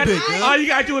 Snow all, dick, man. all you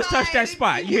gotta do is touch that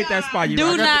spot. You hit that spot. You Do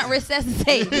right. not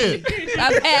resuscitate me.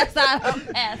 I passed out. I'm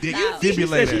passed out. She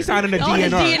said she's signing a On the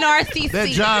DNR. DNRCC. That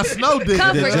Jon Snow dick.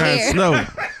 Comfort That care. Jon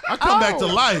Snow. I come back to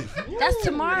life. That's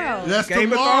tomorrow. That's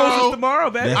Game of Thrones is tomorrow. tomorrow,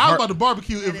 baby. I was about to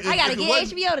barbecue. If I gotta if it get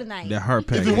wasn't- HBO tonight. That heart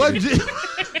pack. If it wasn't,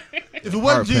 if it wasn't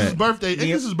Heart Jesus' pack. birthday, and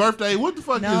this is birthday, what the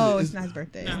fuck No, is it's it? not his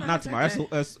birthday. Not tomorrow.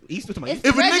 That's Easter tomorrow. It's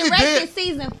If a nigga resurrection dead-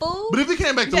 season, fool. But if he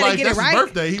came back to gotta life, get that's it his right.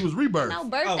 birthday. He was rebirth. No,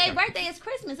 birthday. Okay. Birthday is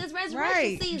Christmas. It's resurrection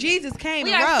Right. season. Jesus came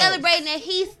We and are rose. celebrating that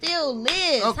he still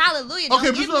lives. Okay. Hallelujah. Okay, Don't but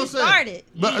get this is what me I'm saying. started.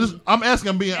 But I'm asking.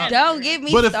 I'm being. Don't get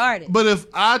me But if started. but if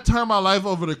I turn my life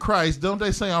over to Christ, don't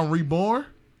they say I'm reborn?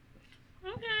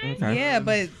 Okay. Yeah,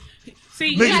 but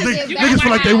See, Niggas, gotta niggas, get niggas back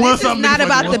feel like they behind. won this is something. not niggas about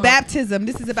like the they won. baptism.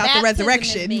 This is about the Baptism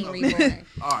resurrection. is being reborn. All right,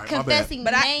 my bad. Confessing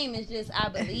But the I- name is just I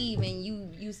believe, and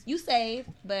you saved,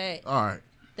 but All right.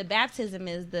 the baptism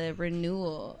is the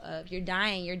renewal of you're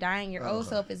dying. Your old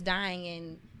self is dying,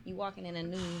 and you walking in a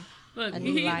new. Look,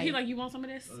 he like, you want some of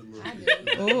this? I do.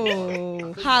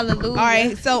 Oh, hallelujah! All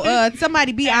right, so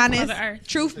somebody be Ask honest. Mother Earth.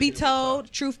 Truth be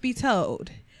told. Truth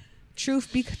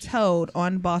be told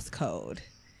on Boss Code.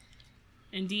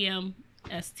 And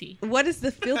DMST. What is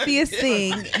the filthiest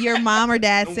thing your mom or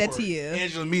dad said to you,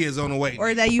 Angela Mia is on the way.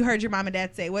 or that you heard your mom or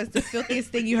dad say? What's the filthiest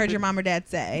thing you heard your mom or dad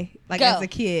say, like Go. as a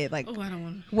kid? Like, Oh, I don't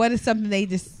want. what is something they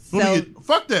just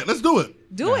Fuck that. Let's do it.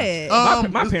 do it?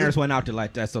 My parents went out there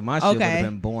like that, so my shit would Okay. have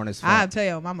been boring as fuck. I'll tell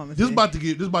you what my mama This said. about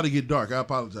to get dark. I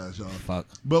apologize, y'all. Fuck.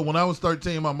 But when I was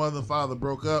 13, my mother and father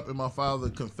broke up, and my father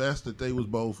confessed that they was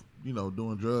both,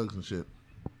 doing drugs and shit.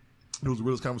 It was the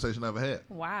realest conversation I ever had.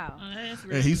 Wow! That's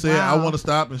And he said, Wow. "I want to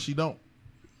stop," and she don't.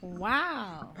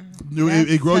 Wow!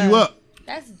 It grow you tough. up.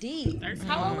 That's deep.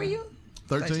 How old were you?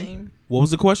 13. What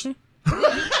was the question?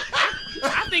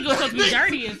 I think it was supposed to be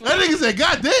dirty as That nigga said,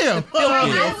 "God damn."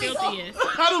 filthiest.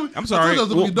 How do I'm sorry. I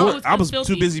thought it was gonna be dark. I was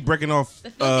Filthy. too busy breaking off The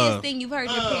filthiest thing you've heard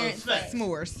your parents say.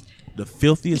 S'mores. the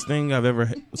filthiest thing I've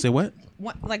ever say what?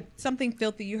 What, like something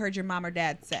filthy you heard your mom or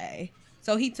dad say.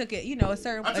 So he took it, a took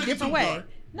it different too way. far.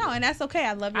 No, and that's okay.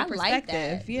 I love your I like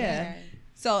perspective. that. Yeah.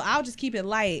 So I'll just keep it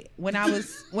light. When I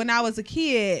was a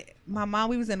kid,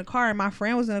 we was in the car and my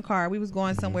friend was in the car. We was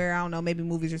going somewhere, I don't know, maybe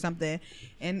movies or something.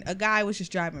 And a guy was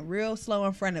just driving real slow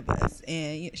in front of us.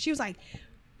 And she was like,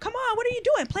 "Come on, what are you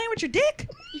doing? Playing with your dick?"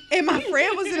 And my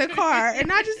friend was in the car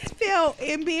and I just felt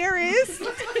embarrassed.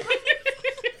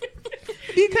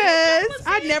 Because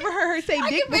I never heard her say I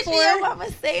dick can picture before. your mama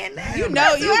saying that. She's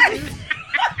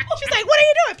like, "What are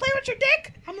you doing? Playing with your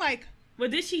dick?" I'm like,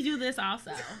 But did she do this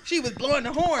also? she was blowing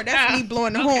the horn. That's me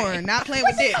blowing the horn, not playing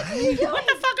with dick. What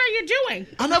the fuck are you doing?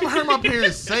 I never heard my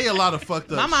parents say a lot of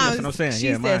fucked up My shit. mom, That's what I'm saying. she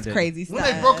Yeah, mine says did. crazy stuff.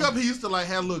 When they broke up, he used to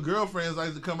have little girlfriends. I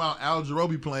used to come out, Al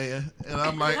Jarreau playing, and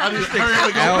I'm like, I just hurry up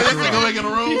and Al go piss and Jarreau. go back in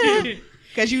the room.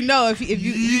 Because if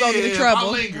you gonna get in trouble.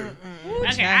 I linger.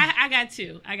 Okay, I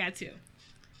got two.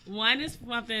 One is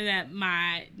something that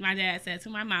my dad said to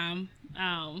my mom.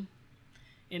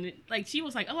 And she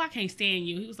was like, "Oh, I can't stand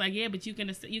you." He was like, "Yeah, but you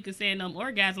can stand them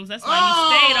orgasms. That's why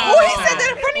you stayed all Oh, the he time." said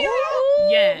that in front of you?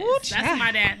 Yes, Ooh, that's child. what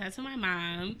my dad said to my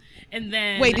mom. And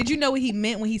then Wait, did you know what he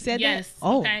meant when he said yes, that?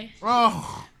 Oh. okay.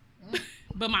 Oh,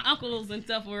 But my uncles and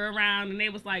stuff were around, and they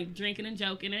was like drinking and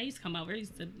joking. And they used to come over. They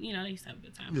used to have a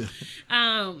good time.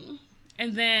 yeah.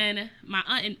 And then my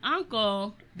aunt and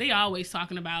uncle, they always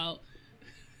talking about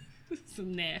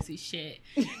some nasty shit.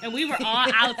 And we were all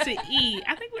out to eat.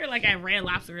 I think we were like at Red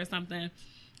Lobster or something.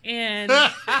 And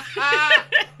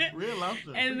Real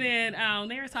lobster. and then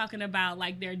they were talking about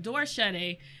like their door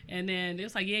shutting. And then it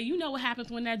was like, yeah, you know what happens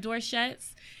when that door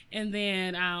shuts? And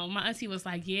then my auntie was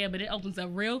like, yeah, but it opens up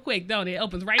real quick, don't it? It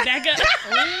opens right back up.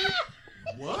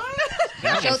 What?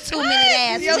 Your 2 minute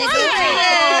ass. Your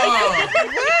nigga. 2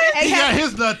 minute He got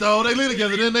his nut though. They live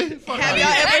together, didn't they? Fuck Have out y'all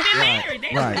of here. ever? They've been married.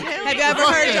 They- Right. Have you ever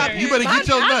heard y'all? You better get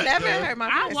your I've nut. never man. heard my I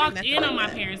parents walked say in nothing on my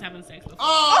like that. parents having sex before.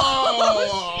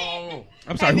 Oh.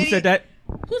 I'm sorry. Who said that?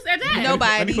 Who said that?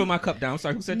 Nobody. Let me put my cup down. I'm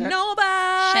sorry. Who said that?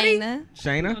 Nobody. Shayna.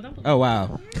 Shayna. Oh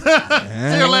wow.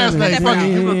 Say your last name. Fuck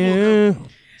it. Give her a full cup.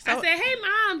 I said, hey,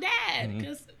 Mom, Dad,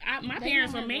 because my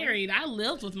parents were married. I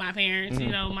lived with my parents,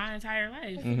 my entire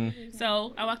life.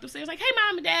 So I walked upstairs like, hey,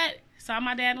 Mom and Dad. Saw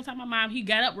my dad on top of my mom. He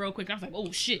got up real quick. I was like,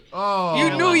 oh, shit. Oh.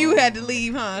 You knew you had to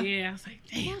leave, huh? Yeah, I was like,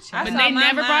 damn. I But saw they my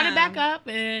never brought it mom. back up.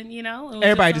 And, it was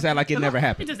Everybody just act like it never It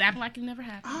happened. just acted like it never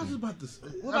happened. I was just about to say.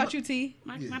 What about you, T?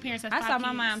 My parents had I 5 saw my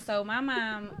kids. mom. So my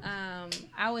mom,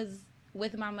 I was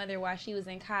with my mother while she was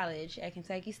in college at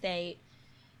Kentucky State,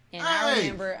 and I Hey!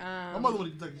 remember, My mother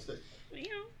went to Kentucky State.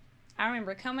 I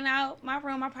remember coming out my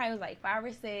room. I probably was like 5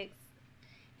 or 6,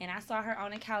 and I saw her on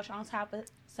the couch on top of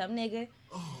some nigga,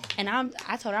 and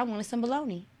I told her I wanted some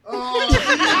bologna. Oh.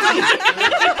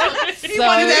 So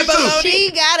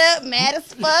she got up mad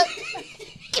as fuck.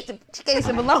 She gave me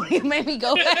some bologna and made me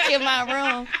go back in my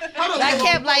room. But I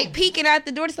kept like peeking out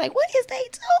the door, just like, what is they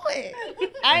doing?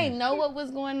 I didn't know what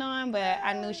was going on, but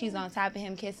I knew she's on top of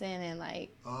him kissing and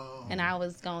like, and I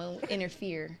was going to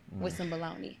interfere with some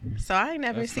bologna. So I ain't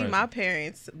never That's seen crazy. my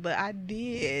parents, but I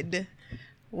did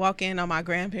walk in on my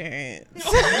grandparents.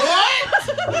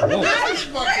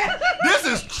 This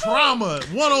is trauma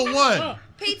 101.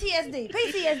 PTSD.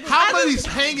 How many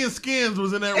hanging skins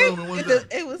was in that room at one time?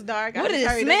 It was dark. What I did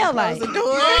just it hurried up smell and closed like? the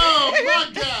door. Oh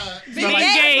my God!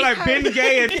 Smell like Ben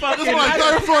Gay and fucking. This is like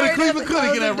third floor to Cleveland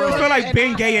Clinic in that It smell room. like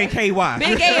Ben Gay and KY.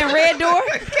 Big Gay and Red Door.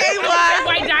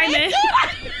 White diamond.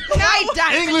 White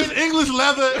Diamond. English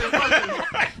leather.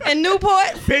 And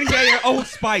Newport. Ben Gay and Old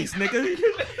Spice, nigga.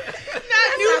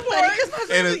 Not Newport.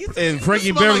 and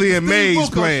Frankie Beverly and Maze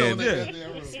playing.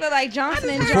 Smell like Johnson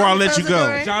and Johnson. Before I let you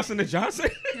go. Johnson and Johnson.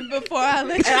 Before I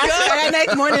let you go. That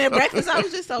next morning at breakfast, I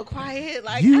was just so quiet.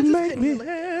 Like, You I just make couldn't me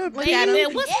look Baby, at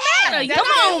him. what's the matter? Come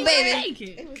on,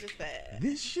 baby. It was just bad.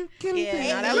 This you can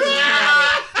Yeah, no, that was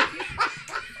traumatic.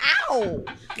 Ow!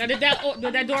 Now, did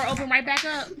that door open right back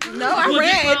up? No, I Was it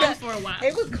ran. closed for a while?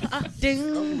 It was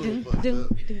ding, ding,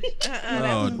 ding, ding.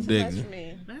 Oh,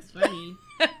 digga. That's funny.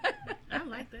 I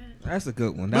like that. That's a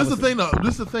good one. This is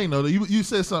the thing though. You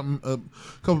said something a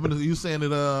couple minutes ago. You saying that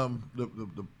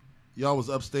the y'all was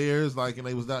upstairs, like, and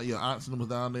they was down. Your aunts and them was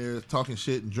down there talking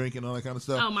shit and drinking and all that kind of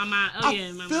stuff. Oh, my mom. Oh,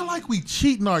 yeah. I feel like we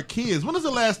cheating our kids. When is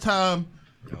the last time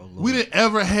we didn't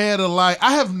ever had a I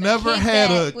have never had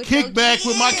a kickback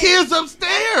with my kids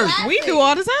upstairs. We do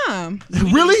all the time.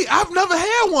 Really? I've never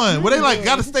had one. Where they like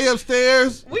got to stay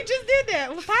upstairs. We just did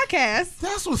that with podcast.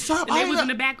 That's what's up. And they was in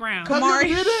the background. Kamari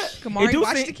did that. Kamari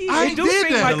watched the kids. I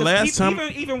did that. Like The last time-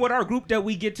 even with our group that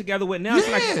we get together with now, it's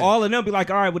like all of them be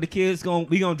like, all right, with the kids,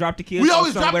 we gonna drop the kids. We off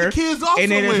always drop somewhere, the kids off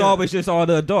and then it's somewhere. always just all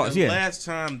the adults. The Yeah. last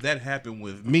time that happened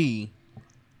with me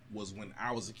was when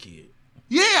I was a kid.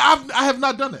 Yeah, I have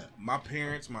not done that. My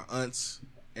parents, my aunts,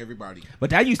 everybody. But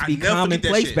that used to be I never forget that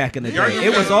commonplace shit. back in the Y'all day. It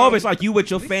remember was that? always like you with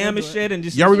your fam and shit, and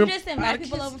just Y'all You remember? just invite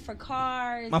people over for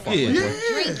cars. My fault. and Yeah.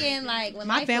 Drinking, like, when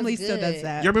My life family was still good. does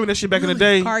that. Y'all remember that shit back in the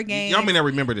day? Card games. Y'all may not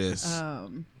remember this.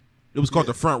 It was called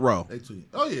the front row.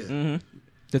 Oh yeah. Mm-hmm.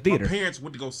 The My theater. parents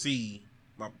went to go see.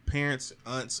 My parents,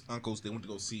 aunts, uncles. They went to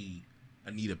go see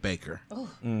Anita Baker.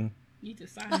 You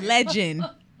just signed it. Legend.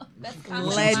 That's kind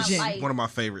of Legend. my life. One of my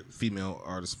favorite female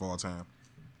artists of all time.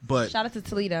 But Shout out to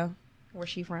Toledo. Where's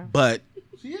she from?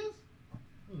 She is.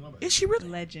 is she really?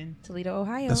 Legend. Toledo,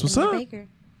 Ohio. That's what's Anita up. Baker.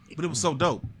 But it was so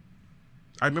dope.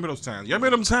 I remember those times. Y'all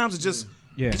remember them times of just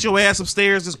Yeah. get your ass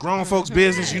upstairs, this grown folks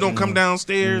business. You don't come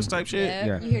downstairs type shit. Yeah.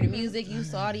 Yeah. You hear the music, you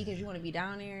salty because you want to be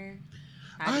down there.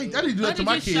 I need to do that But to it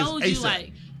my just kids shows you, ASAP.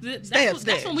 like,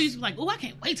 that's when we used to be like, oh, I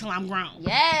can't wait till I'm grown.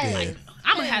 Yes. Like,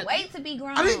 I'm gonna Can't have. wait to be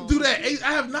grown. I didn't do that.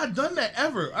 I have not done that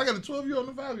ever. I got a 12-year-old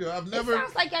and a 5-year-old. I've It never.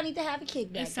 sounds like y'all need to have a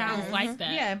kickback. It sounds like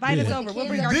that. Yeah, invite us over. We'll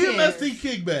bring our DMST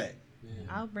kids. kickback.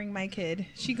 I'll bring my kid.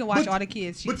 She can watch all the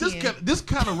kids. She But can. this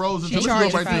kind of rolls into. She Let's go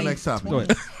charged right to the like next topic. Go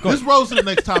ahead. This rolls to the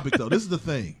next topic though. This is the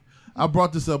thing. I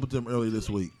brought this up with them earlier this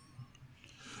week.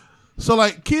 So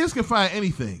like kids can find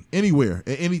anything, anywhere,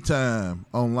 at any time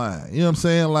online. You know what I'm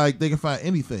saying? Like they can find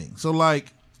anything. So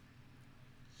like,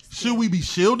 should we be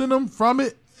shielding them from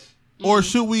it, or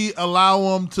should we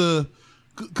allow them to?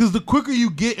 Because the quicker you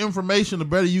get information, the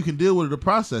better you can deal with it to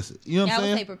process it. You know what Yeah, I'm I would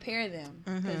say saying? prepare them.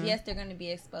 Because yes, they're going to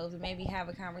be exposed, but maybe have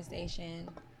a conversation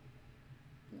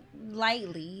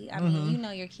lightly. I mean, you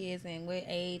know your kids and what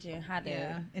age and how to.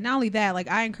 Yeah. And not only that, like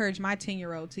I encourage my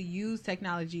 10-year-old to use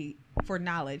technology for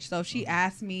knowledge. So if she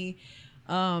asks me,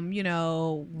 you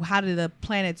know, how do the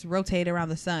planets rotate around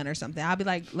the sun or something, I'll be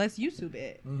like, let's YouTube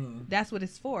it. That's what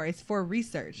it's for. It's for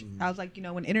research. I was like, you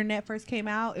know, when internet first came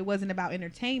out, it wasn't about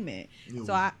entertainment.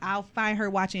 So I'll find her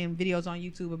watching videos on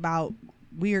YouTube about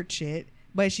weird shit,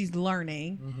 but she's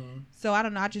learning. So I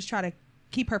don't know. I just try to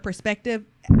keep her perspective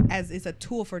as it's a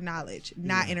tool for knowledge,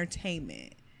 not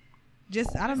entertainment.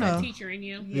 Just, I don't That's know. a teacher in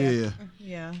you. Yeah.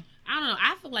 Yeah. I don't know.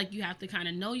 I feel like you have to kind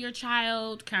of know your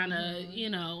child, kind of, you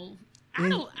know. I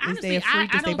don't Is honestly. they a freak? I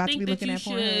Is they don't about to think be that looking you at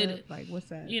Pornhub? should, Like, what's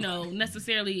that? you know,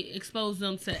 necessarily expose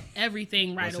them to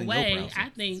everything right What's in your away. browser? I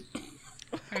think.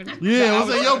 Yeah,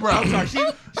 what's in your browser? I'm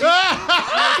sorry.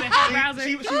 Browser.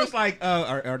 She was like,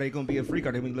 are they going to be a freak?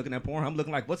 Are they going to be looking at porn? I'm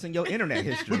looking like, what's in your internet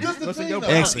history? But that's the What's in thing, your though.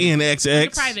 browser?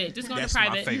 XNXX. Private. Just go to That's my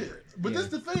private. favorite. But this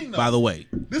the thing though. By the way,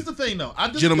 This the thing though. I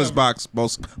Gentleman's discovered-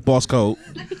 Box, boss code.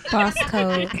 Boss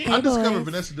code. I discovered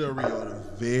Vanessa Del Rio at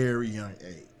a very young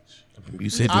age. You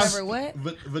said this. Discover what?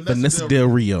 Vanessa Del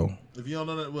Rio. If you don't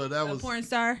know that, well, that A was porn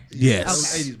star? Yes. that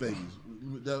was 80s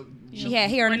babies. That- She had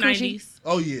hair on Or the coochie. 90s.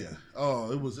 oh yeah.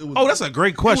 Oh, it was. Oh, that's a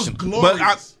great question. It was But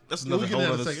glorious. that's Yeah, we another can whole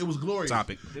have a other second. It was glorious.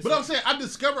 topic. But I'm saying I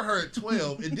discovered her at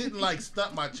 12. It didn't like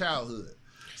stunt my childhood.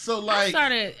 So I like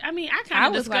started. I mean, I I kind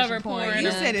of was discovered watching porn, porn.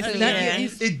 You said it's at a not- young you-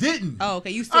 age. it didn't. Oh,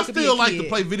 okay. You still I could be still a like kid. to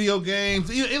play video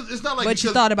games. It's not like But you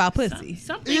because- thought about pussy.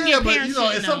 Something Yeah, your but parents you know,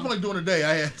 at should some know. point during the day,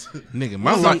 I had to. Nigga,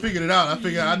 my Once I life. figured it out,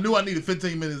 I knew I needed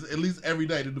 15 minutes at least every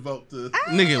day to devote to.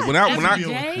 Nigga, when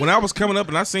I was coming up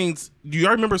and I seen, do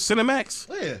y'all remember Cinemax?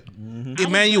 Yeah.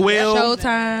 Emmanuel.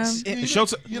 Showtime. And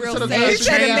Showtime. Real It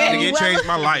safe. changed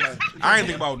my life. I ain't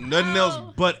think about nothing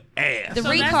else but ass. The So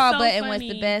recall that's so button was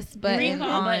funny. the best button Recall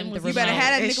on button the was remote. You better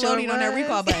have that It Nickelodeon sure on that was.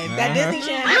 recall button. That Disney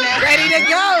Channel ready to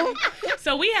go.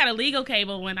 So we had a legal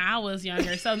cable when I was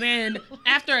younger. So then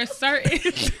after a certain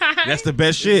time, That's the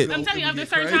best shit. I'm telling you, after a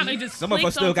certain time, it just Some of us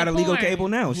clicked still got a onto legal porn. cable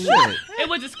now. Shit. It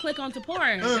would just click onto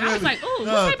porn. And I was like, ooh, what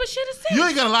type of shit is this? You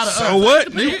ain't got a lot of. So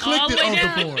what, You nigga? clicked All the it way on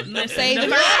down. the porn. Listen, the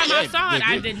first time I saw it,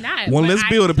 I did not. One When less I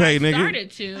bill to pay, nigga.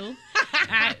 started to.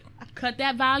 I cut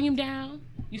that volume down.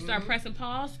 You start pressing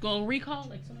pause, go on recall,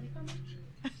 like somebody coming.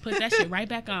 Put that shit right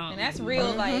back on. And that's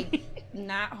real, like,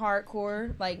 not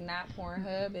hardcore, like, not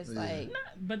Pornhub. It's like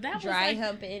But that was dry like,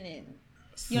 humping and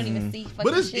you don't even see fucking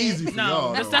But it's shit. easy for no,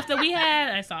 y'all. the though. stuff that we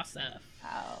had, I saw stuff.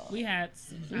 Oh. We had,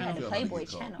 You had the Playboy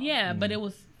channel. yeah, but it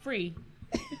was free.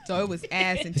 So it was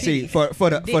ass and See, titties. for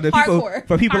the people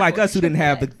Hardcore. like us who didn't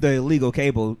have Hardcore. the illegal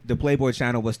cable, the Playboy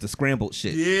channel was the scrambled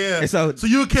shit. Yeah. And so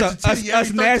you catch a titty us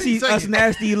every 13 nasty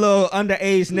seconds. little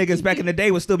underage niggas back in the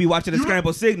day would still be watching the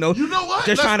scrambled signal. You know what?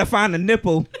 Just trying to find a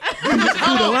nipple through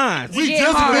the lines. We Get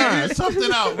just hard. figured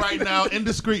something out right now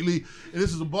indiscreetly. And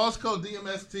this is a Boss Code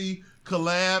DMST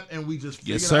collab, and we just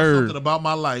figured Yes, out sir. something about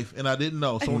my life, and I didn't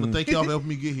know. So I want to thank y'all for helping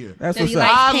me get here. That's So what's you up.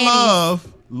 like- I panties.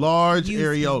 love large Used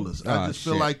areolas. I Oh, just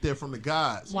feel shit. like they're from the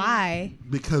gods. Why?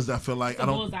 Because I feel like It's a I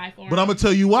don't. bullseye for But I'm him. gonna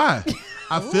tell you why.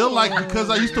 I feel like because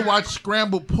I used to watch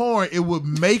scrambled porn, it would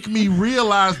make me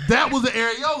realize that was an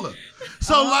areola.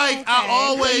 So like I So you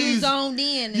always. zoned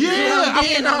in. and Yeah, zoned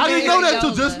in on I didn't know that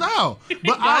till areola. just now.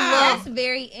 But I That's love.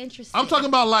 very interesting. I'm talking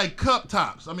about like cup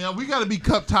tops. I mean, we got to be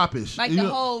cup topish. like You the know?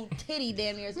 whole titty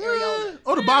damn near is areola.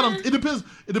 Or the bottom. It depends.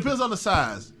 It depends on the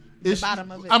size. It's, bottom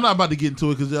of it. I'm not about to get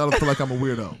into it because y'all feel like I'm a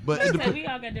weirdo. But it So depends. we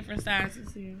all got different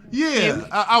sizes here. Yeah,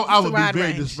 I would be wide very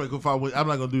range. disrespectful if I would. I'm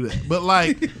not gonna do that. But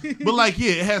like,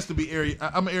 yeah, it has to be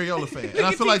I'm an areola fan, and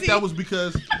I feel like that was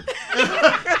because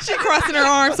She crossing her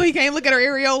arms so he can't look at her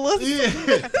areolas.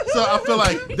 yeah. So I feel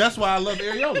like that's why I love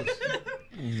areolas.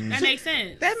 That makes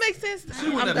sense. That makes sense.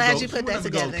 went I'm at glad the you goat- put she went that at the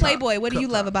together. goat. Playboy, what do you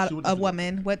Cup love top. about She would've a did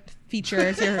woman? What feature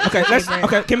is your Okay, favorite?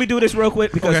 okay. Can we do this real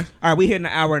quick? Because Okay. all right, we hitting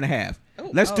an hour and a half.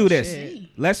 Let's oh, do this. shit.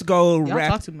 Let's go Y'all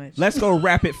talk too much. Let's go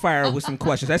rapid fire with some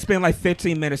questions. Let's spend like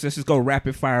 15 minutes. Let's just go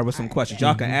rapid fire with some questions.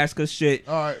 Y'all can ask us shit.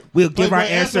 All right. We'll give Wait, our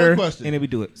answer answer the question. and then we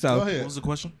do it. Go So ahead. What was the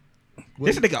question?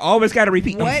 this nigga always got to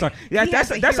repeat. I'm What? sorry. Yeah, He that's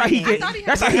has a that's how he hearing get. aid.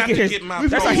 That's how he have get to his. get my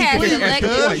That's how he He get has his an extra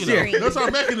electric points. Yeah. hearing. That's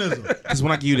our mechanism. Because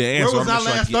when I give you the answer, Where was I'm I just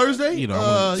trying last to get- Thursday? You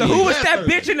know, So Yeah. who was Last that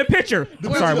Thursday. bitch in the picture?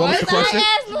 I'm sorry. What was the Was I question?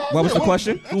 ass What was the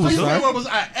question? Who was So where that? was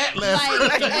I at last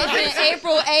Like, Thursday? as in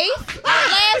April 8th?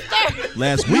 Last Thursday?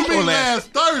 last You week or mean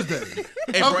last? last Thursday?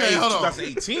 April Okay, 8th, hold on.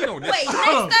 2018 or this? Wait,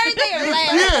 next Thursday or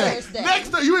last Yeah, Thursday? next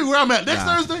Thursday. You mean where I'm at? Next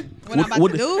Nah. Thursday? What I'm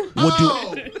about to do? What do?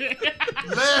 Oh,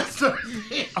 last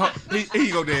Thursday. Oh, here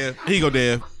you go, Dev. Here you go,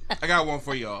 Dev. I got one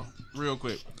for y'all, real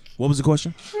quick. What was the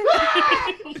question?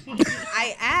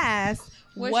 I asked,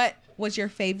 Which- what was your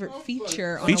favorite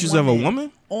feature on Features a of a woman?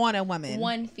 woman? On a woman.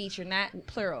 One feature, not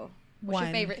plural. What's One.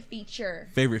 your favorite feature?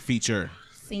 Favorite feature?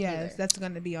 Singular. Yes, that's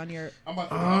going to be on your. I'm about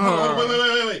to hold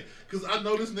on, wait. Because I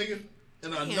know this nigga,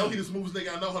 and I know he the smoothest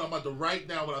nigga I know. Hold on, I'm about to write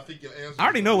down what I think your answer I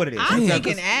already know what it is. I'm Yeah,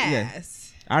 thinking 'cause- ass.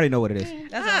 I already know what it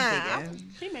is. That's what I'm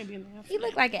thinking. She may be in there. He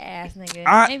look like an ass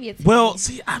nigga. Maybe a titty. well,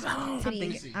 see, I don't.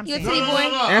 Titty. I'm You a thinking titty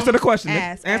boy? Answer the question. Nick.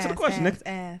 ass. Answer the ass, question, ass, Nick.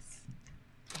 ass.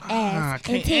 I Ass.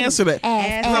 can't answer that.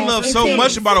 Ass. I love and so titties.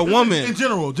 much about a In woman.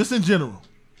 general, just in general.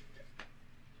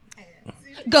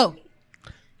 Go.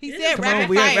 He said Come on, rapid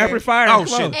we had fire. rapid fire. Oh, Come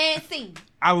shit. on. And sing.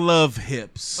 I love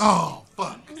hips. Oh,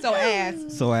 fuck. So ass,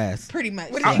 So ass. pretty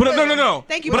much. But no.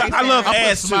 Thank you, But I love Brainstorm.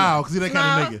 ass too. Smile, because he that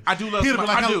kind of nigga. I do love. He'd have been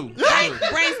like, I do.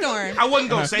 Brainstorm. I wasn't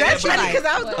gonna say that, but funny, 'cause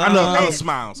I was- I love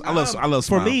smiles. I love smiles.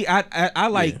 For me, I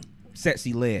like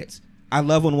sexy legs. I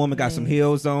love when a woman got some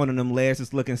heels on and them legs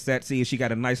is looking sexy and she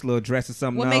got a nice little dress or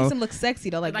something. What on. makes them look sexy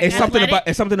though? Like It's something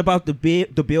athletic? about the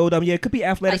build up. Yeah, it could be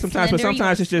athletic Like sometimes, but slender? You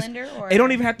sometimes want it's just slender or- it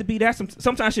don't even have to be that.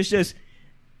 Sometimes it's just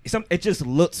it just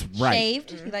looks right.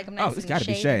 Shaved. You like them nice Oh, it's and got to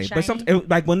be shaved. shaved. But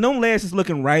like when them legs is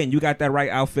looking right and you got that right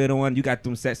outfit on, you got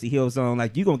them sexy heels on,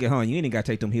 like you gonna get home. You ain't even gotta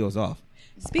take them heels off.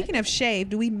 Speaking of shave,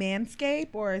 do we manscape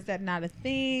or is that not a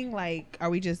thing? Like, are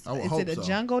we just? I would Is hope it a so.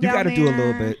 jungle You down got to there? do a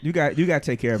little bit. You got to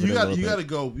take care of it. You a got little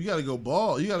bit. to go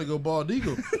bald. You got to go bald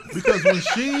eagle because when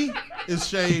she is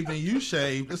shaved and you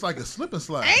shaved, it's like a slip and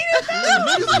slide.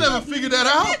 Niggas never figured that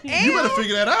out. You better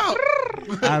figure that out.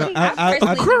 I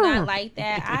personally do not like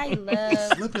that. I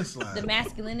love Slip and slide. the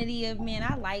masculinity of men.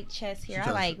 I like chest hair. I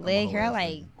tries like to- leg I'm hair. I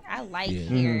always- like Yeah.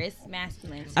 hair. It's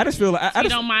masculine. I just feel like I You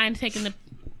just, don't mind taking the.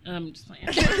 Just playing.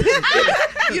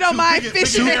 You don't mind big-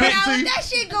 fishing too it big. out. Now, with that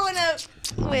shit going up,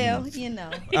 well, you know.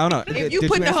 I don't know. If you Did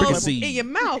put the answer whole the- see. in your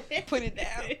mouth, put it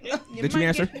down. Did you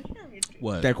answer?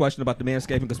 What? That question about the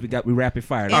manscaping because we rapid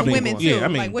fire. And women too. Yeah, I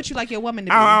mean, like what you like your woman to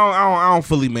be. I don't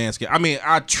fully manscape. I mean,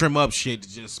 I trim up shit to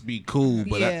just be cool,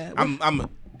 but Yeah. I'm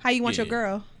How you want your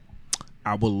girl?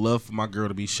 I would love for my girl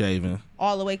to be shaven.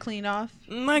 All the way cleaned off?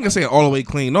 I ain't gonna say all the way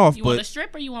clean off, You but want a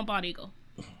strip or you want bald eagle?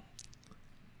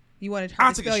 You want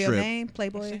I'll to take a spell your strip. name,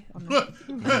 Playboy?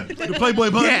 The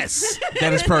Playboy bunny. yes,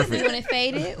 that is perfect. You want it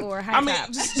faded or high I mean,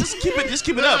 top? just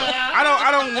keep it up.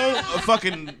 I don't want a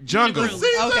fucking jungle. Okay.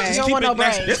 Just keep it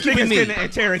nice. Just keep it This neat. in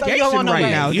interrogation right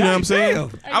now. You know what I'm saying?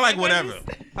 Damn. I like whatever.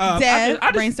 Dev, I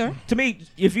just- brainstorm. To me,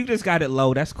 if you just got it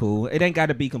low, that's cool. It ain't got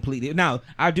to be completely. Now,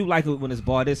 I do like it when it's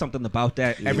bald. There's something about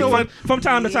that. know what? From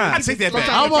time to time. I take that back.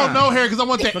 I want no hair because I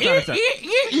want that. From time to time.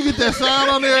 You get that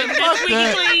sound on there. That's Fuck squeaky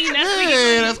that. clean. That's squeaky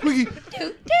Yeah, that's squeaky.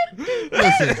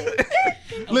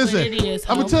 Listen, What it is,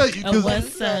 I'm gonna ho. tell you because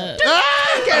What's up?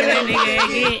 Ah!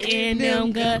 Nigga getting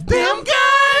them guts. Them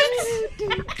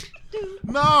guys.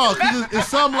 No, because it's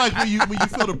something like when you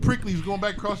feel the pricklies going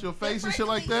back across your face and shit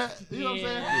like that. You know what I'm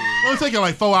saying? It's only taking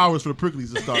like 4 hours for the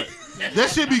pricklies to start. That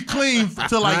should be clean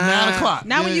till like 9 o'clock.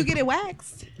 Now when Yeah. you get it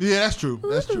waxed, Yeah, that's true.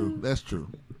 That's true. That's true.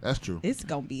 That's true. it's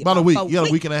gonna be About a week. 4 Yeah, a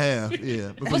weeks. week and a half. Yeah.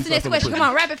 before What's you the start next feeling question? prickly. Come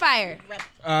on, rapid fire.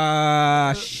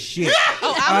 Shit.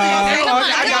 Oh, come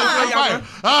on.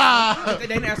 Ah, They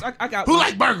didn't ask. I got who one.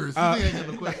 like burgers? You ain't got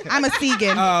no question. I'm a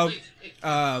Segan.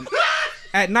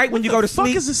 At night when you go to Fuck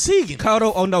sleep, is a Segan?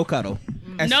 cuddle or no cuddle?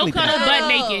 At No sleeping. cuddle, butt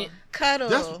naked. Cuddle.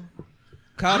 That's-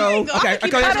 Cuddle. I'm Okay, gonna okay,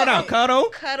 keep let's go cuddle. down. Cuddle.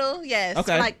 Cuddle, yes.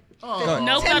 Okay. Like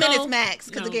No 10 cuddle. minutes max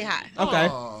because No. it get hot. Okay.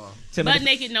 10 Butt minutes.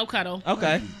 naked, no cuddle.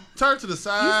 Okay. Turn to the You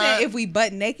side. said if we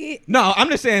butt naked? No, I'm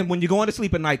just saying when you're going to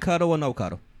sleep at night, cuddle or no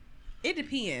cuddle. It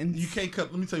depends. You can't cut.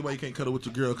 Let me tell you why you can't cuddle with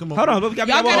your girl. Come on. Hold on, we got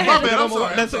Y'all gotta one more. have- We got I'm one more.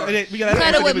 sorry, Let's- I'm sorry. we got-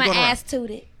 Cuddle with we my going around. ass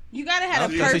tooted. You gotta have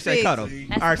a So she said perfect. cuddle.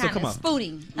 That's All right, so kind come of on.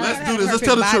 spooting. Let's gotta do have this. a Let's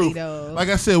tell the perfect body, truth. though. Like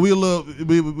I said,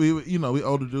 we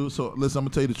older dudes. So listen, I'm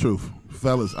gonna tell you the truth,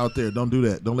 fellas out there. Don't do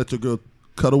that. Don't let your girl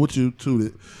cuddle with you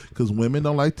tooted, because women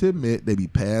don't like to admit they be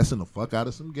passing the fuck out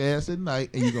of some gas at night,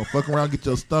 and you gonna fuck around and get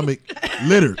your stomach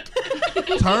littered.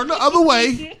 Turn the other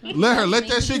way. Let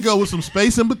that shit go with some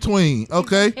space in between.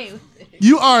 Okay.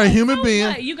 You are a human being.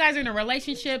 What? You guys are in a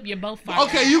relationship. You're both fine.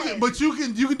 Okay, you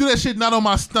can do that shit not on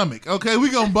my stomach. Okay, we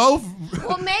gonna both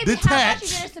Well, maybe detach. how about you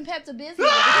get her some Pepto Bismol?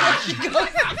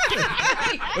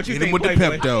 What you Hit him think with the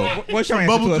Playboy? Pepto. What's your answer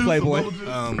Bubble to it, juice, Playboy? bubble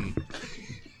juice.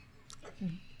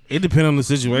 It depends on the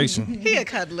situation. He a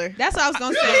cuddler. That's what I was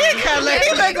gonna He say. a cuddler.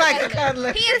 He look like a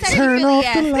cuddler. He a touchy-feely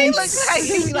ass. He looks like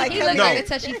he like He look cuddling. like a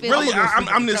touchy-feely. Really, I'm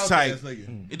I'm this type. ass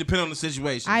nigga. It depends on the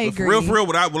situation. I But for agree. real,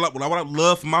 what I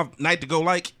love for my night to go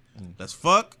like, let's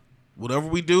fuck. Whatever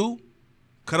we do,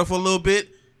 cut off for a little bit.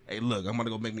 Hey, look, I'm gonna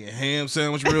go make me a ham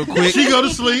sandwich real quick. She go to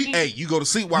sleep. Hey, you go to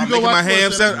sleep while You I'm go making my watch ham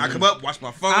Sports sandwich. Center. I come up, watch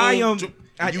my phone. I am-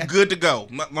 you good to go.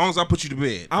 As long as I put you to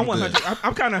bed. I'm good. 100.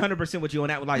 I'm kind of 100% with you on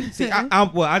that. Like, see,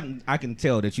 I can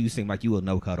tell that you seem like you will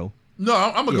no cuddle. No,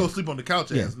 I'm gonna Yeah. go sleep on the couch,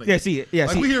 Yeah, ass nigga. yeah. See, yeah.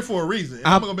 Like See, we here for a reason. And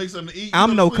I'm- I'm gonna make something to eat. You I'm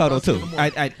go to no sleep, cuddle I'll see you too. in the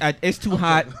morning. It's too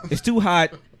hot. It's too hot.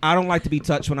 I don't like to be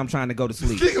touched when I'm trying to go to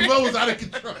sleep. Nigga, Bo was out of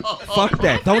control. Fuck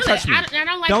that. Don't touch me. I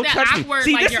don't like Don't that touch me. awkward,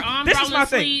 See, like this, your arms this is rolling my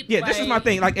thing. asleep, Yeah, this is my like-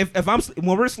 thing. Like if I'm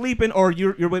when we're sleeping or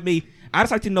you're with me, I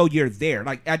just like to know you're there.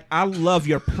 Like I love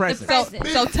your presence.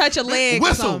 So touch a leg,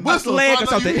 or something. Whistle, leg so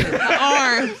or I know you something. here.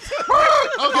 Arm.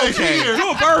 Okay, she here.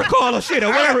 Do a bird call or shit or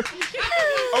whatever.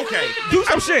 Okay. Do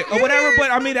some shit or whatever. But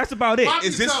I mean, that's about it.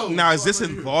 Is this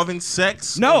involving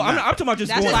sex? No, or I'm not? talking about just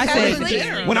That's going what to I sleep.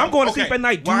 said. When I'm going to Okay, sleep at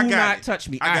night, do well, I got not it. touch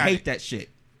me. I I got hate it. that shit.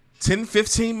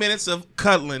 10-15 minutes of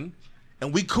cuddling,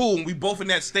 and we cool, and we both in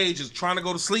that stage is trying to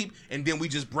go to sleep, and then we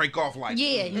just break off like.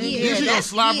 Yeah. Then she gonna that's-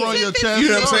 slap her on your chest. You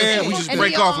know what I'm saying? We just And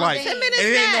break we off all like. day. And 10 it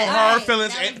ain't no minutes hard back.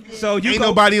 feelings. That And was So you ain't go,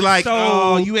 nobody like,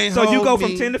 oh, you ain't So you go hold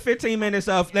from me. 10 to 15 minutes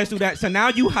of let's do that. So now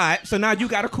you hot. So now you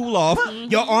got to cool off.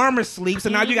 Your arm is asleep.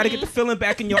 So now you got to get the feeling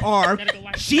back in your arm.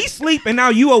 She sleep and now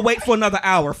you awake for another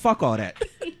hour. Fuck all that.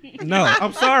 No,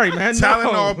 I'm sorry, man.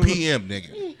 Tylenol No. PM,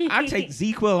 nigga. I take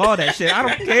ZQL, all that shit. I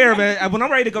don't care, man. When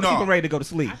I'm ready to go to No. sleep, I'm ready to go to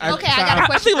sleep. Okay, I got a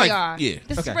question feel for like- y'all. yeah.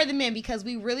 This Okay. is for the men because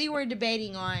we really were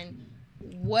debating on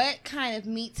what kind of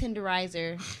meat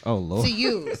tenderizer Oh Lord. to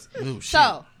use. Oh, shit.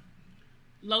 So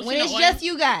Lotion when or it's oil? just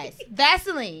you guys,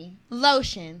 Vaseline,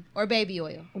 lotion, or baby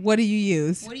oil, What do you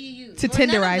use? what do you use To Or none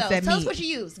of tenderize those. that Tell us meat. what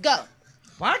you use. Go.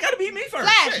 Why I gotta be me first?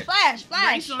 Flash, Shit. flash.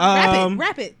 Brainstorm.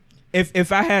 Wrap it.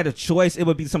 If I had a choice, it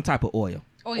would be some type of oil.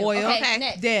 Oil. Okay,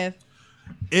 next. Dev.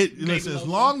 Listen, as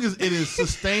long as it is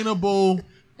sustainable.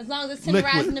 As long as it's Liquid.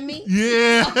 tenderizing the meat.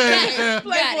 Yeah. Okay,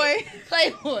 Playboy. got it.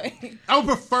 Playboy. I would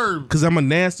prefer. Because I'm a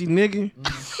nasty nigga.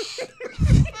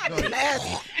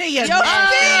 Hey, you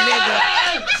nasty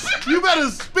nigga. You better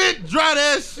spit dry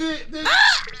that shit. Nigga.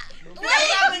 Wait,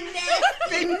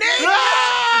 nasty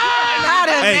nigga. Not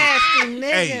a nasty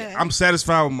nigga. Hey, I'm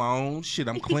satisfied with my own shit.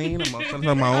 I'm clean. I'm satisfied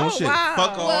with my own shit. Wow.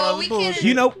 Fuck all the bullshit.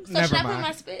 You know, So never should I put mind.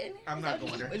 my spit in it? I'm not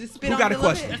going there. Just spit Who on got it a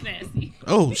little question? That's nasty.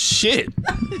 Oh shit.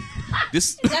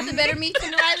 This. That's a better meat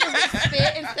tenderizer with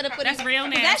spit instead of putting. That's real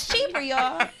 'cause nasty. That's cheaper,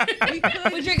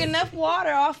 y'all. We drink enough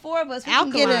water, all four of us. We can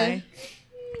get Alkaline.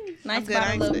 a nice I'm good, I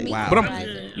bottle ain't of spit. meat. Wow. But I'm-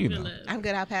 tenderizer. You know. I'm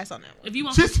good. I'll pass on that one. If you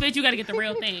want some spit, you got to get the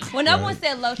real thing. Well, no one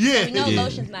said lotion. Yeah. So we know Yeah.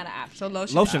 lotion's not an option. So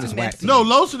lotion. Lotion is whack. No,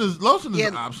 lotion is Yeah.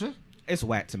 an option. It's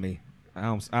whack to me. I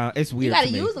don't, it's You weird gotta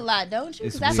to me. use a lot, don't you?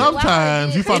 'Cause It's that's weird. what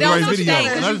Sometimes you find the It right don't video. stink,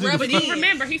 And I just you rub need it to in.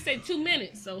 Remember, he said 2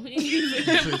 minutes, so he ain't using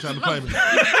shit trying to play me.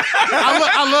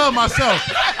 I love myself.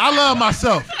 I love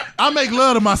myself. I make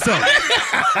love to myself.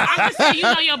 I'm just saying, you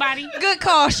know your body. Good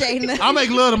call, Shayna. I make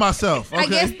love to myself. Okay? I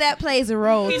guess that plays a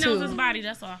role He knows his too. body,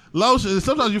 that's all. Lotion.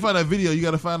 Sometimes you find that video, you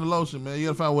gotta find the lotion, man. You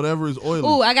gotta find whatever is oily.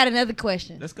 Ooh, I got another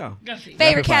question. Let's go. Go see. Favorite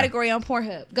Rapid fire. category on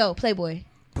Pornhub? Go, Playboy.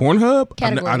 Pornhub?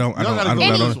 Category. I don't Y'all gotta go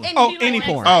Any, Lotion. any, Oh, any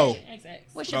porn. Oh.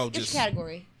 What's Oh, your just-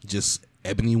 category? Just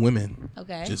ebony women.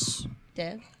 Okay. Just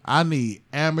Dev. I need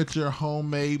amateur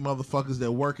homemade motherfuckers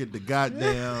that work at the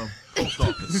goddamn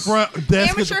front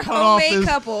desk Amateur at the front homemade office.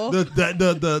 couple.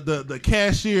 The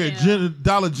cashier at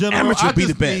Dollar General. Amateur I be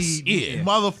just the best. need Yeah.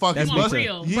 motherfuckers. That's want me too.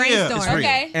 real. Yeah, Brainstorm. it's real.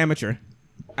 Okay. Amateur.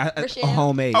 Rochelle?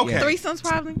 Homemade. Okay. Yeah. Threesomes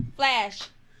probably. Flash.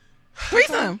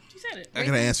 Threesome. You said it. I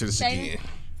gotta answer this Shayna? again.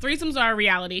 Threesomes are a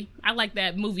reality. I like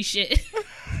that movie shit.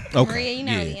 Maria, you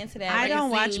not really into that. I Like don't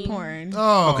a watch scene. porn.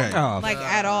 Oh, Okay. Oh, Like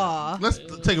at all. Let's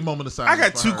take a moment of I silence.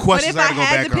 got for two her. But questions if I I gotta go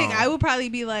had back to pick, on. I would probably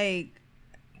be like,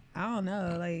 I don't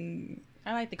know, like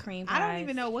I like the cream pies. I don't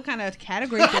even know what kind of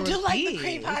category. I do like the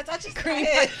cream pies. I just Cream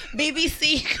said. pie.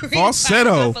 BBC cream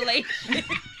Falsetto. pie compilation.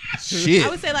 Shit. I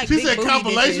would say like She big said booty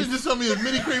compilations. bitches. Just tell me as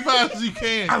many cream pies as you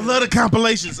can. I love the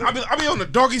compilations. I be on the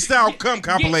doggy style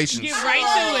compilations. Get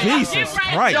right to it. Jesus Get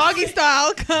right Christ. Doggy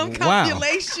style Wow.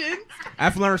 compilation.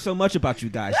 I've learned so much about you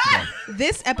guys today.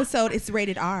 This episode is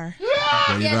rated R.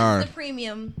 Rated Yeah, R. this is the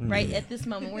premium. Right at this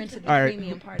moment, we're into the All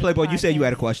premium right, part. Playboy, of the you said you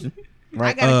had a podcast. question,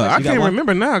 right? got a question. I You got can't one?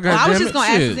 remember now. Well, I was Goddamn just it. gonna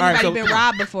ask, has Shit. All right, anybody so- been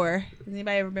robbed before? Has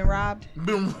anybody ever been robbed?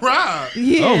 Been robbed.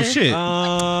 Yeah. Oh shit.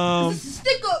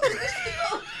 Stick up. Stick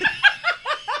up.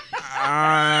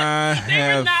 I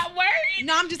They're have. not worried.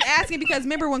 No, I'm just asking because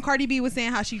remember when Cardi B was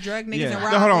saying how she drugged niggas Yeah. and No,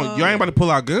 robbed hold on. them? Y'all ain't about to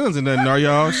pull out guns and nothing, are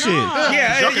y'all? Shit.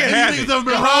 Yeah, Y'all can have You it. niggas ever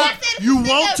been robbed? You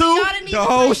want to? The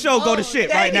whole show go to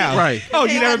shit right now. Right. Oh,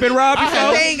 you never been robbed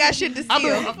before? They ain't got shit to I've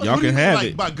steal. been, Y'all can have like,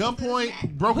 it. by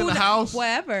gunpoint, broke in the house.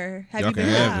 Whatever. Have Y'all you can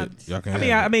been have robbed? it. Y'all can I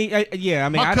have mean, it. yeah. I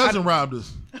mean, My cousin robbed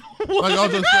us. Like all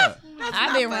just that.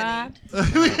 I've been robbed.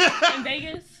 In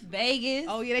Vegas? Vegas.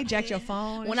 Oh yeah, they jacked your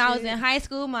phone. When I was in high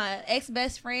school, my ex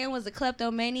best friend was a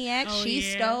kleptomaniac. Oh, She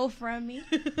yeah. stole from me.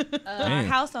 Our Damn.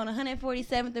 house on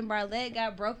 147th and Barlett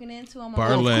got broken into on my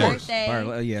Barlett. mom's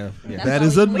birthday. yeah. That's That all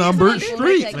is a we- we number just wanted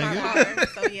street, to take my nigga. car.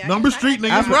 So, yeah, Number street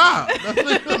niggas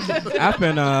robbed.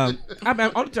 I've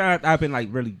been only time I've been like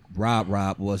really robbed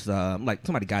was like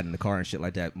somebody got in the car and shit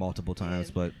like that multiple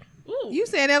times, but Ooh. You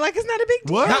saying that like it's not a big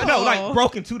deal. What? no, like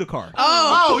broke into the car.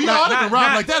 Oh, yeah, Not- I'd have been not- robbed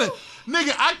not- like that.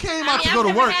 Nigga, I came out I mean, to I've go to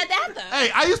never work. had that though.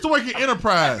 Hey, I used to work at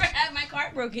Enterprise. I had my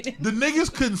car broken in. The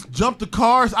niggas couldn't jump the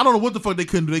cars. I don't know what the fuck they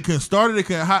couldn't do. They couldn't start it. They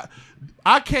couldn't hide.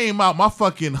 I came out. My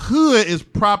fucking hood is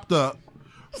propped up.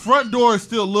 Front door is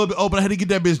still a little bit open. I had to get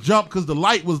that bitch jumped because the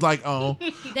light was like on.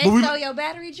 They But we- stole your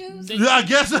battery juice? Yeah, I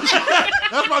guess that's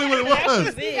probably what it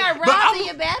was. You got But I'm- robbed in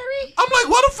your battery? I'm like,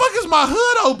 why the fuck is my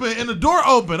hood open and the door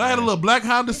open? I had a little black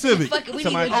Honda Civic. Fuck it, we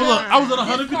Somebody- need a I was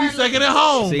at This 152nd at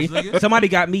home. See, somebody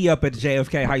got me up at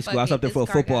JFK High School. I was Fuck up there it, for a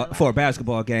this car football got for a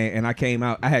basketball game, and I came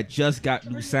out. I had just got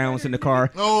new sounds in the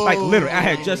car. Oh. Like literally, I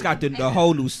had just got the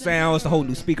whole new sounds, the whole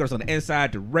new speakers on the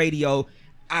inside, the radio.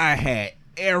 I had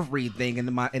everything in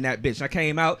that bitch. I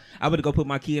came out. I went to go put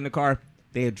my key in the car.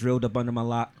 They had drilled up under my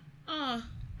lock,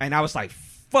 and I was like,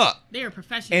 "Fuck." They're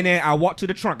professional. And then I walked to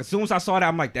the trunk. As soon as I saw that,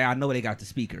 I'm like, I know they got the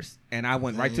speakers. And I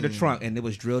went right to the trunk, and it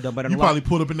was drilled up under You the lock. probably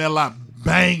pulled up in that lot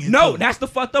banging. No, that's the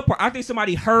fucked up part. I think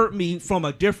somebody heard me from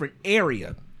a different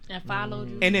area That followed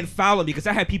you. and then followed me because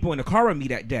I had people in the car with me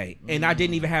that day, and I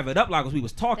didn't even have it up loud because we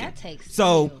was talking. That takes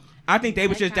so. skill. I think they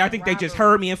was That just. kind I of think they just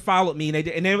robbery. heard me and followed me, and they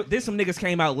did, and then some niggas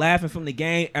came out laughing from the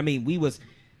game. I mean, we was,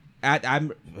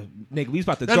 nigga, we was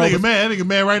about to That throw. nigga with- mad. That nigga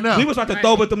mad right now. We was about to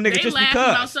throw with them niggas They just laughing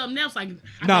about because. something else. Like,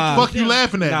 I Nah, Fuck you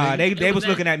laughing at, Nah, nigga. they It was was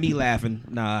looking that- at me laughing.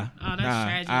 Nah, Oh, that's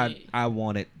nah. tragic. I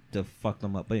wanted to fuck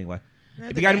them up, but anyway.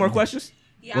 If you got any more questions?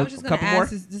 Yeah, I was just gonna Couple more?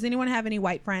 ask: Does anyone have any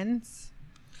white friends?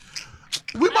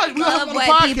 We might have on the white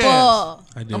podcast. people.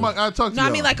 I do. I talk to No, I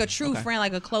y'all. mean like a true friend,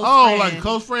 like a close Oh, friend. like a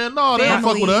close friend? No, they don't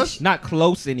fuck with us. Not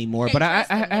close anymore, Can't but I trust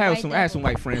them. have White some. I had some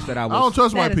devils. white friends that I was. I don't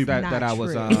trust white That is people. not that I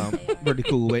was true. really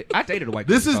cool with. I dated a white.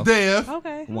 This is person, though, Dev,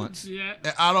 Okay. once. Yeah.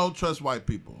 and I don't trust white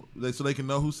people. So they can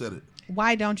know who said it.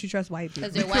 Why don't you trust white people?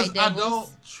 Because they're Because white I devils.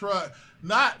 don't trust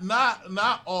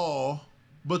not all,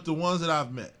 but the ones that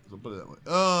I've met. So put it that way.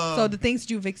 So the things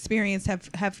you've experienced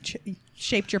have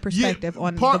shaped your perspective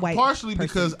on the white partially person.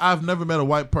 because I've never met a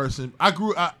white person.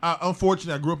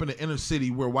 Unfortunately, I grew up in the inner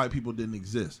city where white people didn't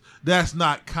exist. That's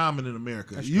not common in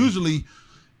America. Usually,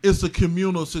 it's a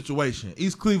communal situation.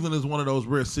 East Cleveland is one of those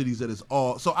rare cities that is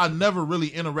all. So I never really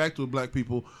interacted with black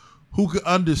people who could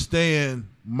understand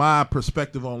my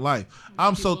perspective on life.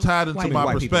 I'm so tied into my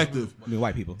white perspective. People. I mean,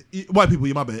 white people. White people,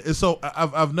 yeah, my bad. And so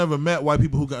I've never met white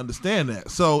people who can understand that.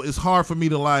 So it's hard for me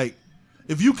to like,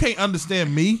 if you can't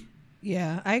understand me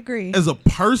Yeah, I agree. as a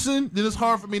person, then it's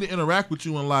hard for me to interact with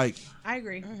you and like I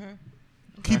agree.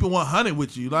 keep it 100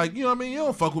 with you. Like, you know what I mean? You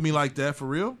don't fuck with me like that for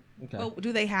real. Okay. Well,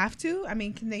 do they have to? I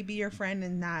mean, can they be your friend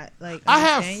and not like? I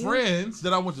have understand you? friends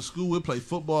that I went to school with, play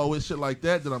football with, shit like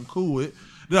that I'm cool with,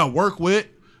 that I work with.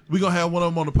 We gonna have one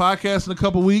of them on the podcast in a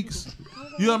couple weeks.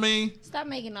 You know what I mean? Stop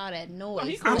making all that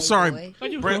noise. I'm white sorry, boy.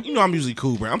 Brand, you know I'm usually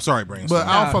cool, Brand. I'm sorry, Brand. But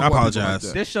I don't fuck I with white people apologize. like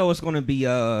that. This show is going to be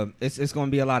it's going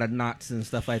to be a lot of knots and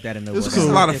stuff like that in the. It's world. cool.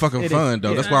 It's a lot of It- fucking it is- fun, though.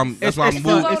 yeah. That's why I'm It's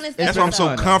moving. fun. Bonus That's why I'm so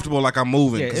fun, though. comfortable, like I'm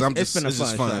moving, Yeah, because I'm it's just been a it's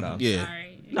just fun fun. show, though. Yeah. All right.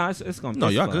 No, it's going to No,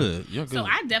 be y'all fun. good. You're good. So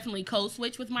I definitely code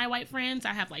switch with my white friends.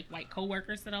 I have like white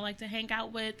coworkers that I like to hang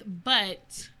out with,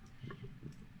 but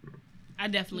I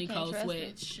definitely You can't code trust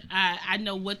switch. I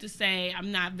know what to say.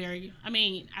 I'm not very. I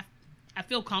mean, I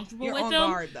feel comfortable You're with on them,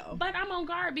 guard, though. but I'm on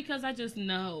guard because I just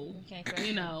know, can't trust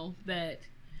you them. know, that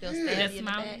They'll stab that you in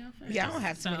the smile back. on your face. Yeah, I don't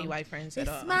have too So- many white friends at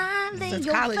all. Smile in Since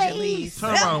your college, face. at least. Turn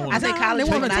around. I think college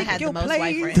was when I had the most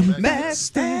white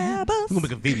friends. We're gonna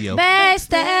make a video.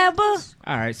 Backstabber.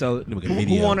 All right, so Let me make a who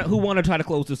video. want to try to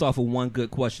close this off with one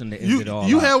good question to end You it all?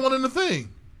 you out? had one in the thing.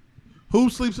 Who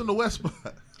sleeps in the West Spot?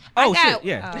 Oh I got- shit!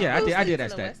 Yeah, oh. yeah. Who I did sleeps ask in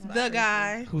the that. West Spot? The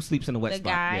guy. Who sleeps in the wet The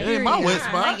spot? guy. Yeah. It ain't my wet I'm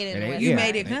spot. not getting in the It wet ain't- You Yeah. spot.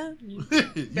 made it, huh?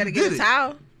 You Better did get a it.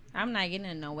 towel. I'm not getting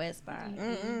in no wet spot.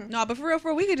 No, but for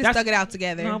real, we could just That's- stuck it out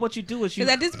together. No, what you do is you.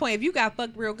 Because at this point, if you got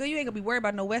fucked real good, you ain't gonna be worried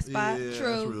about no wet spot. Yeah,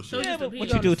 True. that's real So shit. just What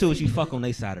depends. you do too is you fuck on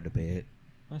their side of the bed.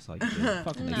 That's all you do.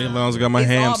 Fuck on their As long as I got my It's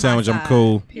all ham my sandwich, I'm side.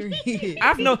 cool. Period.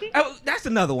 That's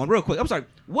another one, real quick. I'm sorry.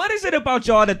 What is it about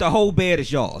y'all that the whole bed is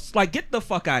yours? Like, get the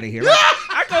fuck out of here. Like,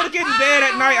 I go to get in bed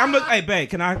at night. I'm like, hey, babe,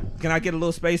 can I get a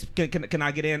little space? Can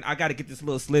I get in? I got to get this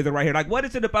little slither right here. Like, what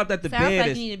is it about that the Sounds bed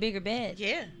like is? you need a bigger bed.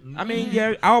 Yeah. I mean,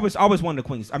 yeah, I always wanted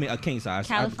a king size.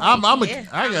 California.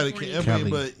 I got a California. I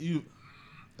mean, Cali.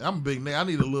 but I'm a big nigga. I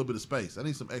need a little bit of space. I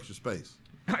need some extra space.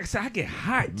 Like I said, I get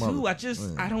hot too.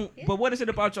 Mother- I don't. But what is it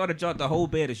about y'all that y'all the whole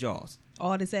bed is yours?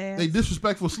 All this ass. They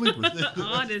disrespectful sleepers.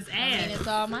 All this And ass. it's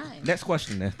all mine. Next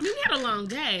question then. I mean, we had a long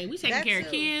day. We taking That care too.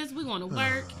 of kids. We going to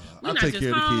work. We I'll not take just care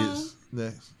of the home. kids.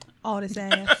 Next. All this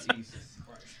ass.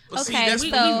 But see, Okay, that's so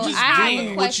when you just I have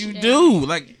do a what you question. do.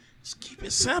 Like, just keep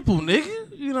it simple,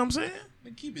 nigga. You know what I'm saying?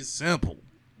 Like, keep it simple.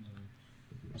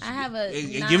 I have a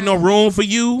Ain't give no room for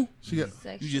you. She got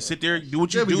You just sit there, do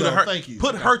what you There we do to go. her. Thank you.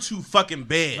 Put her to fucking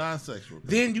bed. non-sexual.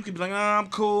 Then you can be like, I'm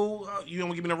cool. You don't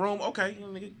want to give me the room? Okay.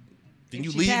 Nigga. Then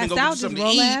you she leave and go passed out, get something to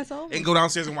just roll eat ass over. and go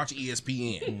downstairs and watch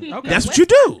ESPN. Okay. That's what you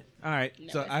do. All right.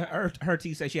 So I heard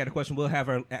T say she had a question. We'll have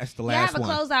her ask the Yeah, I last have a one.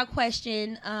 closeout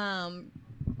question.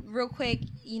 Real quick,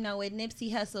 with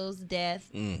Nipsey Hussle's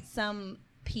death, some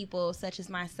people, such as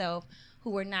myself, who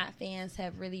were not fans,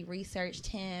 have really researched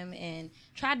him and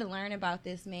tried to learn about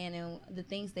this man and the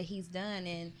things that he's done.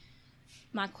 And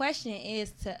my question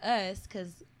is to us,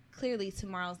 because clearly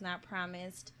tomorrow's not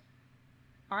promised.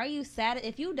 Are you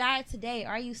if you died today,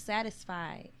 are you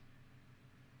satisfied?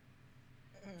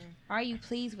 Are you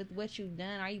pleased with what you've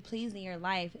done? Are you pleased in your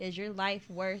life? Is your life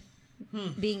worth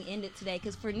being ended today?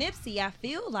 Because for Nipsey, I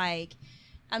feel like,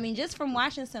 just from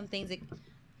watching some things,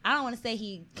 I don't want to say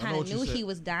he kind what of you knew said. he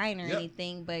was dying or Yep.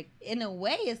 anything, but in a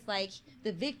way, it's like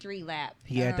the victory lap.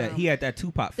 He had that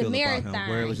Tupac The feel about him, marathon.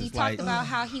 where it was He just talked like about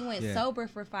how he went Yeah. sober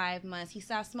for 5 months. He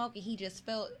stopped smoking. He just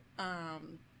felt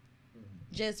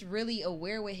just really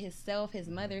aware with himself. His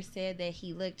mother said that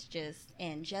he looked just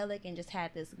angelic and just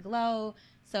had this glow.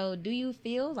 So do you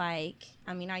feel like,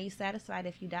 are you satisfied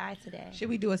if you die today? Should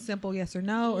we do a simple yes or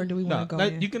no, or do we No, want to go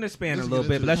in? you can expand Let's a little get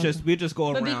bit, into but it. we'll just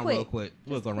go But be around quick. real quick.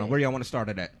 We'll Just go around. quick. Where y'all want to start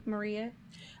it at? Maria?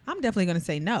 I'm definitely going to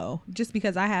say no, just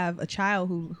because I have a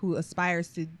child who aspires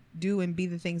to do and be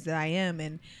the things that I am,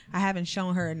 and I haven't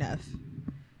shown her enough.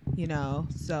 you know.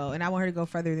 So, and I want her to go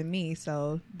further than me.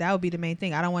 So that would be the main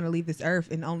thing. I don't want to leave this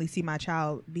earth and only see my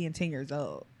child being 10 years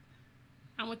old.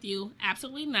 I'm with you.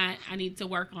 Absolutely not. I need to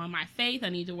work on my faith. I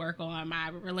need to work on my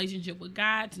relationship with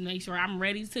God to make sure I'm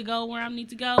ready to go where I need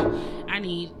to go. I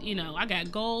need, you know, I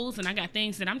got goals and I got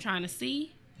things that I'm trying to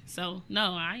see. So,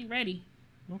 no, I ain't ready.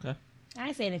 Okay. I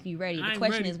ain't saying if you're ready. The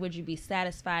question is, would you be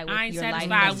satisfied with your life? I ain't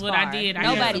satisfied with what I did.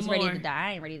 Nobody's ready to die.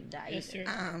 I ain't ready to die. That's true.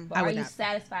 But are you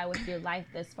satisfied with your life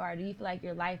thus far? Do you feel like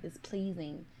your life is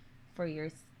pleasing for your?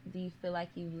 Do you feel like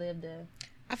you've lived a?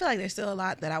 I feel like there's still a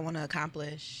lot that I want to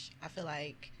accomplish. I feel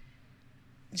like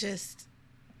it's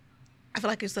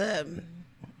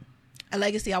a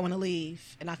legacy I want to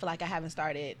leave, and I feel like I haven't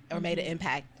started or made an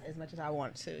impact as much as I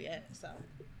want to yet. So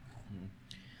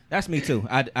that's me too.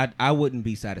 I wouldn't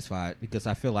be satisfied because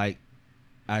I feel like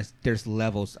there's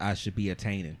levels I should be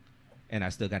attaining, and I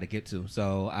still got to get to.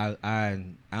 So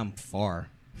I'm far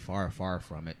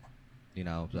from it. You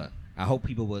know, so I hope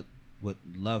people would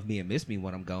love me and miss me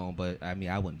when I'm gone, but I mean,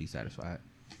 I wouldn't be satisfied.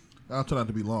 I'll try not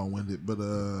to be long-winded, but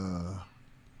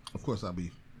of course I'll be.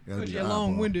 You're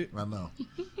long-winded. I know.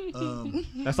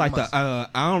 That's like I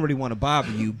don't really want to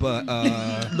bother you, but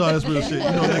no, that's real shit. You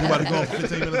know, everybody going for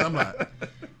 15 minutes. I'm not.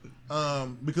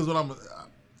 Because when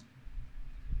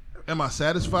am I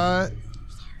satisfied?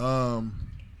 Yeah,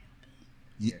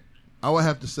 I would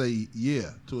have to say yeah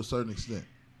to a certain extent.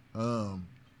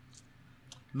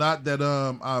 Not that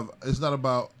it's not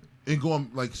about, and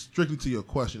going like strictly to your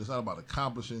question, it's not about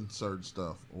accomplishing certain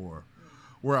stuff or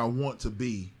where I want to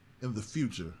be in the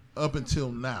future. Up until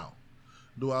now,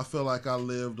 do I feel like I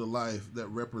lived a life that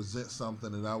represents something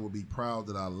that I would be proud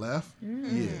that I left?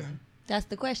 Yeah, that's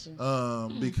the question.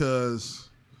 Because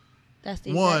that's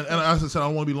the one, and as I said, I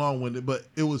don't want to be long-winded, but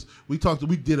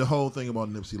we did a whole thing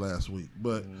about Nipsey last week.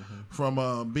 But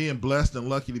from being blessed and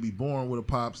lucky to be born with a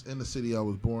pops in the city I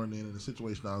was born in the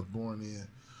situation I was born in,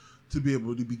 to be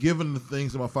able to be given the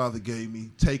things that my father gave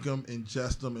me, take them,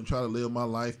 ingest them, and try to live my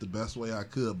life the best way I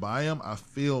could by them, I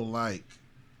feel like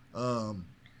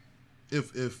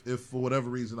if for whatever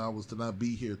reason I was to not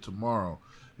be here tomorrow,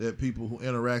 that people who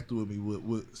interacted with me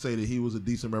would say that he was a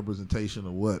decent representation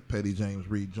of what Petty James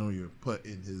Reed Jr. put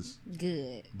in his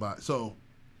good body. So,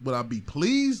 would I be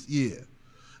pleased? Yeah.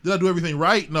 Did I do everything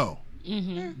right? No.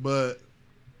 But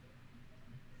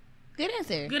good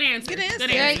answer. Good answer.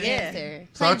 Great answer.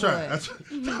 So I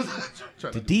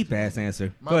tried. The deep ass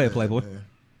answer. Go ahead, Playboy.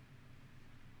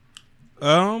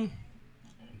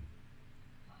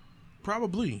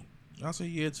 Probably. I'll say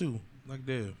yeah too. Like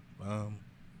Dev.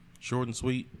 Short and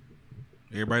sweet.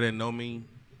 Everybody that know me,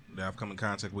 that I've come in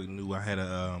contact with, knew I had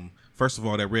a first of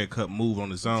all, that red cup moved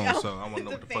on its own, so I want to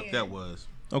know what the fuck that was.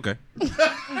 Okay.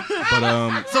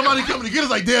 But somebody coming to get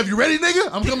us like, Dev, you ready, nigga?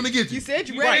 I'm coming to get you. You said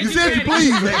you ready. You said you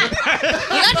please, nigga.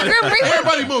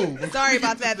 Everybody move. Sorry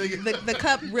about that. The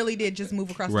cup really did just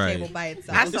move across the table by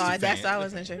itself. I saw it. That's why I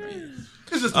wasn't sure.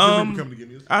 It's just the people coming to get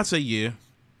me. I'd say yeah.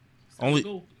 Only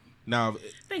cool. Now,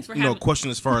 thanks for having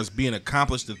question as far as being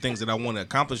accomplished, the things that I want to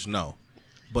accomplish, no.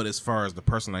 But as far as the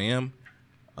person I am,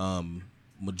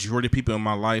 majority of people in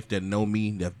my life that know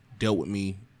me, that dealt with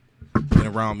me, been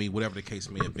around me, whatever the case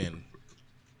may have been,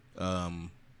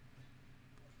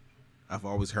 I've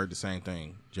always heard the same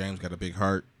thing. James got a big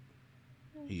heart.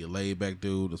 He a laid back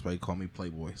dude. That's why he call me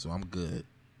Playboy. So I'm good.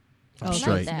 I'm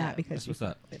straight. Like not because what's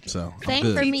up. So same I'm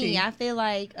good. for me. I feel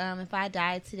like if I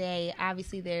died today,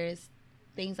 obviously there's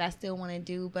things I still want to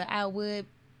do, but I would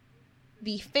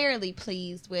be fairly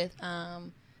pleased with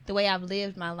the way I've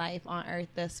lived my life on earth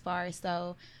thus far.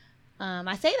 So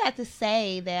I say that to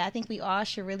say that I think we all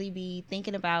should really be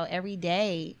thinking about every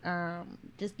day,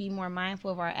 just be more mindful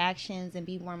of our actions and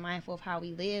be more mindful of how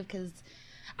we live, because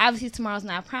obviously tomorrow's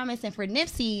not promised. And for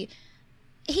Nipsey,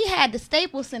 he had the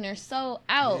Staples Center sold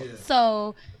out. Yeah.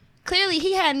 So clearly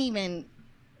he hadn't even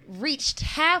reached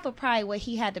half of probably what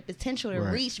he had the potential to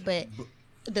reach, but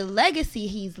the legacy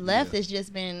he's left has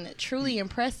just been truly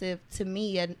impressive to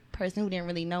me, a person who didn't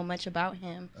really know much about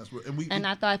him. That's what, and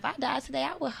I thought if I died today,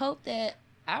 I would hope that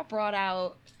I brought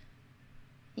out,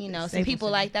 some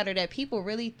people like that, or that people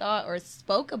really thought or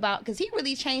spoke about, because he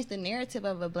really changed the narrative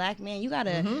of a black man. You got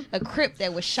a Crip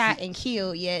that was shot and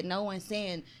killed, yet no one's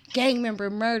saying gang member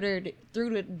murdered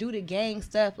due to gang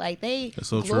stuff. Like, they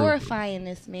glorifying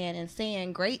this man and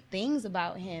saying great things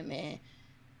about him, and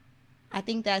I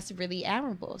think that's really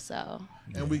admirable. So,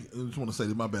 and I just want to say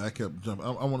that, my bad, I kept jumping.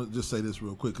 I want to just say this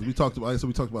real quick, because we talked about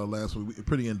it last week,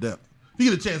 pretty in depth. If you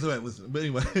get a chance to listen, but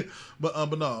anyway,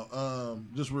 but no,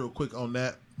 just real quick on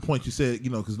that point you said,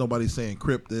 because nobody's saying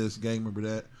Crip this, gang member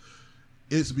that.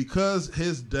 It's because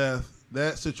his death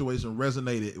that situation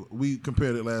resonated. We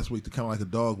compared it last week to kind of like a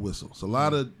dog whistle. So a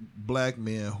lot of black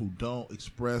men who don't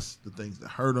express the things that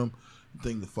hurt them, the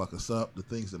things that fuck us up, the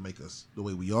things that make us the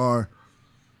way we are,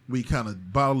 we kind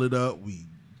of bottle it up. We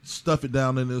stuff it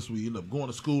down in us. We end up going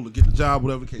to school to get the job,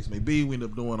 whatever the case may be. We end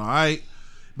up doing all right,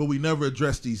 but we never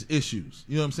address these issues.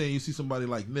 You know what I'm saying? You see somebody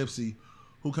like Nipsey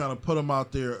who kind of put them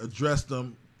out there, addressed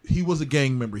them. He was a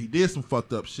gang member. He did some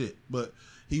fucked up shit, but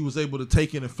he was able to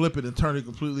take it and flip it and turn it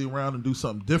completely around and do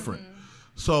something different.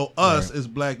 So us as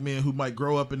black men who might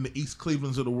grow up in the East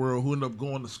Clevelands of the world, who end up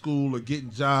going to school or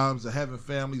getting jobs or having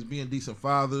families, being decent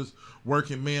fathers,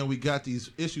 working men, we got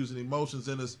these issues and emotions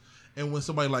in us. And when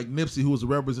somebody like Nipsey, who was a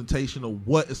representation of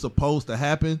what is supposed to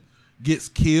happen, gets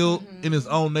killed in his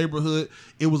own neighborhood,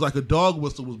 it was like a dog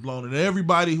whistle was blown, and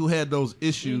everybody who had those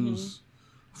issues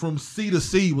from C to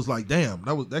C was like, "Damn,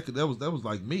 that was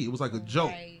like me." It was like a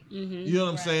joke. You know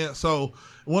what I'm saying? So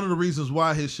one of the reasons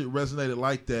why his shit resonated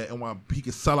like that, and why he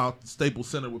could sell out the Staples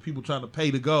Center with people trying to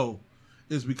pay to go,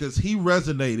 is because he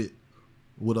resonated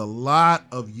with a lot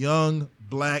of young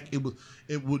black. It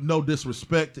with no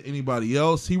disrespect to anybody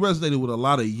else. He resonated with a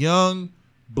lot of young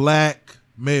black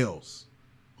males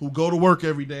who go to work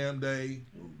every damn day,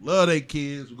 who love their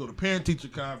kids, who go to parent-teacher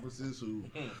conferences, who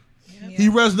he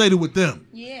resonated with them.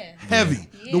 Heavy.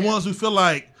 The ones who feel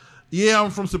like, yeah,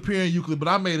 I'm from Superior and Euclid, but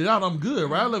I made it out. I'm good,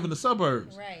 right? I live in the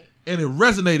suburbs. Right. And it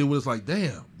resonated with us like,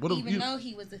 damn. Even though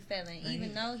he was a felon,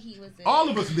 even though he was all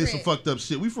of us did some fucked up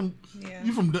shit. You from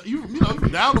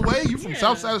down the way, you from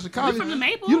south side of Chicago. You from the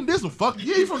Maple. You did some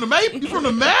you from the Maple. You from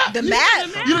the map. You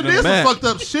done did some fucked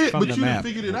up shit, but you didn't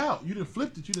figure it out. You didn't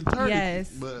flip it, you didn't turn it.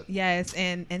 Yes,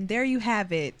 and there you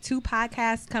have it. 2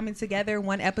 podcasts coming together,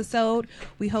 1 episode.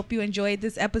 We hope you enjoyed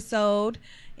this episode,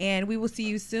 and we will see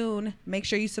you soon. Make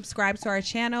sure you subscribe to our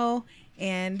channel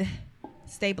and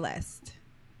stay blessed.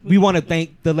 We want to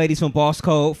thank the ladies from Boss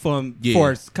Code for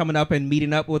coming up and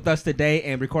meeting up with us today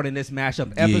and recording this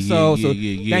mashup episode.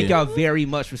 Thank y'all very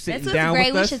much for sitting down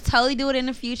with us. We should totally do it in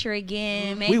the future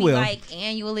again. Maybe like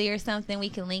annually or something. We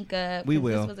can link up. We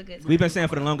will. This was a good time. We've been saying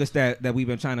for the longest that we've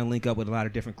been trying to link up with a lot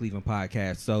of different Cleveland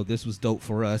podcasts. So this was dope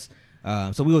for us.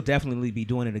 So we will definitely be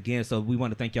doing it again. So we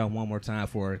want to thank y'all one more time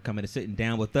for coming and sitting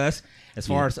down with us. As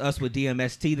far as us with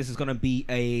DMST, this is going to be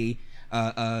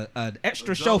an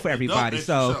extra show for everybody.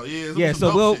 So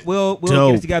we'll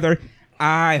get it together.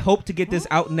 I hope to get this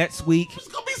out next week. It's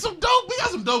gonna be some dope. We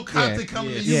got some dope content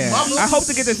coming to you. I hope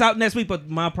to get this out next week, but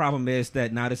my problem is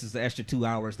that now this is the extra 2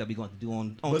 hours that we're going to do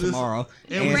on tomorrow.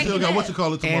 And we still got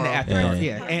tomorrow.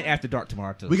 And After Dark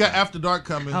tomorrow too. We got After Dark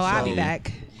coming. I'll be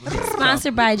back.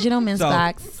 Sponsored by Gentleman's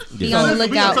Box. Be on the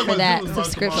lookout for that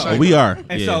subscription. We are.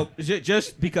 And so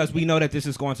just because we know that this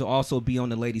is going to also be on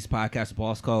the ladies' podcast,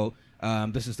 Boss Code.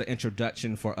 This is the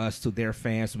introduction for us to their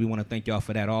fans. So we want to thank y'all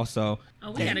for that also.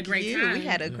 Oh, we had a great time. We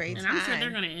had a great time. And I'm sure they're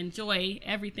going to enjoy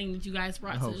everything that you guys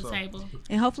brought to the table.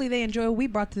 And hopefully they enjoy what we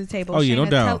brought to the table. Oh, yeah, no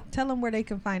doubt. Tell them where they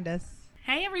can find us.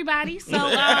 Hey, everybody. So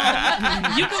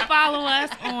you can follow us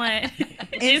on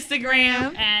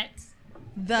Instagram at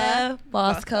The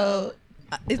Boss Code.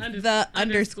 It's the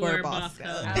underscore boss code.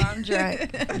 Oh, I'm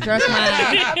drunk. Drunk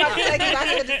mind.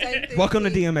 Welcome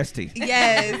to DMST.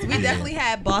 Yes, we definitely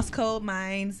had boss code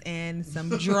minds and some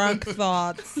drunk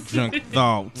thoughts. Drunk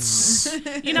thoughts.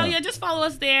 Just follow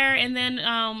us there, and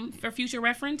then for future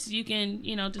reference, you can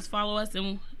just follow us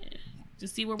and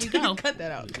just see where we go. Cut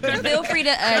that out. Feel free to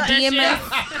DM us.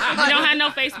 We don't have no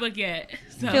Facebook yet.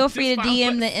 So feel free to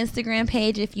DM the Instagram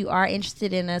page if you are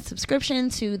interested in a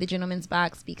subscription to the Gentleman's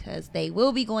Box, because they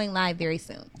will be going live very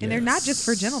soon. And they're not just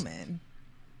for gentlemen.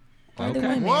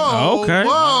 Okay. Whoa. Okay.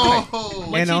 Whoa.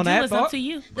 What And you on do that is up to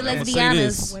you. So let's be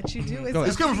honest. What you do is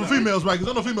It's coming from females, right?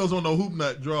 Because I know females don't know hoop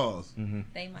nut draws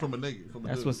They might. from a nigga. From a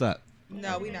That's dude. what's up.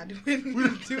 No, we not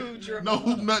doing two No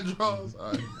hoop nut draws.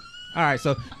 All right. All right,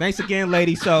 so thanks again,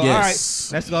 ladies. So, all right,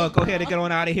 let's go ahead and get on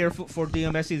out of here for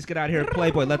DMSC. Let's get out of here.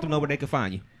 Playboy, let them know where they can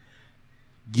find you.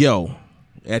 Yo,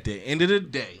 at the end of the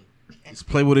day, it's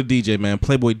Playboy the DJ, man.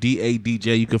 Playboy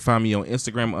DADJ. You can find me on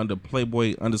Instagram under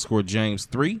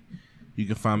Playboy_James3. You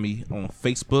can find me on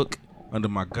Facebook under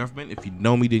my government. If you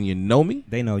know me, then you know me.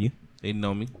 They know you. They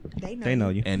know me. They know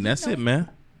you. And that's it, man.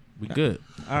 We good.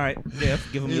 All right, Dev,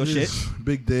 give them your shit.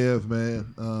 Big Dev,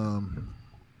 man.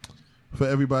 For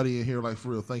everybody in here, like for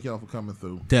real, thank y'all for coming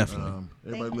through. Definitely.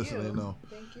 Everybody listening, they know.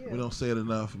 We don't say it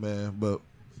enough, man, but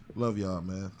love y'all,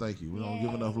 man. Thank you. We don't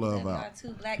give enough love out.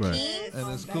 Two black Right. kings. And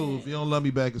it's cool. If you don't love me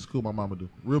back, it's cool. My mama do.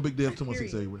 Real Big Dev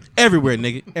 216 everywhere. Everywhere,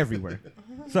 nigga. Everywhere.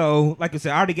 So, like I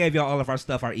said, I already gave y'all all of our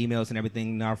stuff, our emails and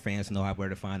everything. Our fans know where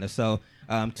to find us. So,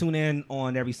 tune in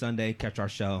on every Sunday. Catch our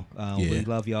show. We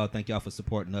love y'all. Thank y'all for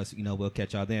supporting us. We'll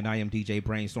catch y'all then. I am DJ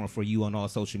Brainstorm for you on all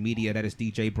social media. That is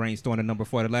DJ Brainstorm, the number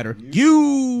 4, the letter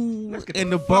U,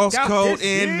 and the boss code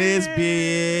in this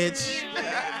bitch.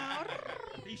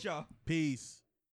 Peace, y'all. Peace.